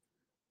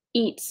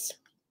 eats.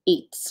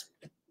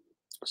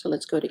 So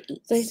let's go to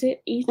eats. Did I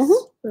say eats?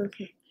 Mm-hmm.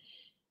 Okay.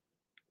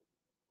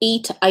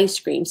 Eat ice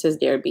cream, says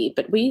Dare B.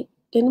 But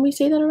didn't we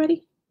say that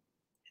already?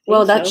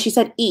 Well, she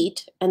said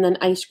eat and then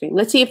ice cream.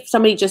 Let's see if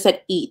somebody just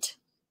said eat.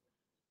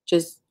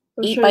 Just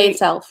eat by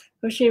itself.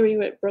 Or should I read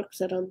what Brooke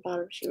said on the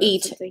bottom? She wrote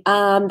Eat. something.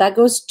 That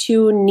goes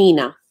to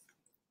Nina.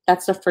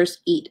 That's the first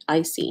eat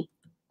I see.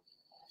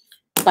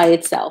 By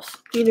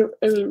itself.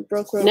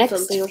 Brooke wrote Next.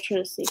 something. I was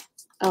trying to see.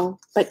 Oh,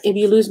 but if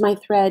you lose my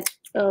thread,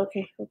 Oh,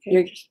 okay.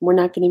 we're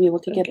not going to be able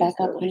to get back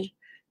up.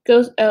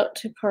 Goes out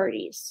to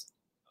parties.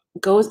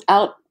 Goes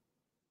out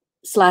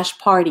 /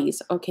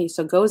 parties. Okay,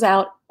 so goes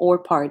out or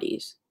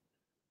parties.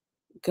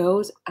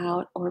 Goes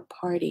out or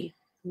party.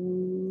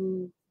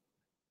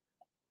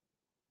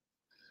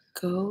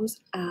 Goes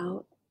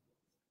out.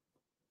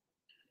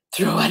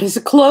 Throw out his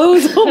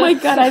clothes. Oh my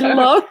God, I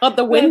love out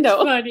the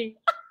window. That's funny.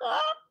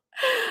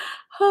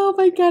 Oh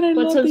my God, I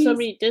love these.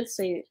 Somebody did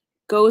say it.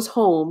 Goes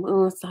home.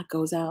 Oh, it's not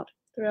goes out.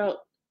 Throughout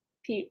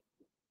Pete.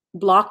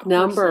 Block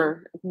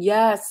number.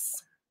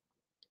 Yes.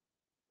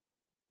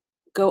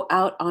 Go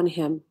out on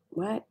him.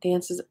 What?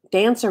 Dance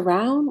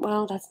around?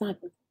 Well, that's not.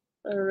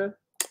 I don't know.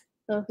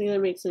 I don't think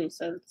that makes any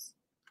sense.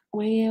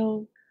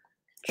 Well.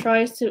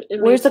 Tries to.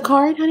 Where's the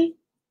card, honey?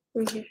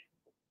 Okay.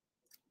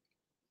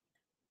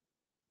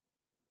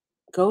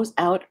 Goes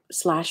out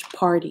 /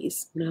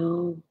 parties.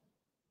 No.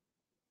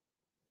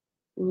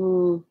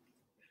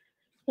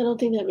 I don't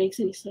think that makes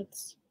any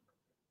sense.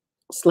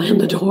 Slam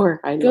the door.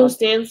 I know. Goes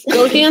dancing.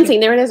 Go dancing.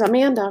 There it is,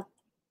 Amanda.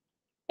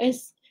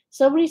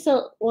 Somebody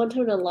said one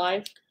time to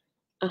live.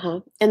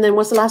 And then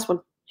what's the last one?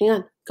 Hang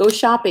on. Go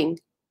shopping.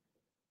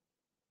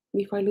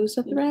 Before I lose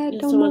the thread.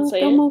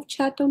 Don't move,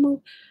 chat. Don't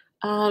move.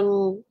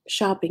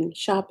 Shopping.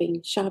 I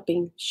don't see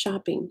anything.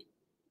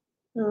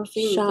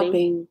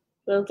 Shopping.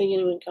 I don't think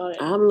anyone got it.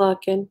 I'm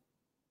looking.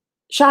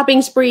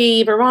 Shopping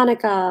spree,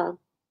 Veronica.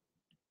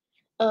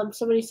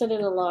 Somebody said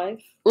it alive.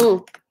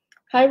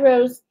 Hi,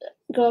 Rose.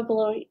 Go up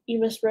below.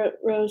 You missed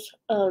Rose.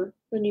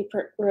 When you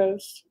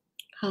Rose.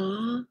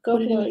 Huh? Go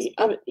below.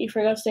 You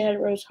forgot to say hi to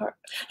Rose Harbor.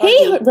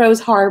 Hey, Rose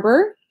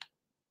Harbor.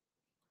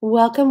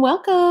 Welcome.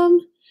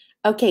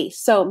 Okay,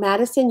 so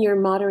Madison, your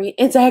moderator.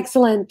 It's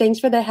excellent. Thanks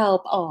for the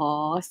help.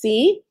 Aw,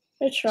 see?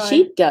 I tried.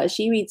 She does.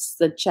 She reads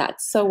the chat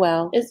so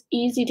well. It's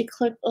easy to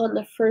click on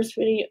the first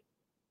video.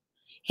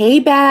 Hey,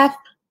 Beth.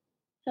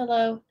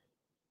 Hello.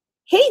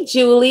 Hey,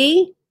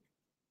 Julie.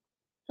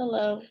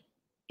 Hello.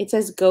 It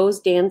says goes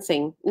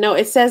dancing. No,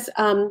 it says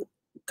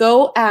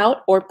go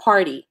out or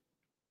party.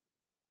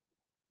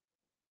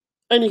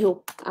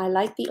 Anywho, I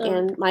like the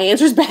end. My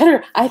answer's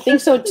better. I think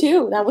so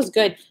too. That was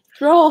good.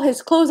 Throw all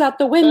his clothes out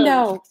the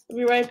window. I'll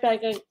be right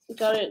back. I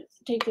gotta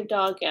take the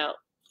dog out.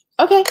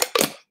 Okay.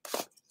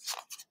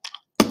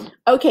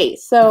 Okay,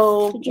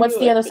 so what's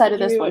the other side of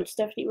this one? What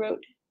Stephanie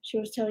wrote. She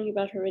was telling you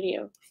about her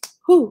video.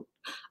 Who?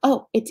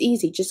 Oh, it's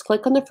easy. Just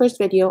click on the first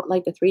video,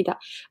 like the 3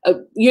 dots.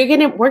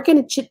 We're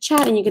gonna chit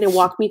chat, and you're gonna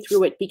walk me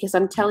through it because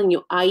I'm telling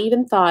you, I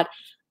even thought,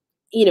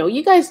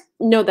 you guys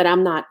know that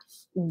I'm not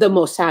the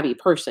most savvy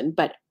person,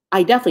 but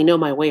I definitely know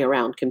my way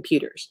around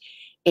computers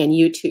and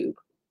YouTube.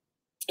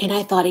 And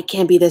I thought it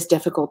can't be this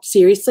difficult.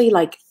 Seriously,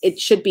 like it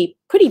should be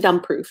pretty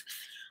dumb proof.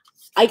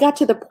 I got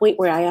to the point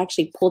where I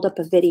actually pulled up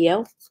a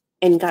video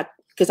and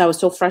because I was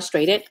so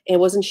frustrated, it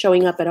wasn't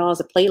showing up at all as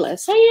a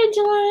playlist. Hey,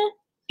 Angela.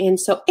 And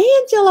so,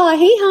 Angela,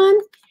 hey,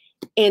 hon.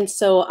 And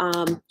so,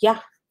 yeah,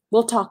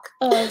 we'll talk.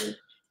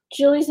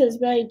 Julie says,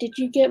 Maddie, did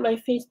you get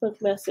my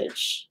Facebook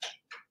message?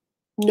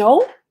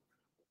 No,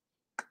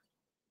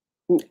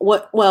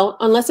 What? Well,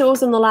 unless it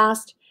was in the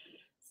last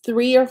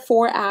 3 or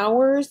 4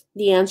 hours,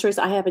 the answer is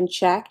I haven't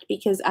checked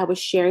because I was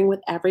sharing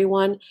with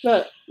everyone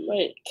But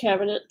my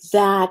cabinets.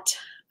 that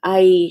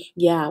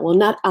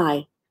not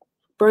I.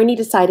 Bernie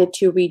decided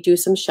to redo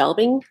some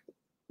shelving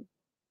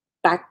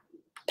back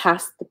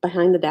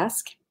behind the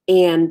desk.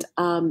 And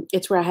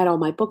it's where I had all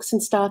my books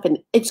and stuff. And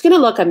it's going to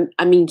look,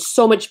 I mean,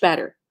 so much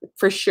better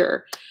for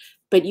sure.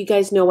 But you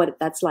guys know what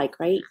that's like,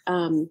 right?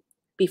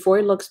 Before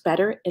it looks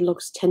better, it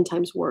looks 10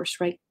 times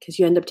worse, right? Because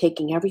you end up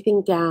taking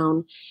everything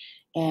down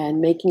and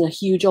making a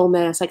huge old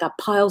mess. I got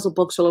piles of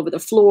books all over the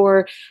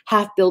floor,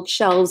 half-built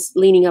shelves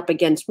leaning up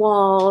against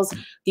walls,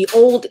 the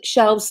old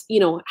shelves,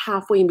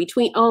 halfway in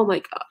between. Oh my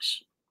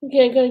gosh.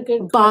 Okay, I got a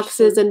good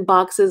boxes question. and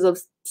boxes of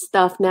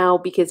stuff now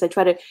because I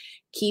try to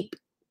keep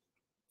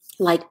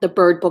like the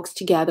bird books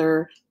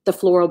together, the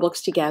floral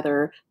books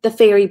together, the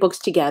fairy books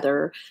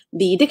together,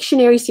 the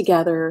dictionaries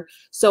together.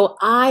 So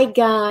I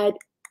got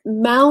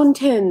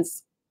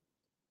mountains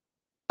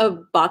of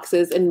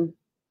boxes and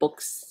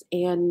books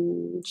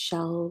and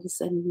shelves.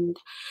 And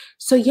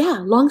so, yeah,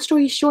 long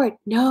story short,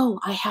 no,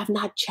 I have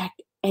not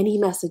checked any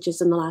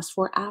messages in the last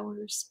 4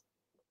 hours.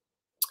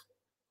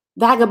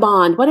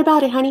 Vagabond. What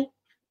about it, honey?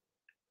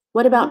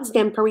 What about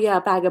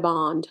Stamperia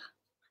Vagabond?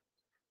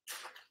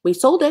 We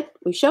sold it.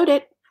 We showed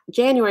it.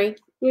 January.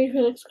 Wait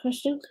for the next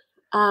question.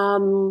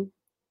 Oh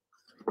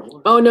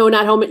no,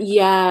 not home.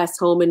 Yes,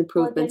 home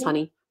improvements,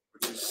 honey.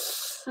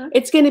 Huh?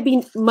 It's going to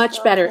be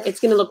much better. Okay. It's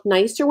going to look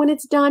nicer when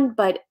it's done,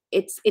 but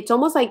it's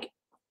almost like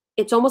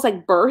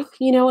birth.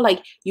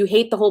 Like you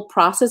hate the whole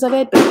process of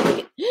it,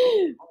 but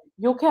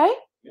you okay?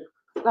 Yeah.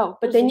 Oh,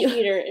 but then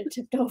it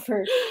tipped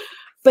over.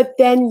 But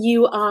then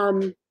you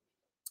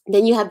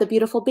have the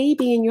beautiful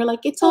baby, and you're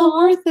like, it's all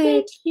worth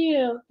it.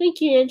 Thank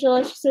you,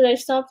 Angela. She said I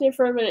stopped there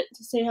for a minute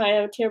to say hi. I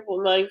have a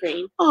terrible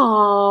migraine.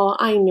 Oh,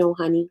 I know,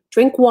 honey.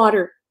 Drink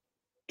water.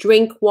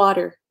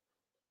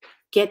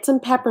 Get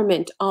some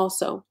peppermint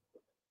also.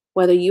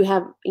 Whether you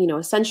have,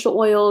 essential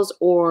oils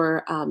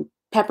or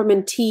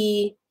peppermint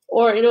tea.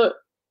 Or,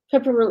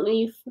 peppermint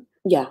leaf.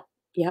 Yeah.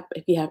 Yep.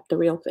 If you have the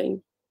real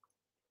thing.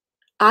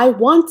 I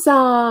want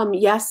some.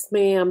 Yes,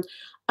 ma'am.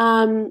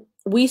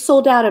 We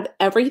sold out of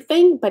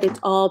everything, but it's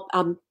all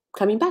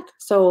coming back.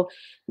 So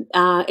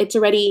I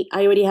already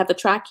have the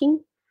tracking.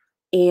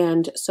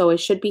 And so it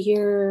should be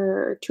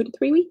here 2 to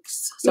 3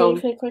 weeks. So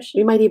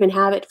we might even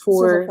have it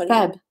for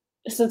Feb.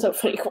 This is a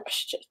funny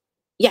question.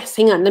 Yes,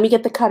 hang on. Let me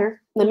get the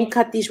cutter. Let me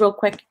cut these real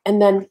quick,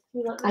 and then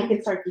I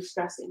can start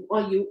de-stressing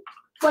while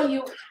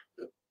you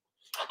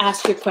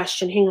ask your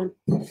question. Hang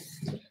on.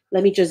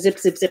 Let me just zip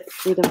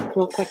through them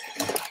real quick.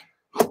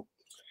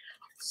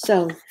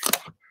 So,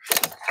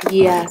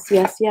 yes.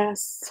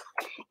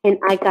 And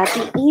I got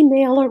the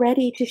email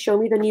already to show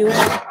me the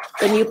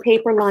new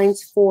paper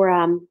lines for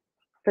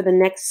the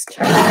next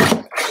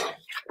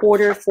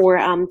order for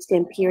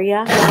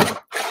Stamperia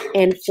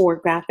and for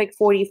Graphic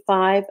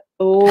 45.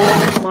 Oh,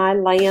 my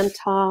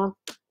Lanta.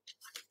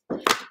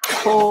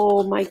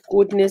 Oh, my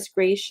goodness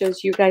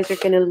gracious. You guys are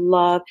going to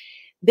love.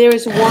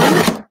 There's two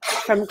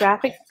from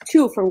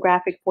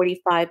Graphic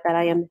 45 that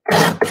I am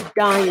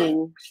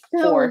dying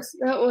for.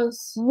 That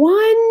was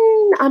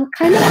one I'm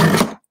kind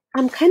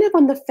of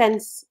on the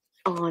fence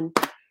on.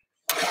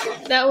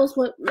 That was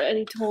what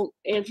Eddie told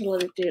Angela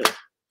to do.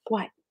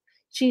 What?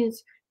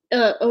 She's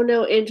oh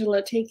no,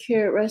 Angela, take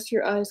care. Rest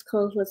your eyes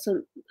closed with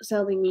some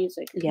sounding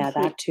music. Yeah,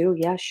 that too.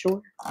 Yeah,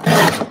 sure.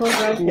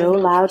 No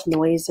loud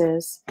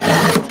noises.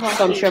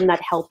 So I'm sure I'm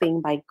not helping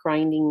by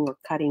grinding or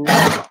cutting.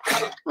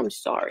 I'm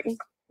sorry.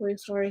 I'm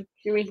sorry.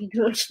 You're making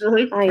too much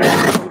noise. I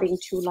am being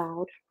too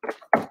loud.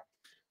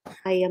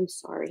 I am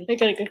sorry. I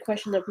got a good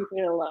question that people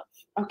are gonna love.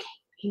 Okay,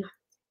 hang on.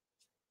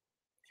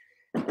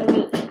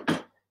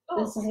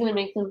 This is gonna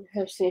make them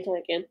have Santa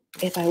again.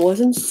 If I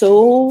wasn't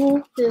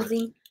so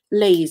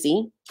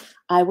lazy,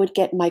 I would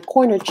get my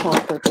corner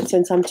chopper, but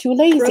since I'm too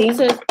lazy.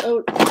 Brooke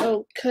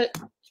says,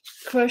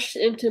 crushed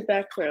into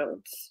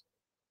backgrounds.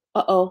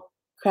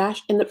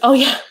 Crash in the. Oh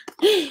yeah,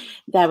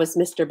 that was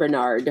Mr.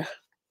 Bernard,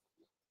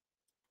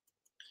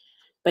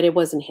 but it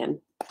wasn't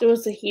him. It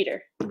was a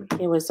heater.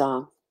 It was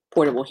a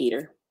portable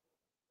heater.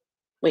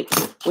 Wait,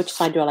 which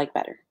side do I like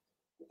better?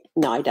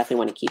 No, I definitely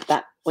want to keep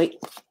that. Wait.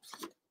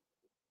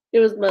 It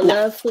was my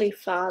lovely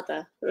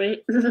father, right?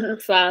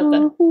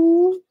 Father.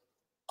 Mm-hmm.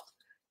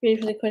 Ready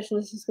for the question?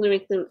 This is going to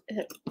make them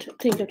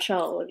think of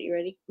childhood. Are you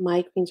ready?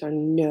 Migraines are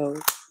no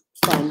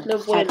fun. No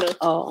bueno.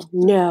 Oh,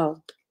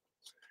 no.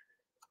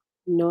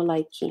 No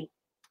likey.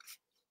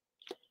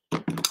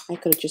 I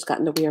could have just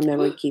gotten the weird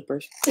memory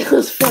keepers. It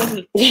was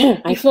funny.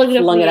 I flung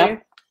it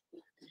up.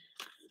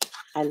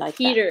 I like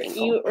Peter, that.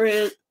 you were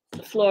in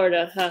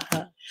Florida.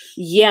 Haha.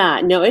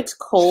 Yeah, no, it's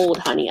cold,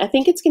 honey. I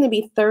think it's going to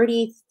be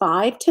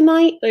 35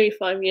 tonight.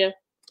 35, yeah.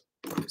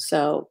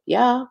 So,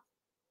 yeah.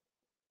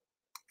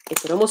 It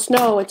could almost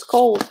snow. It's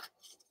cold.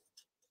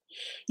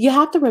 You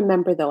have to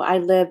remember, though, I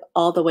live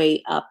all the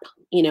way up,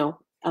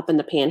 up in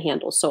the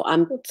Panhandle. So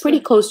I'm pretty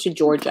close to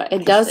Georgia.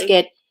 It does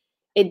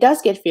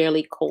get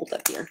fairly cold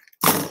up here.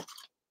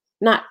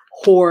 Not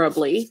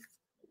horribly,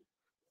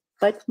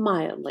 but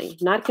mildly.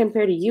 Not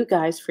compared to you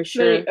guys for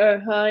sure. Our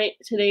high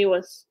today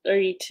was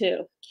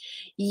 32.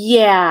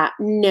 Yeah,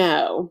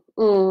 no.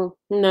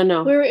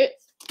 No. It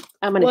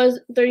was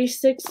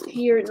 36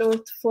 here in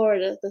North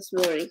Florida this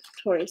morning,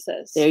 Tori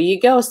says. There you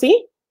go.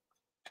 See?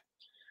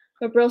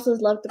 But Bro says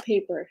love the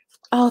paper.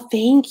 Oh,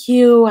 thank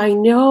you. I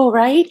know,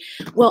 right?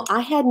 Well, I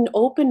hadn't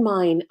opened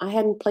mine. I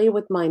hadn't played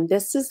with mine.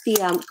 This is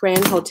the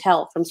Grand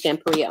Hotel from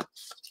Stamperia.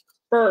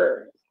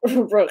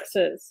 Brooke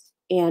says.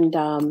 And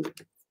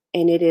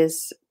it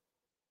is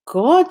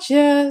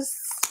gorgeous.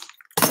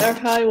 Our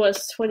high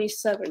was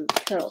 27,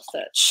 Carol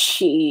said.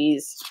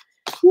 Jeez.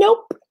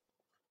 Nope.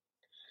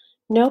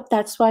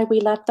 That's why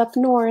we left up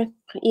north.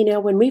 You know,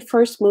 when we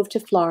first moved to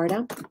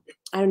Florida,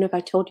 I don't know if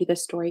I told you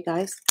this story,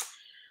 guys.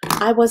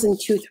 I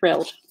wasn't too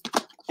thrilled.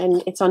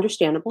 And it's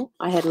understandable.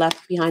 I had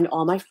left behind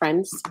all my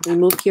friends. We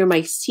moved here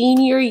my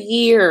senior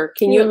year.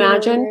 Can you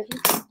imagine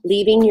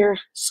leaving your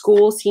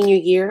school senior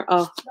year?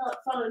 Oh, not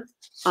fun.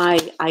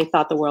 I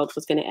thought the world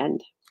was going to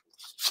end.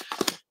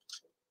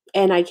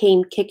 And I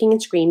came kicking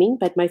and screaming,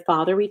 but my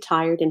father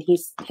retired, and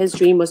his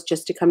dream was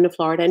just to come to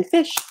Florida and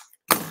fish.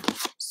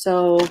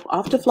 So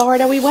off to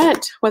Florida we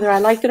went, whether I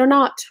liked it or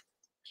not.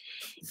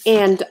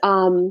 And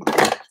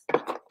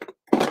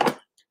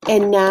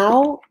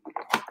now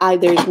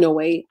there's no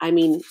way. I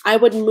mean, I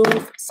would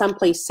move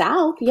someplace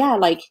south. Yeah,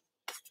 like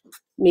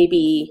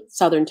maybe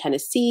southern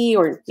Tennessee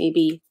or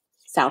maybe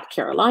South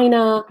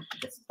Carolina.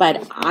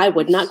 But I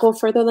would not go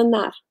further than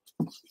that.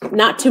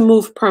 Not to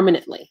move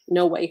permanently.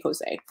 No way,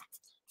 Jose.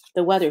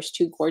 The weather's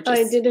too gorgeous.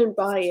 I didn't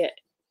buy it.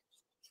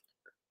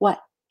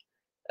 What?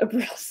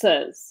 April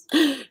says.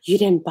 You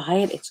didn't buy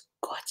it? It's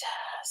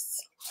gorgeous.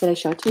 Did I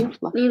show it to you?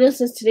 Look. Nina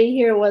says today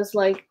here was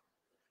like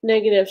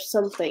negative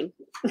something.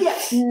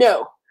 Yes.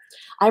 No.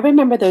 I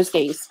remember those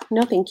days.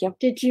 No, thank you.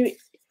 Did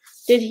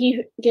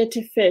he get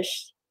to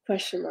fish?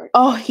 Question mark.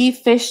 Oh, he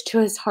fished to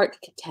his heart's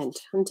content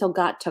until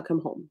God took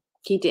him home.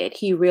 He did.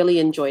 He really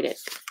enjoyed it.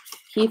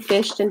 He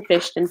fished and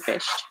fished and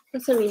fished.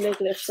 What's that mean,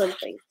 negative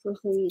something?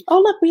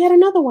 Oh, look, we had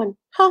another one.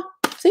 Huh?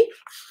 See?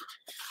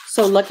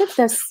 So look at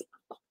this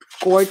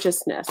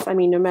gorgeousness. I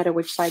mean, no matter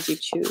which side you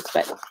choose,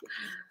 but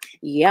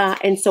yeah.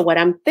 And so what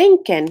I'm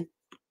thinking,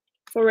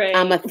 Hooray.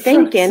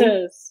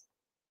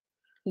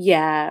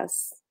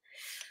 Yes.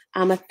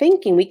 I'm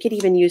thinking we could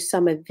even use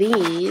some of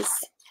these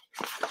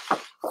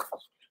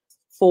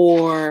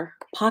for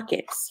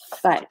pockets,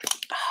 but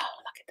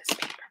look at this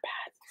paper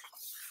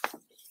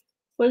pad.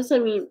 What does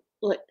that mean?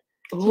 Like,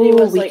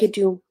 oh, we could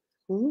do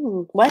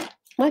what?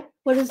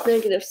 What is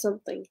negative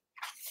something?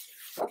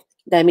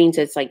 That means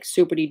it's like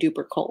super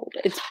duper cold.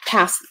 It's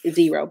past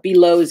zero,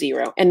 below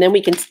zero, and then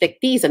we can stick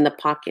these in the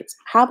pockets.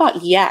 How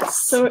about yes?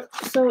 So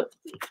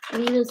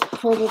Nina's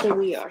colder than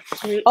we are.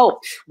 Right? Oh,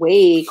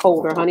 way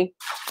colder, honey.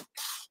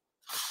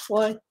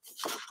 Why?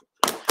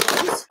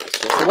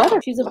 The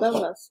weather. She's above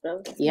us,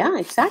 though. Yeah,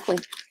 exactly.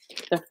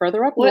 The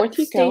further up north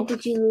you go. What state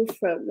did you move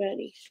from,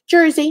 Maddie?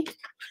 Jersey.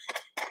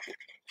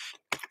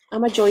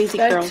 I'm a Jersey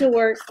girl. Back to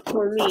work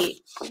for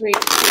me. Great.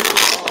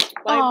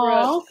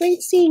 Oh,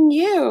 great seeing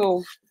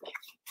you.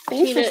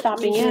 Thanks for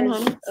stopping in,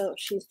 honey. Oh,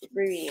 she's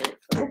reading it.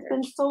 It's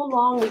been so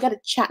long. We got to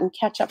chat and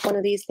catch up one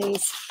of these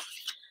days.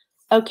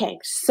 Okay,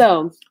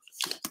 so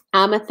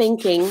I'm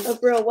thinking. Oh,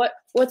 bro,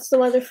 what's the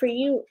weather for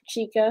you,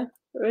 Chica?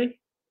 Right?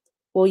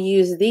 We'll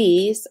use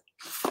these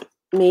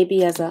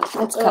maybe as a.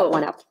 Let's cut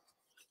one up.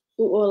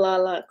 Ooh la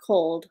la,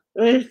 cold.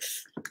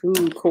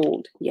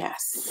 Cold.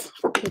 Yes,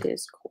 it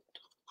is cold.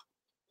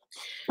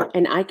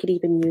 And I could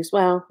even use.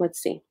 Well,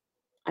 let's see.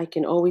 I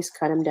can always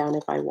cut them down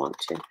if I want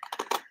to.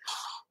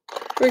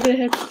 We're gonna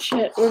have to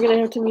chat. We're gonna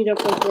have to meet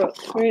up with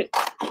Brooke, right?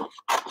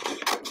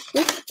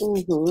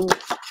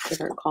 Give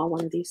her a call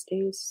one of these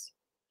days.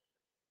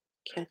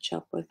 Catch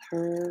up with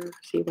her.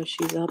 See what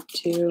she's up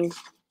to.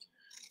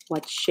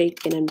 What's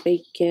shaking and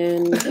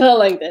baking. I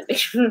like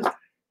that.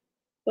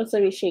 What's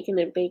that mean, shaking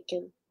and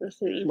baking?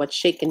 What's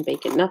shaking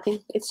bacon?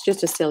 Nothing. It's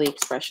just a silly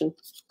expression.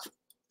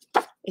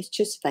 It's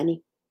just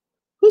funny.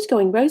 Who's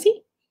going,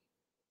 Rosie?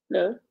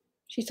 No,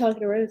 she's talking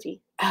to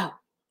Rosie. Oh.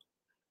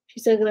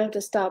 She's still gonna have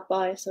to stop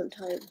by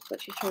sometime,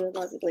 but she's trying to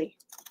lovingly.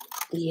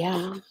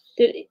 Yeah.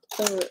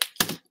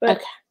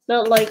 But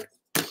not like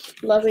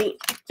loving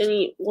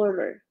any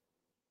warmer.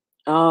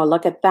 Oh,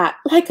 look at that.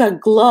 Like a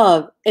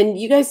glove. And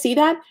you guys see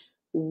that?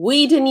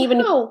 We didn't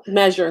even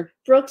measure.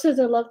 Brooke says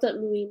I love that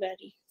movie,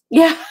 Maddie.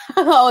 Yeah.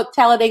 Oh,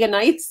 Talladega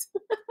Nights.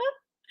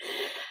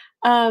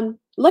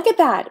 Look at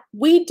that.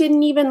 We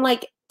didn't even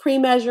like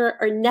pre-measure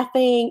or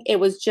nothing. It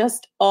was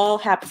just all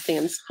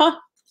happenstance. Huh.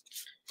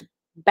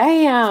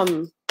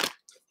 Bam.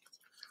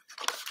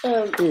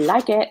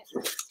 Like it.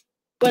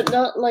 But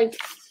not like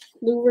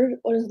Louver.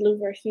 What is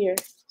Louver here?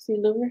 See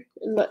Louver?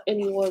 Not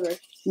any warmer.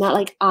 Not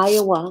like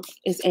Iowa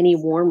is any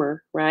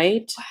warmer,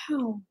 right?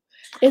 Wow.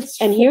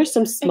 And here's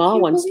some small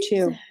ones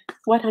too. That.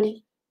 What,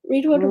 honey?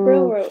 Read what a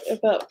bro wrote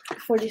about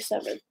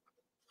 47.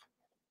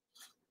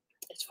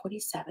 It's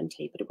 47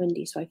 today, but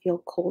windy, so I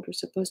feel cold. We're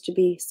supposed to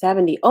be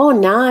 70. Oh,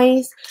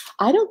 nice.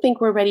 I don't think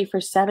we're ready for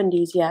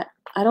 70s yet.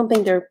 I don't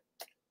think they're.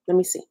 Let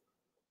me see.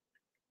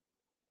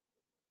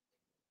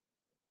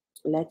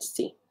 Let's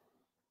see.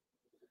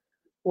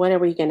 What are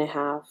we going to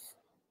have?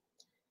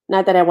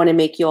 Not that I want to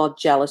make you all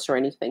jealous or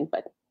anything,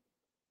 but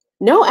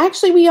no,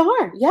 actually we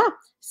are. Yeah.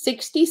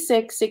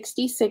 66,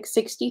 66,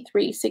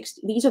 63,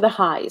 60. These are the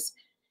highs.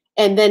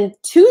 And then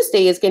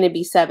Tuesday is going to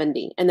be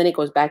 70. And then it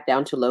goes back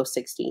down to low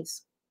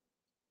 60s.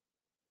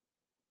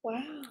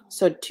 Wow.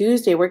 So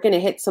Tuesday, we're going to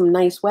hit some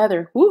nice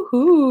weather.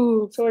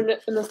 Woohoo. So we're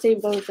in the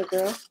same boat as the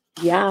girl.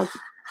 Yeah.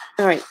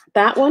 All right.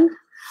 That one.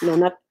 No,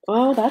 not.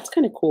 Oh, that's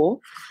kind of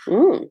cool.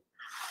 What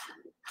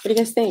do you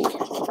guys think?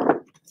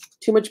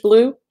 Too much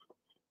blue?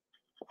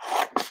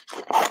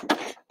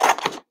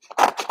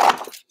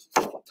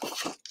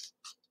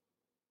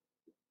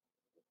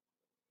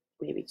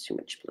 Maybe too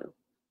much blue.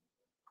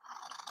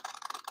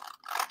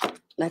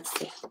 Let's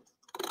see.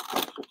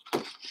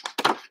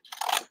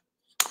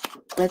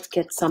 Let's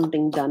get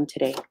something done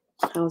today.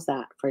 How's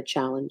that for a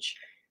challenge?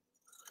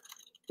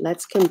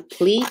 Let's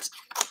complete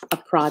a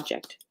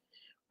project.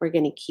 We're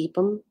going to keep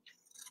them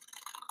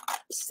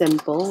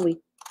simple.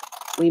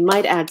 We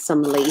might add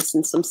some lace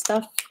and some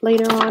stuff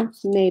later on,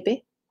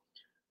 maybe.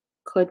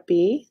 Could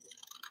be.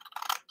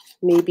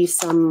 Maybe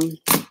some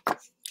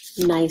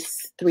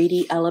nice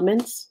 3D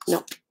elements.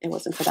 No, it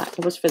wasn't for that.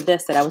 It was for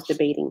this that I was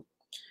debating.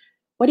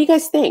 What do you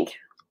guys think?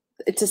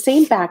 It's the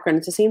same background.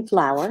 It's the same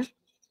flower.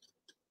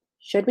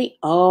 Should we?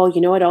 Oh, you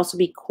know what would also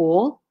be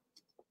cool?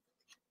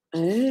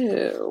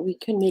 Oh, we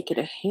can make it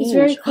a hinge. It's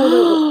very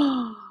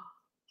cool.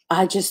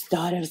 I just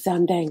thought of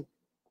something.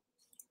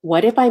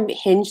 What if I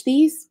hinge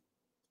these,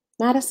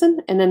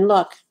 Madison? And then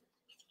look,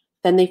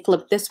 then they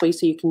flip this way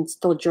so you can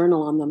still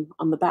journal on them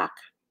on the back.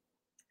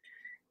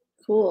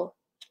 Cool.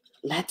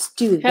 Let's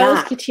do that. How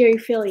is Kateri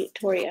feeling,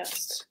 Tori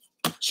asked.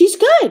 She's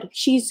good.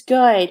 She's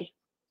good.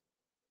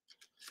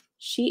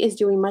 She is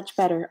doing much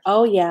better.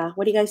 Oh, yeah.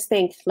 What do you guys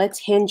think? Let's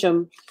hinge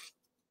them.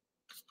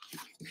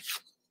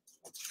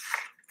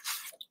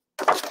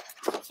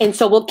 And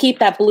so we'll keep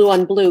that blue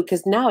on blue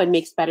because now it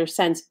makes better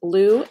sense.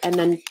 Blue and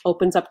then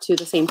opens up to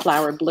the same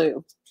flower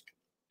blue.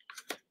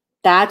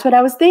 That's what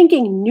I was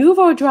thinking.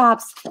 Nouveau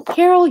drops.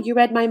 Carol, you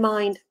read my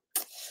mind.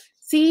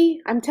 See,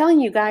 I'm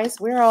telling you guys,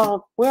 we're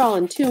all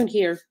in tune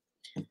here.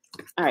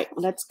 All right,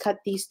 let's cut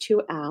these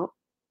two out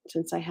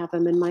since I have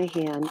them in my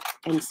hand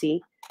and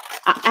see.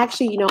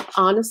 Actually, you know,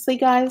 honestly,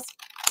 guys,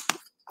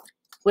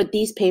 with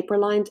these paper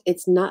lines,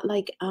 it's not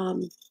like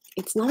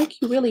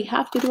you really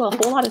have to do a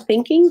whole lot of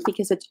thinking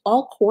because it's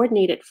all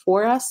coordinated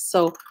for us.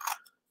 So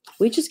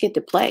we just get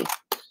to play.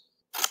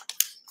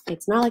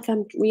 It's not like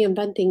I'm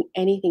reinventing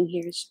anything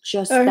here. It's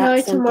just Our that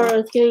high simple. tomorrow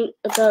is getting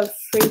above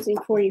freezing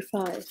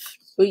 45.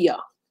 Oh, yeah.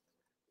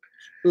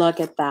 Look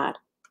at that.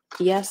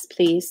 Yes,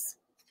 please.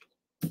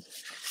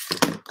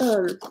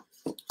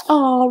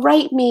 Oh,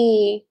 write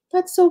me.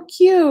 That's so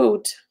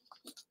cute.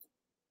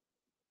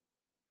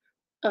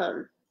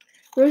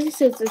 Rosie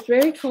says it's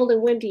very cold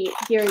and windy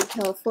here in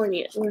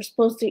California. We're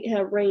supposed to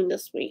have rain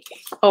this week.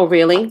 Oh,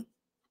 really?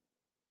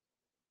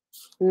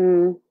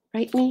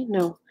 Write me?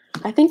 No.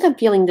 I think I'm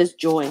feeling this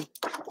joy.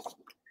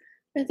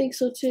 I think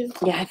so too.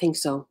 Yeah, I think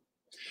so.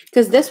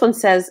 Because this one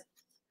says,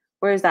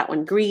 where is that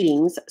one?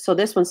 Greetings. So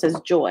this one says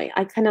joy.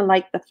 I kind of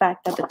like the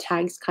fact that the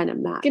tags kind of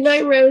match. Good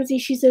night, Rosie.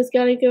 She says,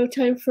 gotta go.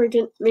 Time for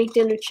make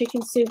dinner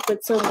chicken soup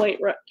with some white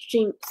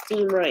steamed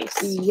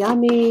rice.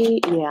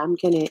 Yummy. Yeah, I'm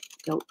going to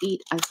go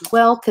eat as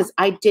well because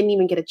I didn't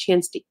even get a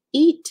chance to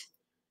eat.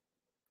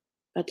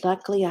 But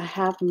luckily I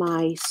have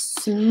my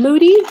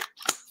smoothie.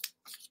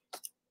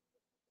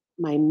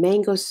 My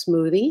mango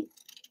smoothie,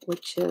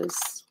 which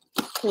is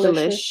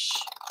delish.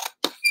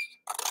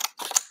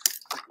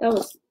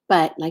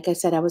 But like I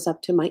said, I was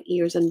up to my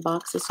ears in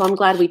boxes. So I'm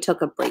glad we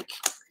took a break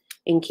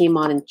and came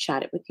on and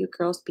chatted with you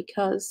girls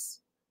because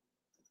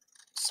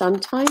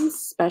sometimes,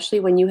 especially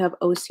when you have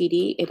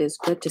OCD, it is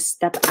good to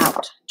step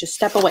out. Just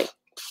step away.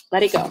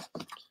 Let it go.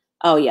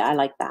 Oh, yeah, I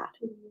like that.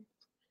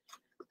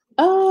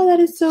 Oh, that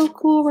is so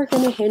cool. We're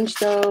going to hinge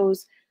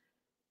those.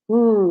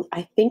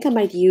 I think I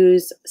might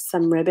use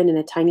some ribbon and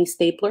a tiny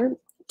stapler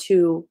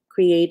to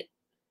create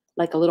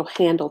like a little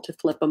handle to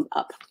flip them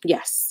up.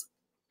 Yes.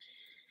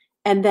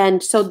 And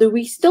then, so do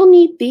we still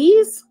need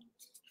these?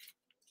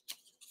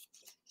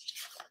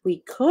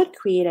 We could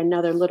create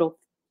another little,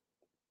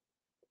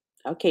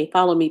 okay,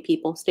 follow me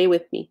people, stay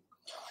with me.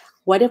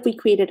 What if we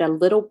created a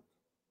little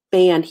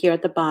band here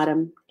at the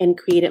bottom and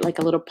created like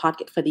a little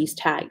pocket for these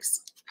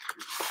tags?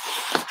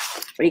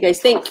 What do you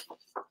guys think?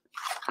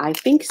 I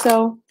think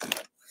so.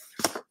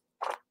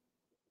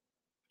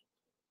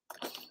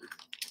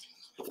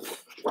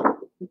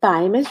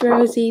 Bye, Miss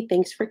Rosie.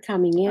 Thanks for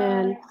coming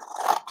in.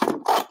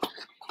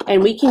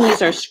 And we can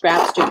use our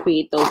scraps to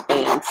create those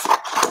bands.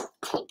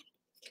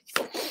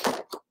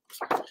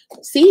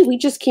 See, we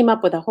just came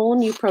up with a whole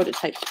new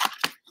prototype.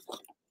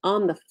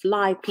 On the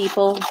fly,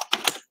 people.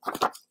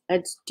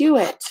 Let's do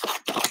it.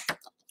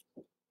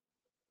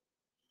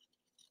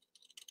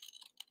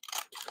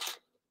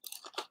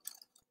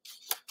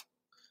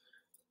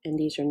 And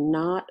these are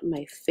not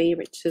my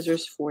favorite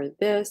scissors for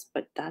this,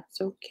 but that's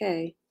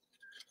okay.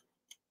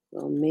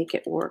 We'll make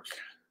it work.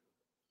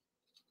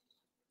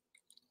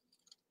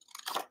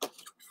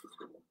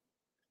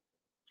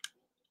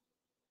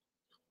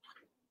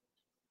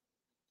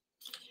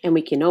 And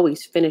we can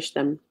always finish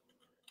them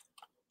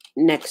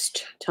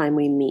next time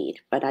we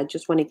meet. But I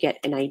just want to get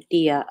an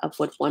idea of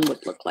what one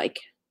would look like.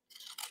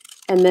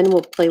 And then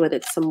we'll play with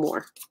it some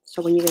more.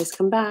 So when you guys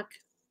come back,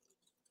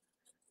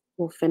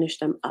 we'll finish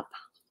them up.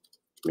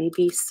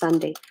 Maybe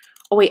Sunday.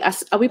 Oh, wait.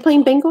 Are we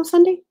playing bingo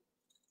Sunday,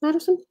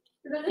 Madison?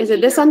 Is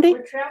it this Sunday?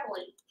 We're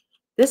traveling.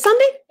 This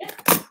Sunday? Yeah.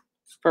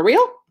 For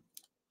real?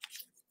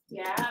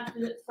 Yeah.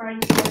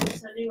 Friday, Saturday,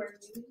 Sunday, we're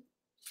moving.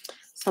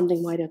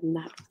 Something wider than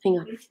that. Hang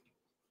on.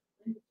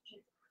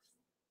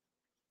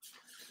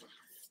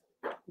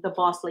 The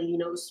boss lady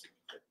knows.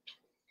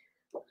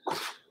 Oh,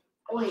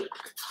 wait.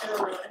 I don't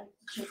know. I have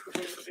to check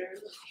the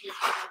calendar.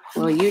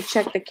 Well, you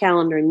check the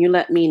calendar and you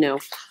let me know.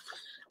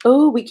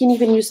 Oh, we can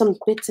even use some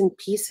bits and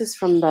pieces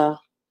from the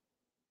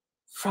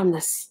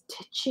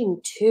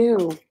stitching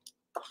too.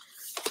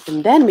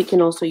 And then we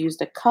can also use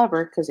the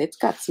cover because it's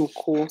got some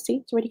cool, see,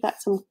 it's already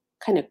got some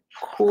kind of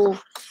cool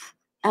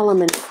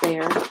elements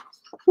there.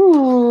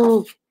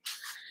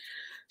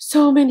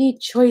 So many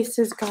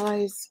choices,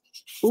 guys.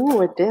 Ooh,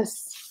 or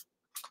this.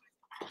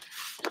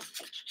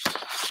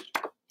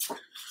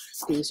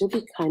 These would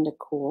be kind of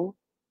cool.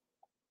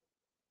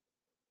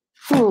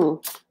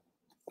 All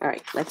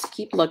right, let's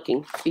keep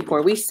looking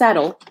before we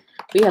settle.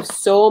 We have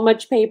so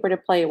much paper to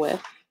play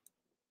with.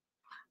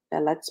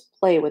 Then let's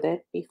play with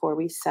it before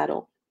we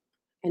settle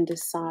and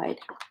decide.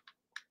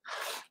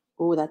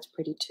 Oh, that's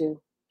pretty too.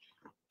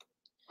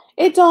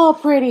 It's all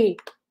pretty.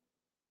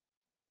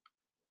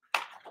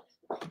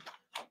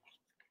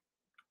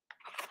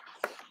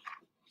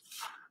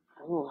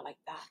 Oh, I like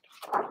that.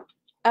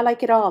 I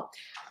like it all.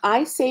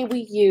 I say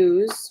we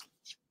use,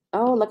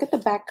 oh, look at the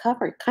back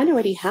cover. It kind of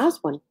already has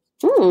one.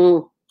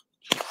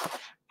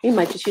 We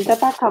might just use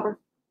that back cover.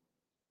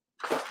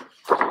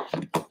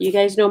 You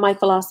guys know my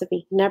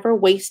philosophy. Never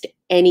waste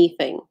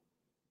anything.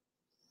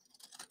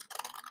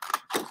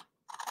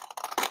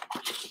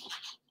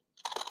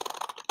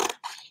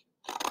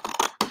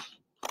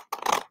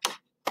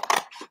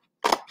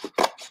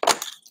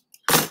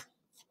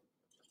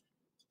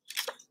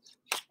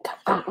 Cut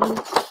that one.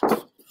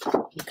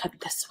 And cut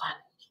this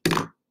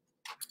one.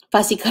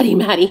 Fussy cutting,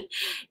 Maddie.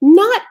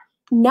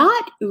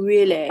 Not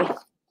really.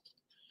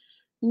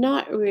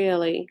 Not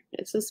really.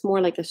 It's just more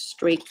like a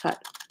straight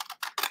cut.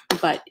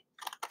 But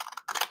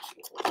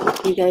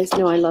you guys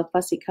know I love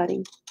fussy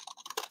cutting.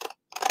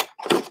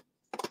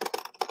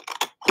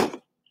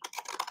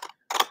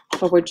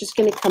 But we're just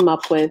going to come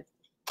up with,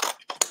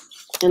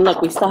 and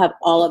look, we still have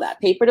all of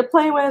that paper to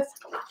play with.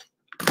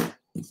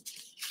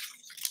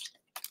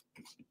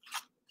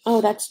 Oh,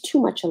 that's too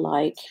much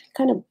alike.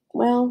 Kind of,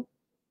 well,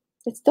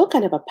 it's still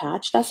kind of a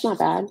patch. That's not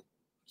bad.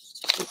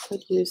 We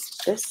could use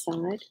this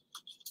side.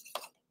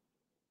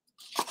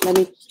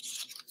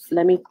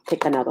 Let me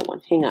pick another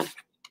one. Hang on.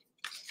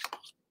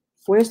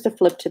 Where's the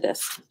flip to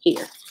this?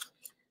 Here.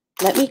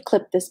 Let me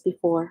clip this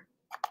before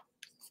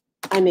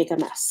I make a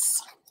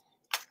mess.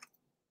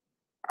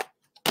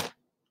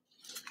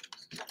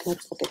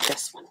 Let's look at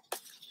this one.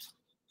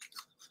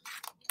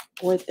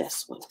 Or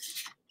this one.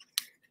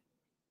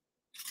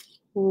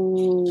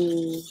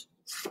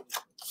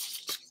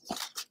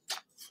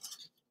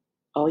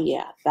 Oh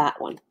yeah, that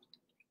one.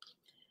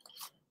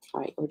 All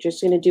right, we're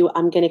just going to do,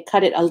 I'm going to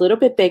cut it a little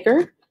bit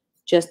bigger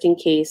just in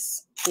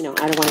case, you know,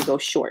 I don't want to go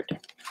short.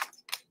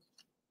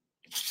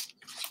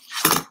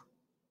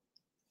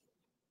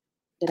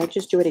 Did I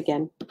just do it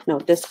again? No,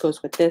 this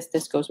goes with this.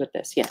 This goes with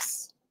this.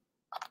 Yes.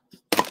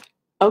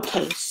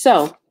 Okay,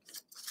 so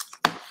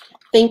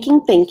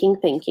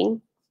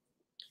thinking.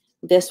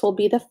 This will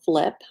be the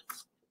flip.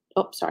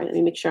 Oh, sorry. Let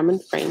me make sure I'm in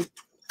frame.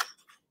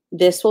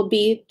 This will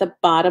be the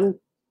bottom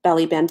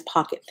belly band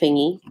pocket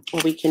thingy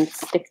where we can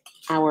stick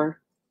our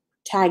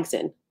tags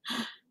in.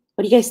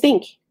 What do you guys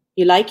think?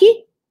 You like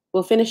it?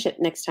 We'll finish it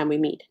next time we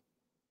meet.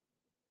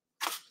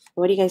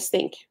 What do you guys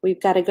think?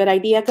 We've got a good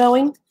idea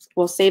going.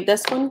 We'll save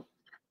this one.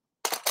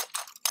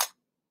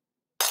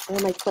 Where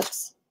are my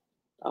clips?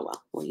 Oh,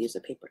 well, we'll use a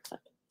paper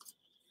clip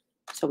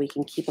so we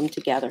can keep them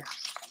together.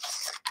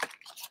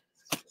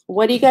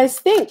 What do you guys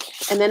think?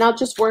 And then I'll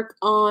just work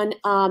on,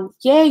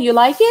 yeah, you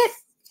like it?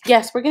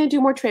 Yes, we're going to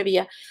do more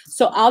trivia.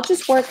 So I'll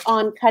just work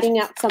on cutting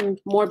out some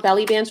more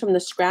belly bands from the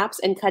scraps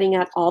and cutting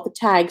out all the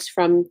tags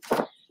from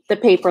the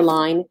paper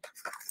line.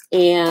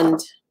 And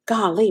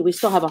golly, we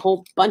still have a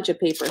whole bunch of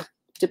paper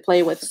to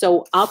play with.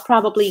 So I'll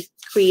probably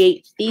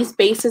create these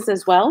bases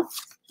as well.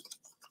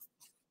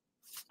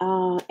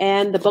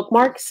 And the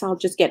bookmarks, I'll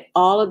just get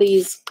all of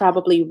these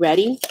probably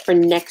ready for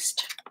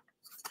next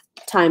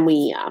time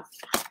we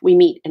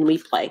meet and we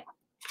play.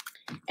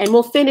 And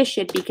we'll finish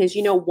it because,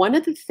 you know, one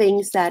of the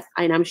things that,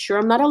 and I'm sure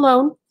I'm not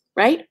alone,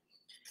 right?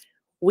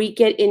 We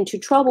get into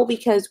trouble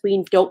because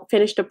we don't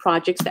finish the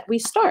projects that we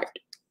start.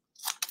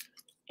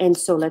 And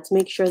so let's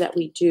make sure that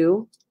we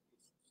do.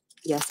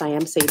 Yes, I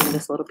am saving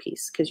this little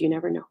piece because you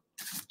never know.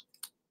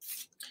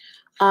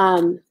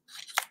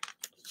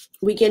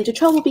 We get into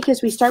trouble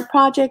because we start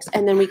projects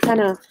and then we kind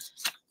of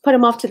put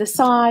them off to the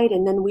side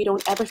and then we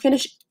don't ever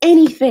finish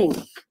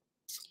anything.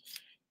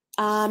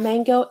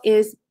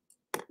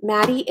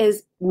 Maddie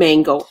is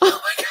Mango.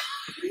 Oh my God.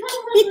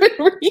 I can't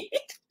even read.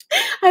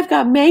 I've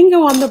got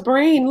mango on the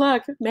brain.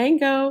 Look,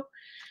 mango.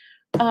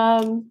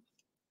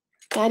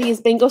 Maddie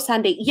is bingo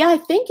Sunday. Yeah, I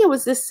think it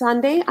was this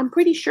Sunday. I'm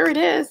pretty sure it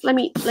is. Let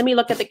me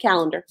look at the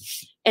calendar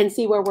and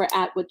see where we're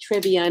at with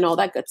trivia and all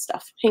that good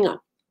stuff. Hang on.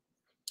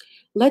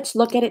 Let's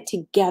look at it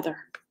together.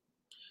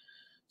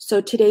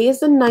 So today is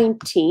the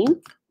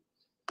 19th,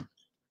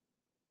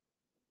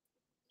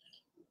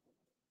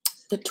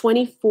 the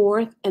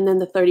 24th, and then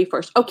the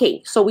 31st.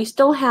 Okay, so we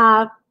still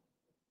have.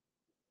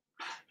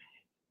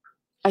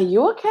 Are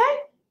you okay?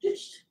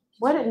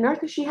 What on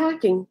earth is she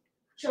hacking?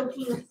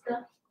 Choking and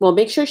stuff. Well,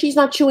 make sure she's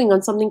not chewing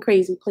on something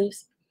crazy,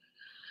 please.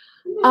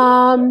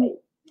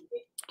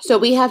 So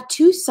we have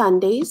 2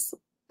 Sundays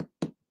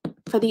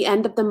for the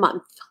end of the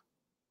month.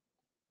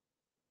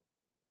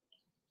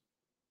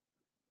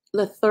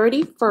 The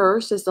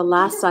 31st is the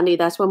last Sunday.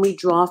 That's when we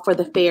draw for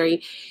the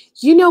fairy.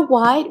 You know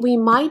what? We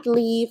might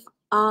leave,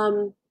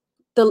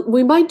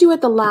 we might do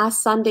it the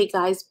last Sunday,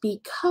 guys,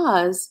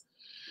 because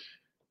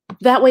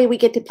that way we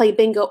get to play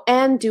bingo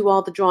and do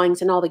all the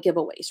drawings and all the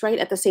giveaways, right,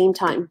 at the same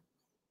time.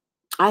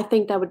 I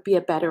think that would be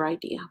a better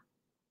idea.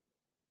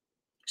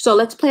 So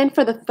let's plan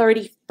for the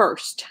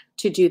 31st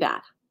to do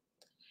that.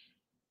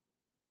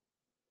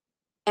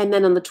 And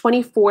then on the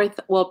 24th,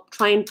 we'll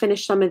try and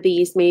finish some of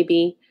these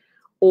maybe,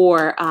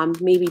 or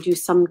maybe do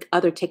some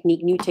other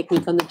technique, new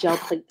technique on the gel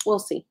plate. We'll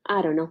see.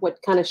 I don't know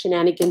what kind of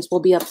shenanigans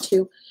we'll be up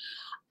to.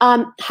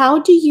 How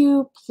do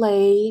you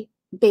play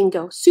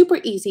bingo? Super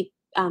easy,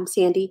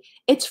 Sandy.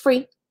 It's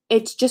free.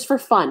 It's just for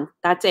fun.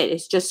 That's it.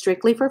 It's just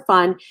strictly for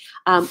fun.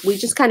 We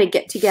just kind of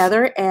get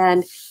together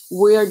and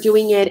we're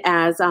doing it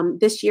as,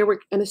 this year we're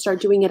going to start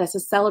doing it as a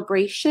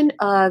celebration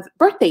of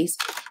birthdays.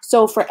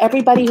 So for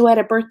everybody who had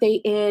a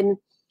birthday in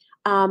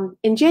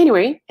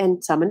January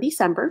and some in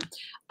December,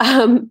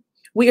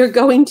 we are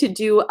going to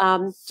do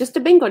just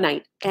a bingo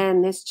night.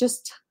 And it's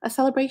just a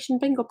celebration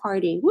bingo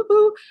party.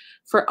 Woohoo!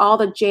 For all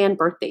the Jan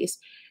birthdays.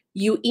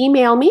 You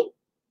email me,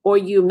 or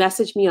you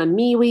message me on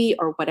MeWe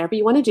or whatever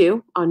you want to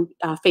do on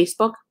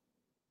Facebook,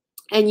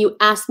 and you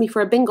ask me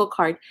for a bingo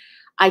card.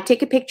 I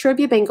take a picture of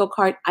your bingo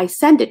card. I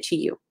send it to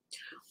you.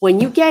 When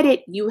you get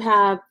it, you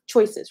have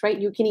choices, right?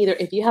 You can either,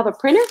 if you have a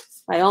printer,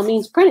 by all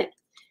means, print it.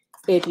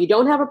 If you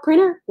don't have a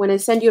printer, when I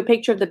send you a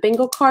picture of the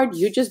bingo card,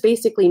 you just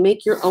basically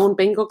make your own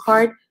bingo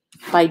card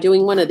by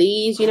doing one of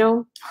these, you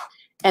know,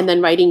 and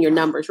then writing your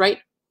numbers, right?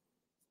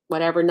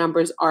 Whatever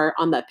numbers are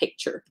on the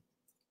picture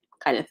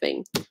kind of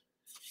thing.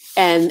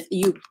 And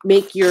you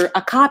make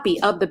a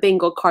copy of the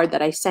bingo card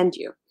that I send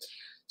you.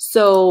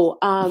 So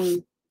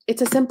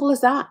it's as simple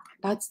as that.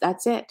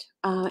 That's it.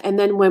 And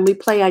then when we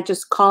play, I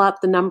just call out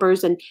the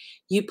numbers and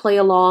you play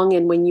along.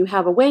 And when you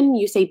have a win,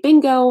 you say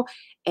bingo.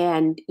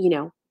 And, you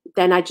know,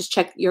 then I just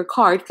check your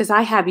card because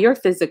I have your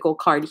physical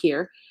card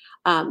here,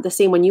 the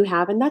same one you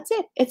have. And that's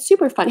it. It's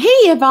super fun. Hey,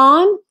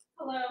 Yvonne.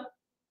 Hello.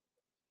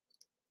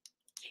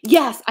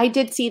 Yes, I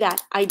did see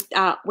that.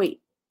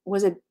 Wait,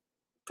 was it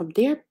from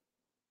there?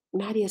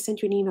 Maddie, I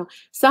sent you an email.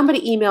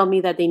 Somebody emailed me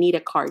that they need a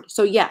card.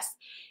 So yes,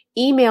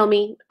 email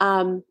me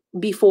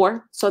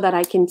before so that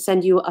I can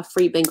send you a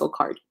free bingo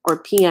card,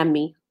 or PM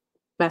me,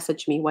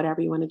 message me, whatever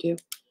you want to do.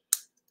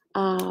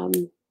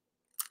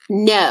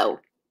 No.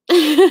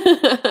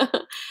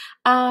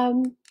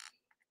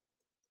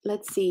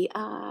 Let's see.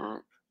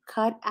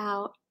 Cut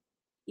out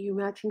you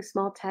matching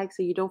small tags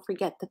so you don't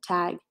forget the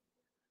tag.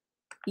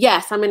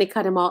 Yes, I'm going to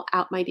cut them all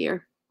out, my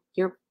dear.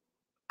 You're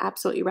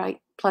absolutely right.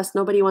 Plus,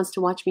 nobody wants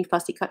to watch me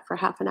fussy cut for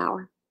half an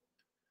hour.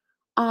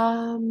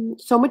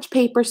 So much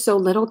paper, so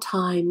little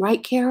time,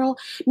 right, Carol?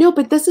 No,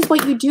 but this is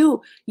what you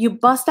do. You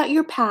bust out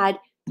your pad,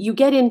 you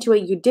get into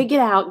it, you dig it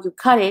out, you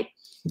cut it,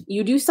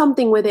 you do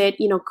something with it,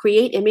 you know,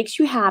 create, it makes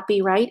you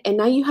happy, right? And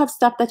now you have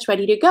stuff that's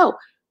ready to go.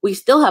 We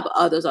still have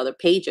all those other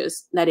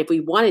pages that if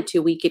we wanted to,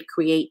 we could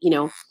create, you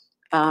know,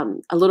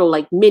 a little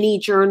like mini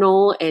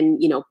journal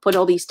and, you know, put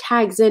all these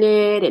tags in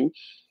it and,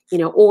 you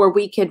know, or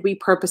we could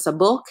repurpose a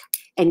book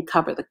and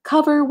cover the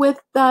cover with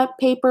the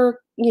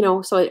paper, you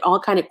know, so it all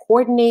kind of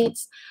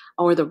coordinates,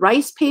 or the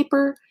rice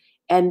paper.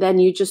 And then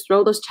you just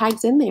throw those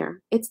tags in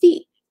there.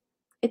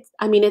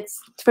 I mean,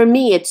 for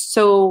me, it's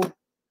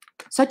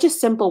such a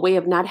simple way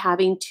of not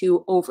having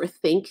to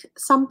overthink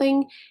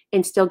something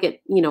and still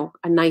get, you know,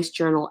 a nice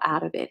journal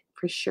out of it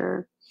for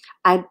sure.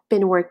 I've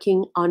been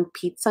working on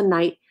pizza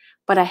night,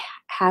 but it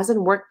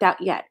hasn't worked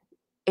out yet.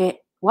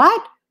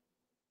 What?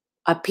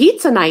 A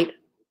pizza night?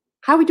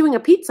 How are we doing a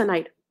pizza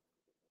night?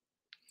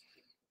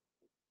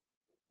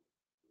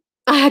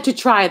 I had to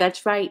try.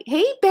 That's right.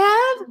 Hey,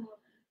 Bev.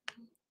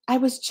 I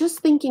was just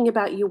thinking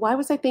about you. Why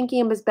was I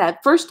thinking of as Bev?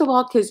 First of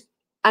all, because,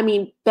 I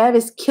mean, Bev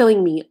is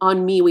killing me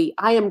on MeWe.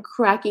 I am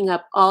cracking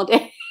up all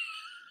day.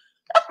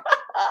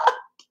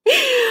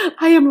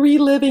 I am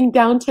reliving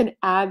Downton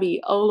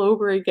Abbey all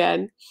over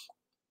again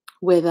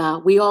with,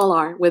 we all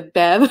are, with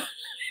Bev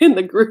in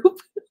the group.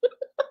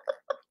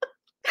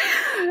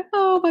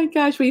 Oh my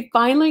gosh, we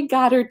finally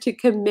got her to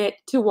commit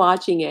to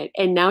watching it,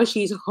 and now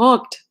she's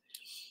hooked.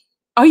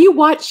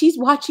 Are she's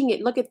watching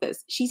it. Look at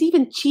this. She's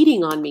even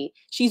cheating on me.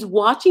 She's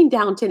watching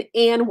Downton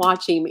and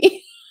watching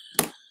me.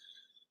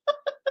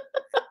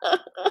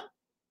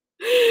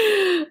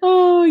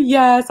 Oh,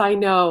 yes, I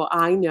know.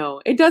 I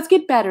know. It does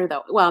get better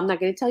though. Well, I'm not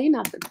going to tell you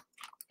nothing.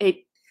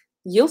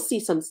 You'll see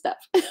some stuff.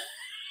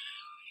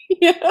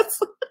 Yes.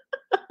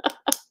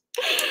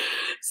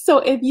 So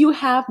if you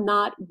have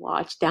not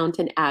watched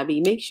Downton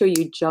Abbey, make sure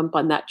you jump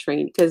on that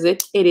train because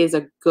it is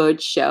a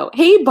good show.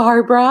 Hey,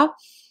 Barbara.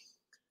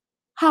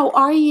 How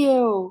are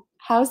you?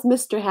 How's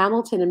Mr.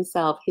 Hamilton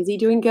himself? Is he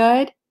doing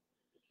good?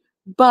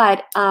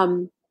 But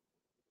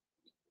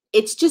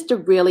it's just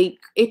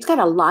it's got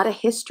a lot of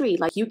history.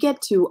 Like you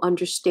get to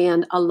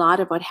understand a lot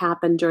of what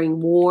happened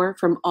during war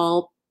from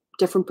all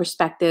different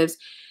perspectives.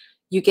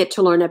 You get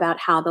to learn about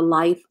how the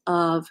life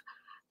of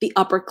the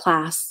upper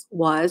class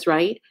was,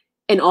 right?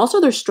 And also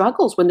their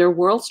struggles when their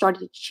world started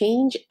to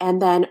change.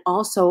 And then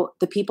also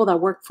the people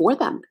that worked for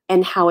them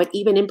and how it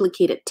even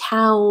implicated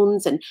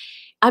towns. And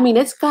I mean,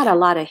 it's got a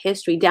lot of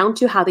history down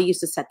to how they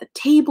used to set the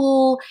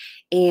table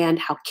and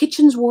how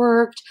kitchens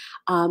worked.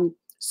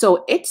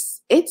 So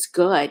it's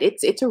good.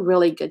 It's a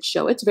really good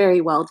show. It's very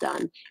well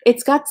done.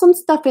 It's got some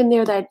stuff in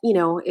there that,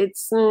 but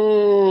it's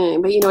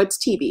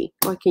TV.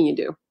 What can you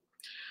do?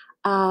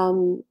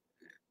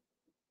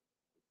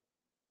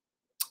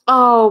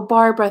 Oh,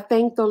 Barbara,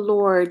 thank the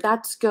Lord.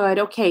 That's good.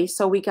 Okay,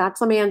 so we got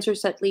some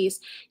answers at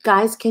least.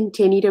 Guys,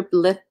 continue to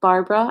lift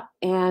Barbara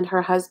and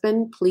her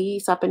husband,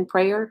 please, up in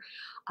prayer.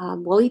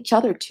 Well, each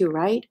other too,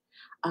 right?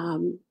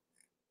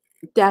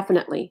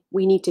 Definitely.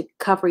 We need to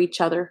cover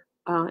each other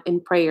in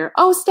prayer.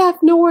 Oh,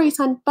 Steph, no worries,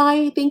 hon.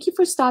 Bye. Thank you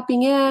for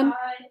stopping in.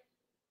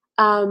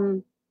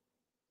 Bye.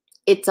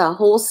 It's a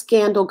whole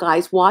scandal,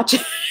 guys. Watch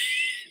it.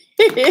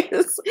 It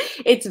is.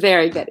 It's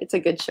very good. It's a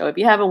good show. If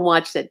you haven't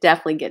watched it,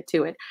 definitely get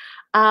to it.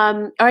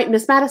 All right,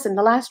 Miss Madison,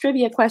 the last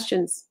trivia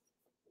questions.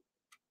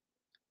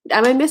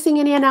 Am I missing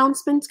any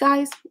announcements,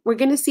 guys? We're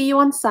going to see you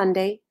on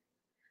Sunday.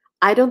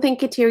 I don't think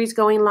Katiri's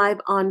going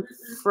live on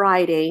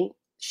Friday.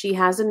 She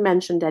hasn't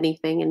mentioned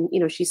anything,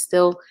 and she's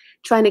still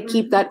trying to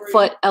keep that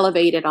foot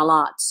elevated a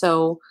lot.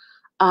 So,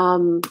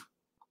 I'm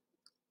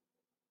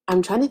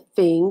trying to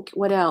think.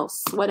 What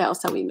else? What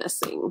else are we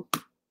missing?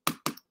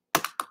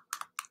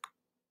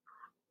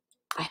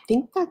 I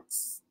think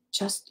that's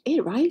just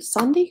it, right?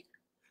 Sunday.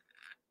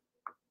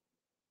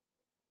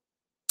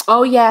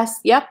 Oh,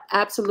 yes. Yep,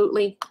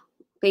 absolutely.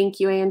 Thank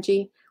you,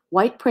 Angie.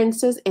 White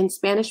Princess and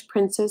Spanish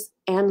Princess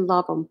and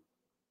love them.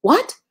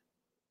 What?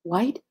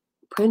 White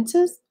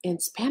Princess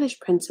and Spanish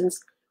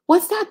Princess.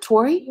 What's that,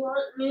 Tori? You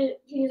want me to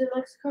use the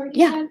next card?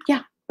 Yeah.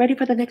 Ready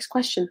for the next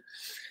question.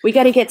 We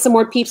got to get some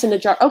more peeps in the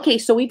jar. Okay,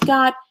 so we've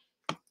got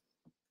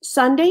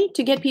Sunday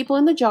to get people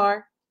in the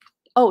jar.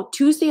 Oh,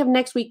 Tuesday of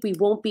next week, we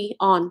won't be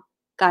on,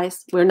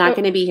 guys. We're not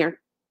going to be here.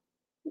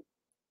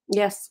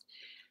 Yes.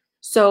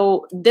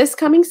 So this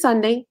coming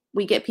Sunday,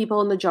 we get people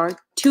in the jar.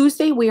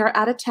 Tuesday, we are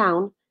out of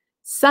town.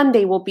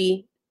 Sunday will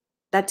be,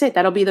 that's it.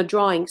 That'll be the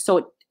drawing.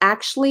 So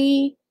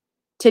actually,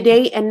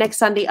 today and next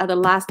Sunday are the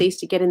last days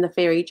to get in the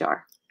fairy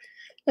jar.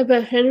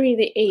 About Henry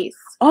VIII.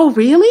 Oh,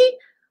 really?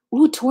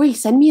 Ooh, Tori,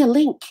 send me a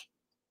link.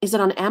 Is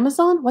it on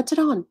Amazon? What's it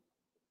on?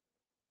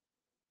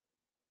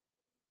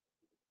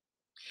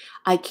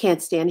 I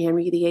can't stand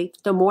Henry VIII.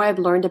 The more I've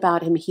learned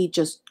about him, he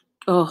just,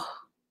 oh,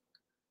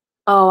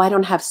 I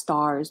don't have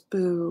stars.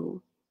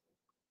 Boo.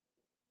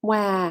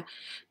 Wah.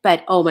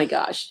 But oh my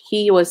gosh,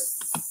 he was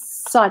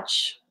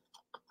such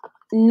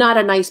not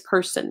a nice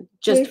person.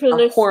 Just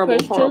a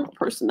horrible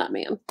person, that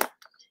man.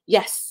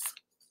 Yes.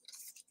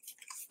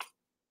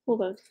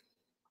 Hold on.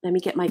 Let me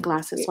get my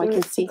glasses so I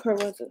can see.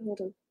 Hold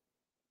on.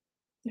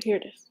 Here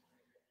it is.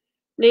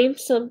 Name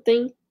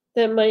something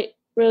that might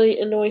really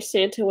annoy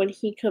Santa when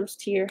he comes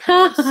to your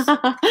house.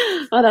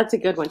 Oh, that's a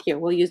good one. Here,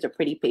 we'll use the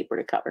pretty paper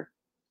to cover.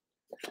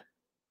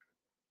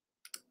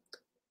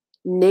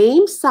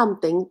 Name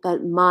something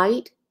that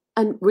might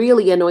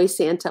really annoy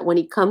Santa when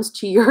he comes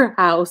to your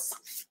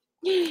house.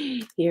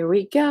 Here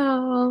we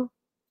go.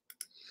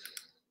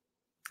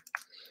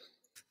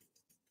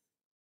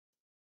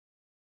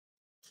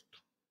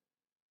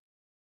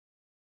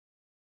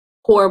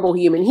 Horrible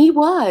human. He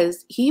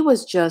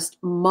was just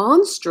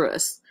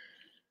monstrous.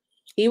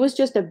 He was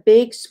just a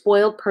big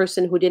spoiled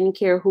person who didn't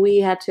care who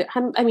he had to.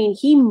 I mean,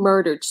 he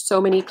murdered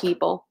so many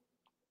people.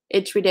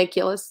 It's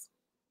ridiculous.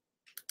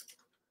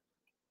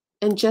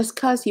 And just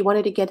because he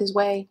wanted to get his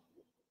way,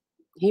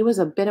 he was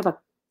a bit of a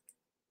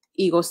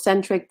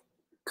egocentric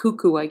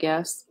cuckoo, I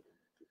guess.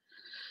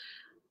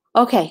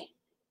 Okay.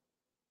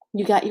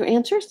 You got your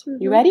answers?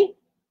 Mm-hmm. You ready?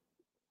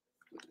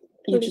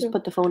 You just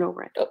put the phone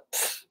over it. Oh,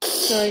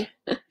 sorry.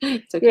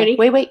 It's okay. Ready?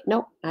 Wait.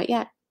 No, not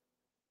yet.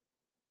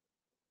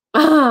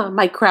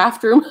 My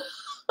craft room.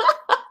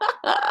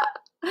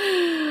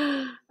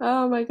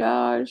 Oh my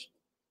gosh.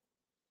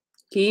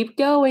 Keep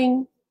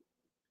going.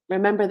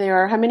 Remember, there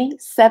are how many?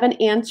 7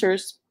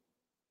 answers.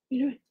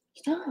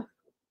 Stop.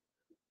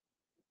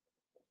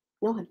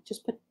 No, honey,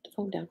 just put the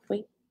phone down.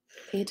 Wait.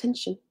 Pay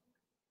attention.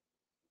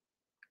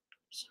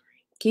 Sorry.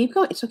 Keep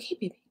going. It's okay,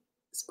 baby.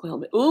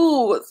 Spoiled milk.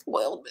 Ooh,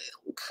 spoiled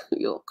milk.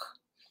 Yuck.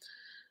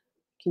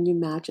 Can you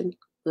imagine?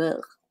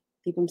 Ugh.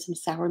 Give him some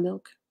sour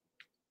milk.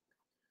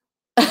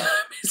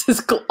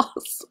 Mrs.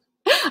 Claus.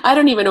 I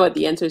don't even know what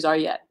the answers are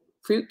yet.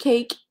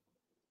 Fruitcake.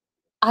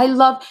 I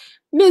love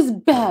Ms.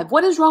 Bev.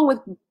 What is wrong with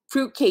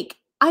fruitcake?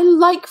 I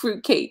like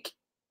fruitcake.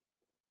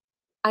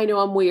 I know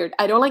I'm weird.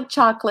 I don't like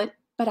chocolate,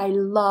 but I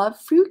love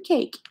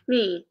fruitcake.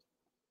 Me.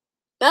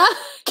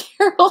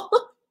 Carol.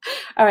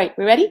 All right,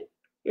 we ready?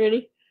 You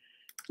ready?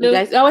 You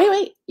guys. Oh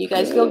wait. You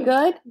guys feel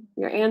good?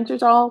 Your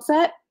answers are all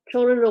set?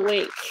 Children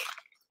awake.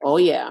 Oh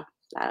yeah.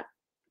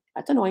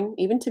 That's annoying,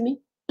 even to me.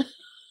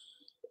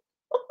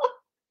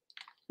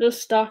 No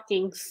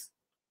stockings.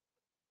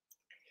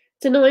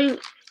 It's annoying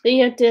that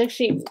you have to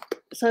actually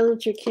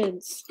silence your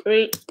kids,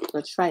 right?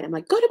 That's right. I'm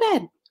like, go to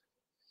bed.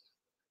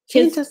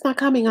 Santa's not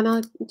coming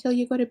until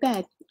you go to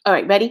bed. All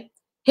right, ready?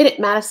 Hit it,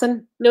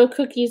 Madison. No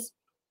cookies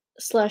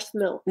 /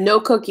 milk. No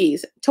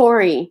cookies.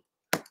 Tori.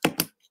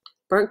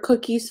 Burnt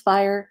cookies,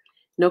 fire.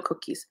 No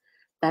cookies.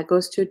 That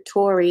goes to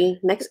Tori.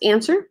 Next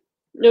answer.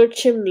 No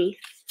chimney.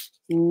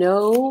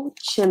 No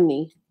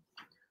chimney.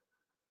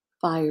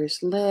 Fire's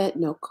lit.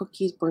 No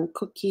cookies. Burnt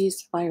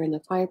cookies. Fire in the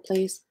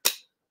fireplace.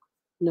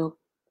 No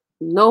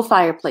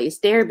fireplace.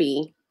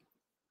 Derby.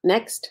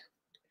 Next.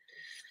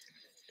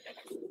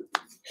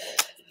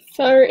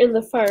 Fire in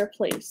the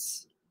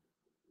fireplace.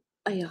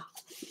 Oh yeah.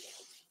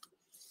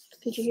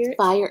 Did you hear it?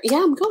 Fire.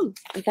 Yeah, I'm going.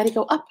 I gotta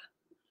go up.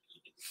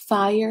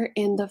 Fire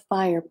in the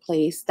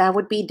fireplace. That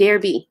would be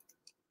Derby.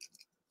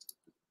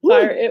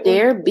 Fire. It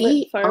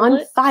Derby fire on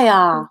lit?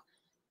 fire.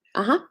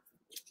 Uh-huh.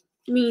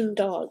 Mean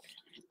dog.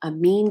 A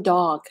mean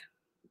dog.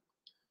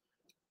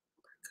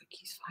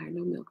 Cookies, fire,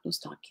 no milk, no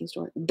stockings.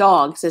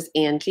 Dog, says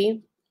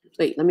Angie.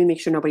 Wait, let me make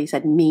sure nobody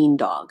said mean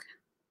dog.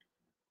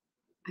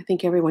 I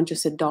think everyone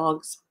just said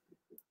dogs.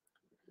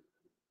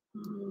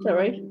 Is that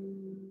right?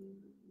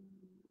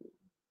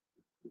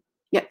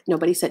 Yep,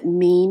 nobody said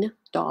mean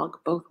dog,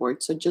 both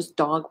words. So just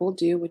dog will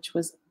do, which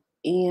was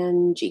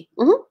Angie.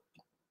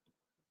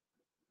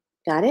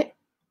 Got it.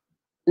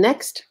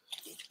 Next.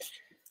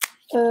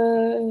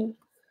 No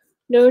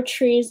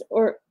trees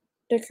or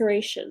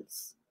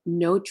decorations.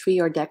 No tree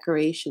or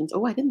decorations.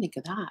 Oh, I didn't think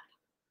of that.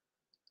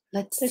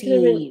 Let's That could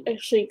have see. been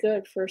actually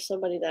good for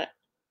somebody that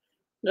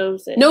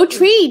knows it. No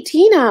tree,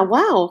 Tina.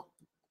 Wow.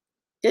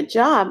 Good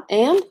job.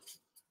 And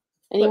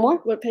any more?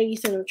 What Peggy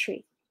said, no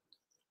tree.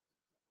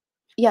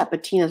 Yeah,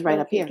 but Tina's right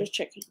up Okay, here. Just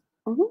checking.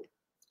 Mm-hmm.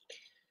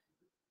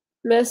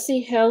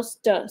 Messy house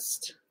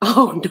dust.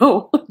 Oh,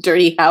 no.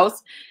 Dirty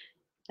house.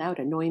 That would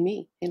annoy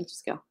me. Okay, let's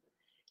just go.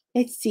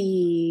 Let's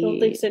see.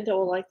 Don't think Santa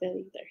will like that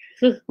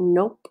either.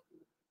 Nope.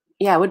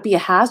 Yeah, it would be a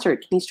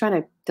hazard. He's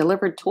trying to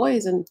deliver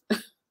toys and...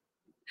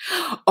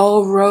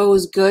 Oh,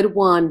 Rose, good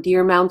one.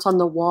 Deer mounts on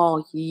the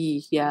wall.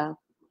 Yeah.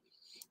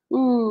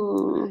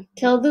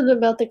 Tell them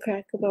about the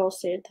Cracker Barrel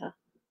Santa.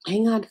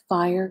 Hang on,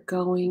 fire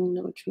going.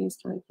 No tree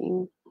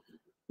stocking.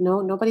 No,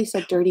 nobody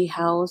said dirty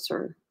house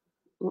or...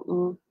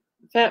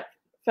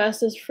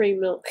 Fastest free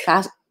milk.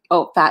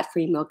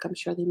 Fat-free milk, I'm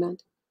sure they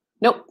meant.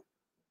 Nope.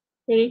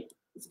 Ready?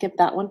 Skip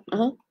that one.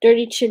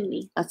 Dirty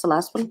chimney. That's the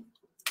last one.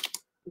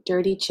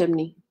 Dirty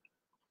chimney.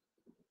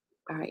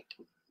 All right.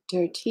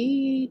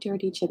 Dirty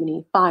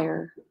chimney.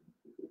 Fire.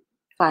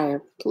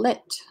 Fire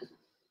lit.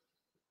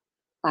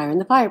 Fire in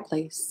the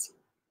fireplace.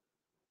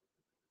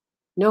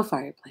 No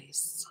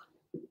fireplace.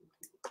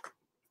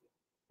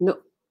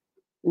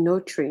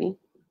 No tree.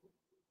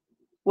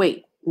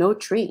 Wait, no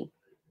tree.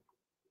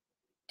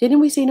 Didn't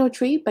we say no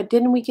tree? But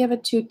didn't we give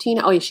it to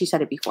Tina? Oh, yeah, she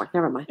said it before.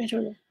 Never mind. I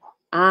don't know.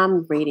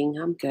 I'm reading.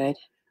 I'm good.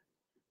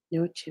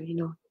 No chimney.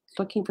 No.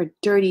 Looking for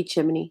dirty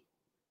chimney.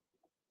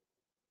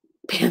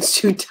 Pants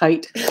too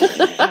tight. Kids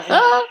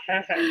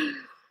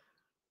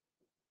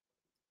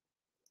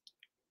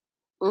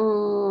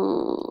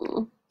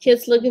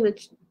look at the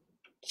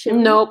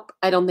chimney. Nope.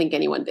 I don't think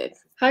anyone did.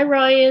 Hi,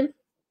 Ryan.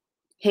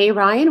 Hey,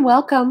 Ryan.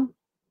 Welcome.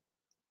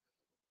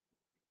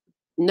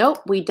 Nope.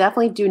 We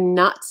definitely do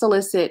not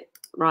solicit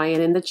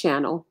Ryan in the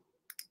channel.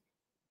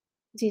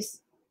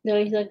 He's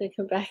not going to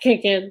come back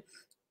again.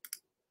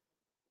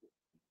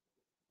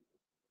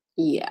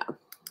 Yeah.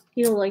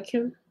 You don't like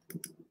him?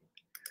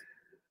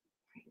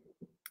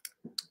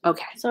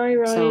 Okay. Sorry,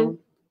 Ryan. So,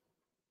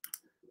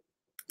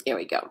 here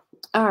we go.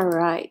 All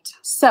right.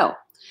 So,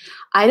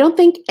 I don't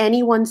think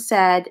anyone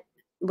said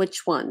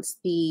which ones.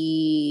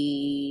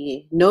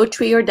 The no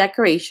tree or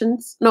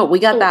decorations. No, we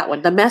got that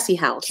one. The messy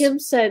house. Kim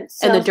said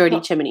and the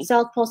dirty chimney.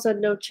 Southpaw said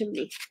no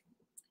chimney.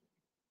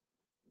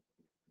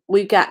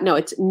 We've got, no,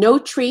 it's no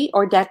tree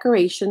or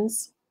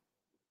decorations.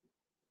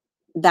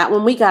 That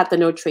one we got, the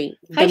no tree.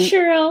 Hi,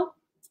 Cheryl.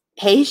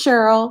 Hey,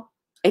 Cheryl.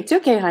 It's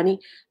okay, honey.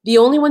 The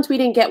only ones we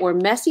didn't get were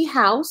messy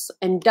house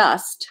and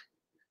dust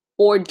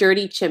or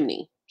dirty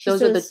chimney.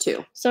 Those are the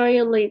two. Sorry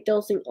I'm late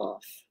dozing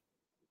off.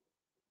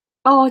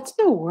 Oh, it's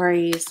no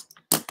worries.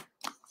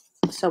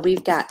 So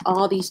we've got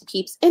all these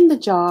peeps in the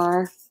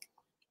jar.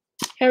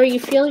 How are you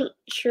feeling,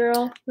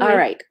 Cheryl? All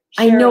right.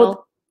 Cheryl. I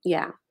know.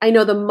 Yeah. I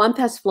know the month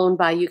has flown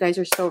by. You guys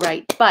are so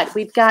right. But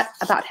we've got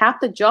about half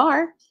the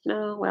jar.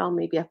 No, well,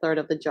 maybe a third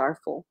of the jar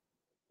full.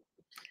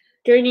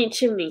 Dirty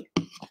chimney.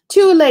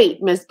 Too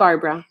late, Miss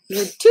Barbara.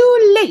 You're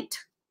too late.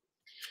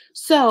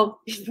 So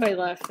She's probably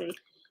laughing.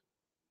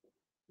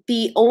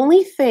 the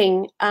only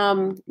thing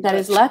that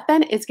is left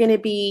then is going to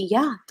be,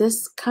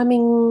 this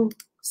coming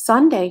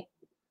Sunday.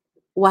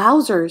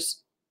 Wowzers.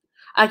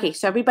 Okay,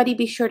 so everybody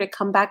be sure to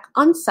come back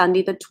on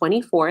Sunday, the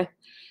 24th.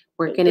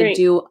 We're going to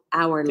do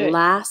our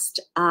last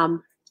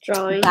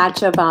drawing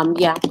batch of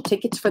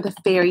tickets for the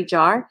fairy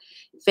jar.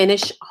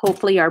 Finish,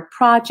 hopefully, our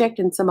project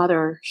and some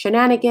other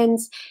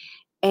shenanigans.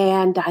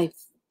 And I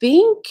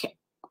think,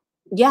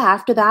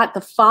 after that,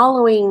 the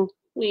following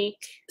week,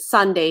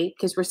 Sunday,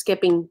 because we're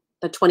skipping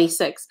the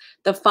 26th,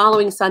 the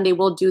following Sunday,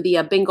 we'll do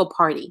the bingo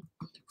party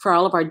for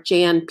all of our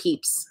Jan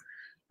peeps.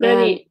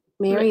 Mary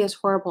is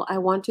horrible. I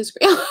want to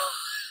scream.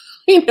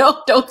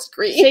 Don't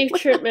scream. Safe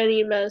trip,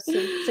 Madi Madison.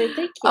 Say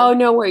thank you. Oh,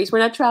 no worries. We're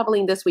not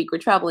traveling this week. We're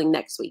traveling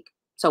next week.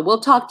 So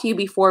we'll talk to you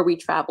before we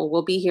travel.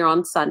 We'll be here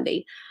on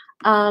Sunday.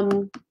 I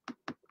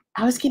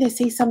was going to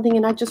say something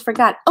and I just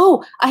forgot.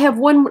 Oh, I have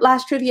one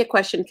last trivia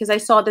question because I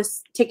saw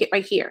this ticket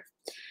right here.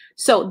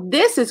 So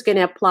this is going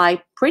to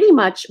apply pretty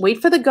much.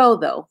 Wait for the go,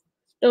 though.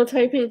 Don't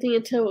type anything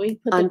until we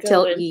put the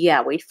go in.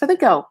 Yeah, wait for the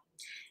go.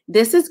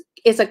 This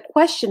is a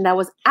question that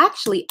was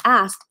actually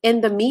asked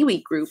in the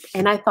MeWe group.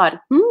 And I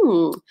thought,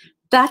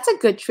 that's a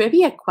good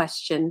trivia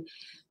question.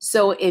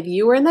 So if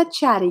you were in the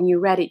chat and you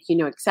read it, you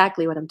know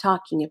exactly what I'm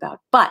talking about.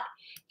 But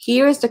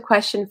here is the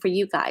question for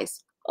you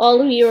guys.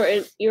 All of you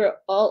are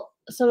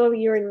some of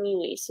you are in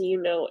MeWe, so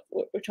you know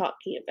what we're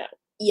talking about.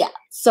 Yeah.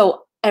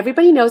 So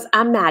everybody knows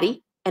I'm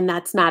Maddie, and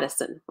that's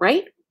Madison,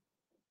 right?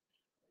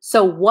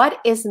 So what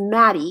is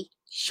Maddie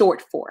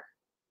short for?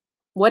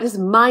 What is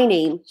my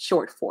name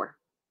short for?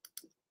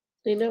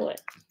 They know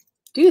it.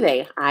 Do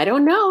they? I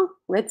don't know.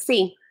 Let's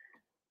see.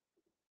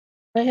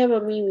 I have a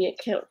MeWe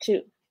account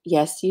too.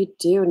 Yes, you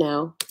do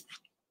now.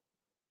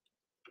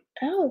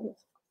 Oh.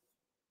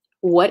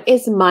 What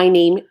is my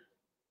name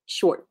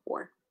short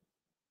for?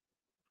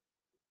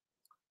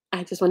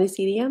 I just want to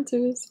see the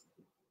answers.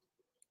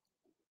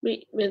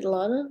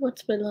 Midlana?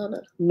 What's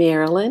Midlana?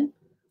 Marilyn.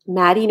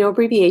 Maddie, no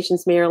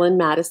abbreviations. Marilyn,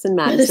 Madison,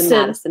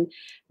 Madison.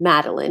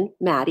 Madeline,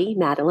 Maddie,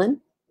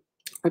 Madeline.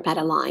 Or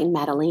Madeline,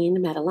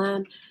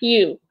 Madeline.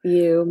 You,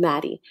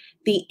 Maddie.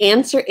 The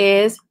answer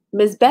is,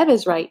 Ms. Bev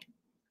is right.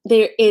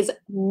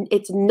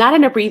 It's not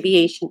an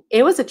abbreviation.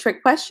 It was a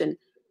trick question.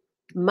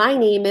 My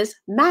name is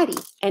Maddie,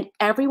 and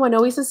everyone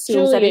always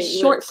assumes that it's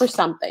short for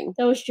something.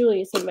 That was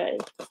Julia said Maddie.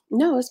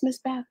 No, it's Miss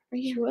Bev.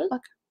 Right here. What?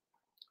 Look.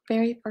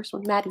 Very first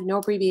one. Maddie, no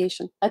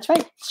abbreviation. That's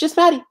right. It's just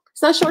Maddie.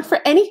 It's not short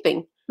for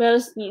anything.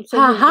 Madison, you said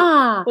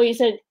well, you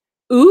said.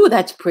 Ooh,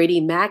 that's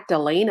pretty.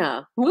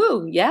 Magdalena.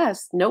 Ooh,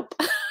 yes. Nope.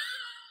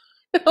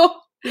 No.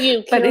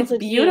 You. But it's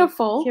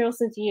beautiful. Carol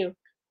says you.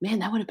 Man,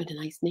 that would have been a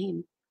nice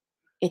name.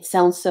 It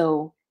sounds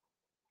so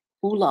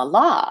ooh la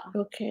la.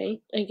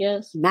 Okay, I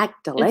guess.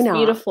 Magdalena. It's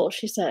beautiful,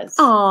 she says.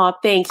 Oh,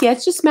 thanks. Yeah,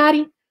 it's just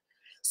Maddie.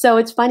 So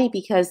it's funny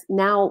because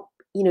now,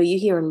 you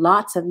hear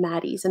lots of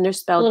Maddies and they're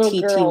spelled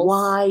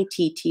T-T-Y,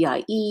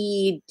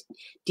 T-T-I-E,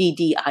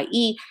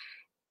 D-D-I-E.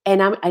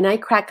 And I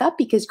crack up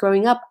because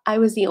growing up, I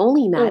was the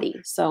only Maddie.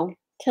 So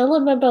tell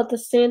them about the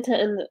Santa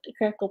and the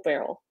Crackle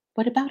Barrel.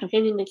 What about him?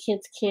 Handing the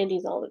kids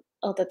candies all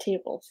the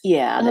tables.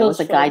 Yeah, there was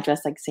a guy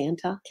dressed like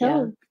Santa.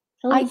 Tell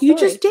him you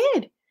just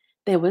did.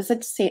 There was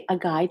a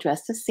guy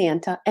dressed as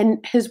Santa,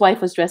 and his wife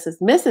was dressed as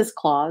Mrs.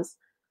 Claus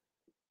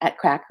at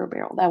Cracker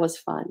Barrel. That was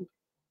fun.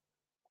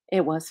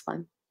 It was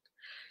fun.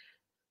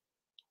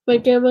 My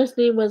grandma's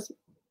name was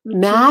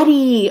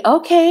Maddie.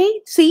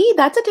 Okay. See,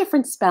 that's a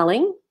different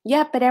spelling.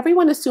 Yeah, but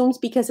everyone assumes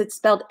because it's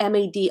spelled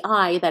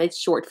M-A-D-I that it's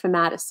short for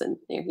Madison.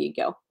 There you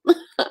go.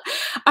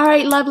 All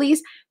right, lovelies.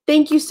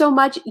 Thank you so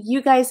much.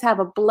 You guys have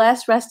a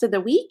blessed rest of the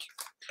week.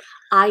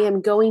 I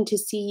am going to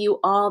see you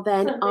all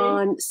then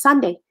on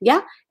Sunday.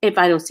 Yeah. If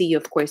I don't see you,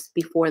 of course,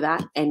 before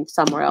that and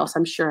somewhere else,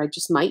 I'm sure I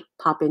just might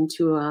pop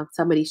into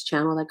somebody's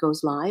channel that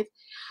goes live.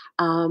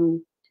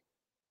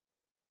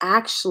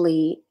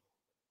 Actually,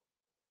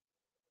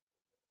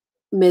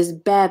 Ms.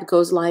 Bev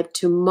goes live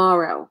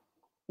tomorrow,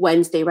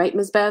 Wednesday, right,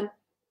 Ms. Bev?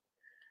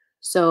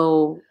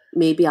 So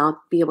maybe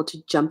I'll be able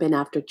to jump in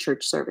after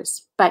church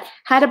service. But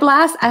had a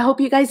blast. I hope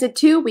you guys did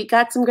too. We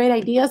got some great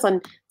ideas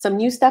on some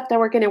new stuff that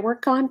we're going to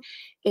work on.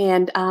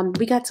 And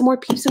we got some more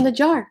peeps in the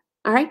jar.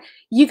 All right.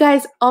 You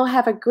guys all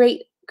have a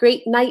great,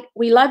 great night.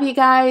 We love you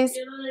guys.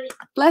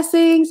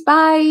 Blessings.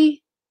 Bye.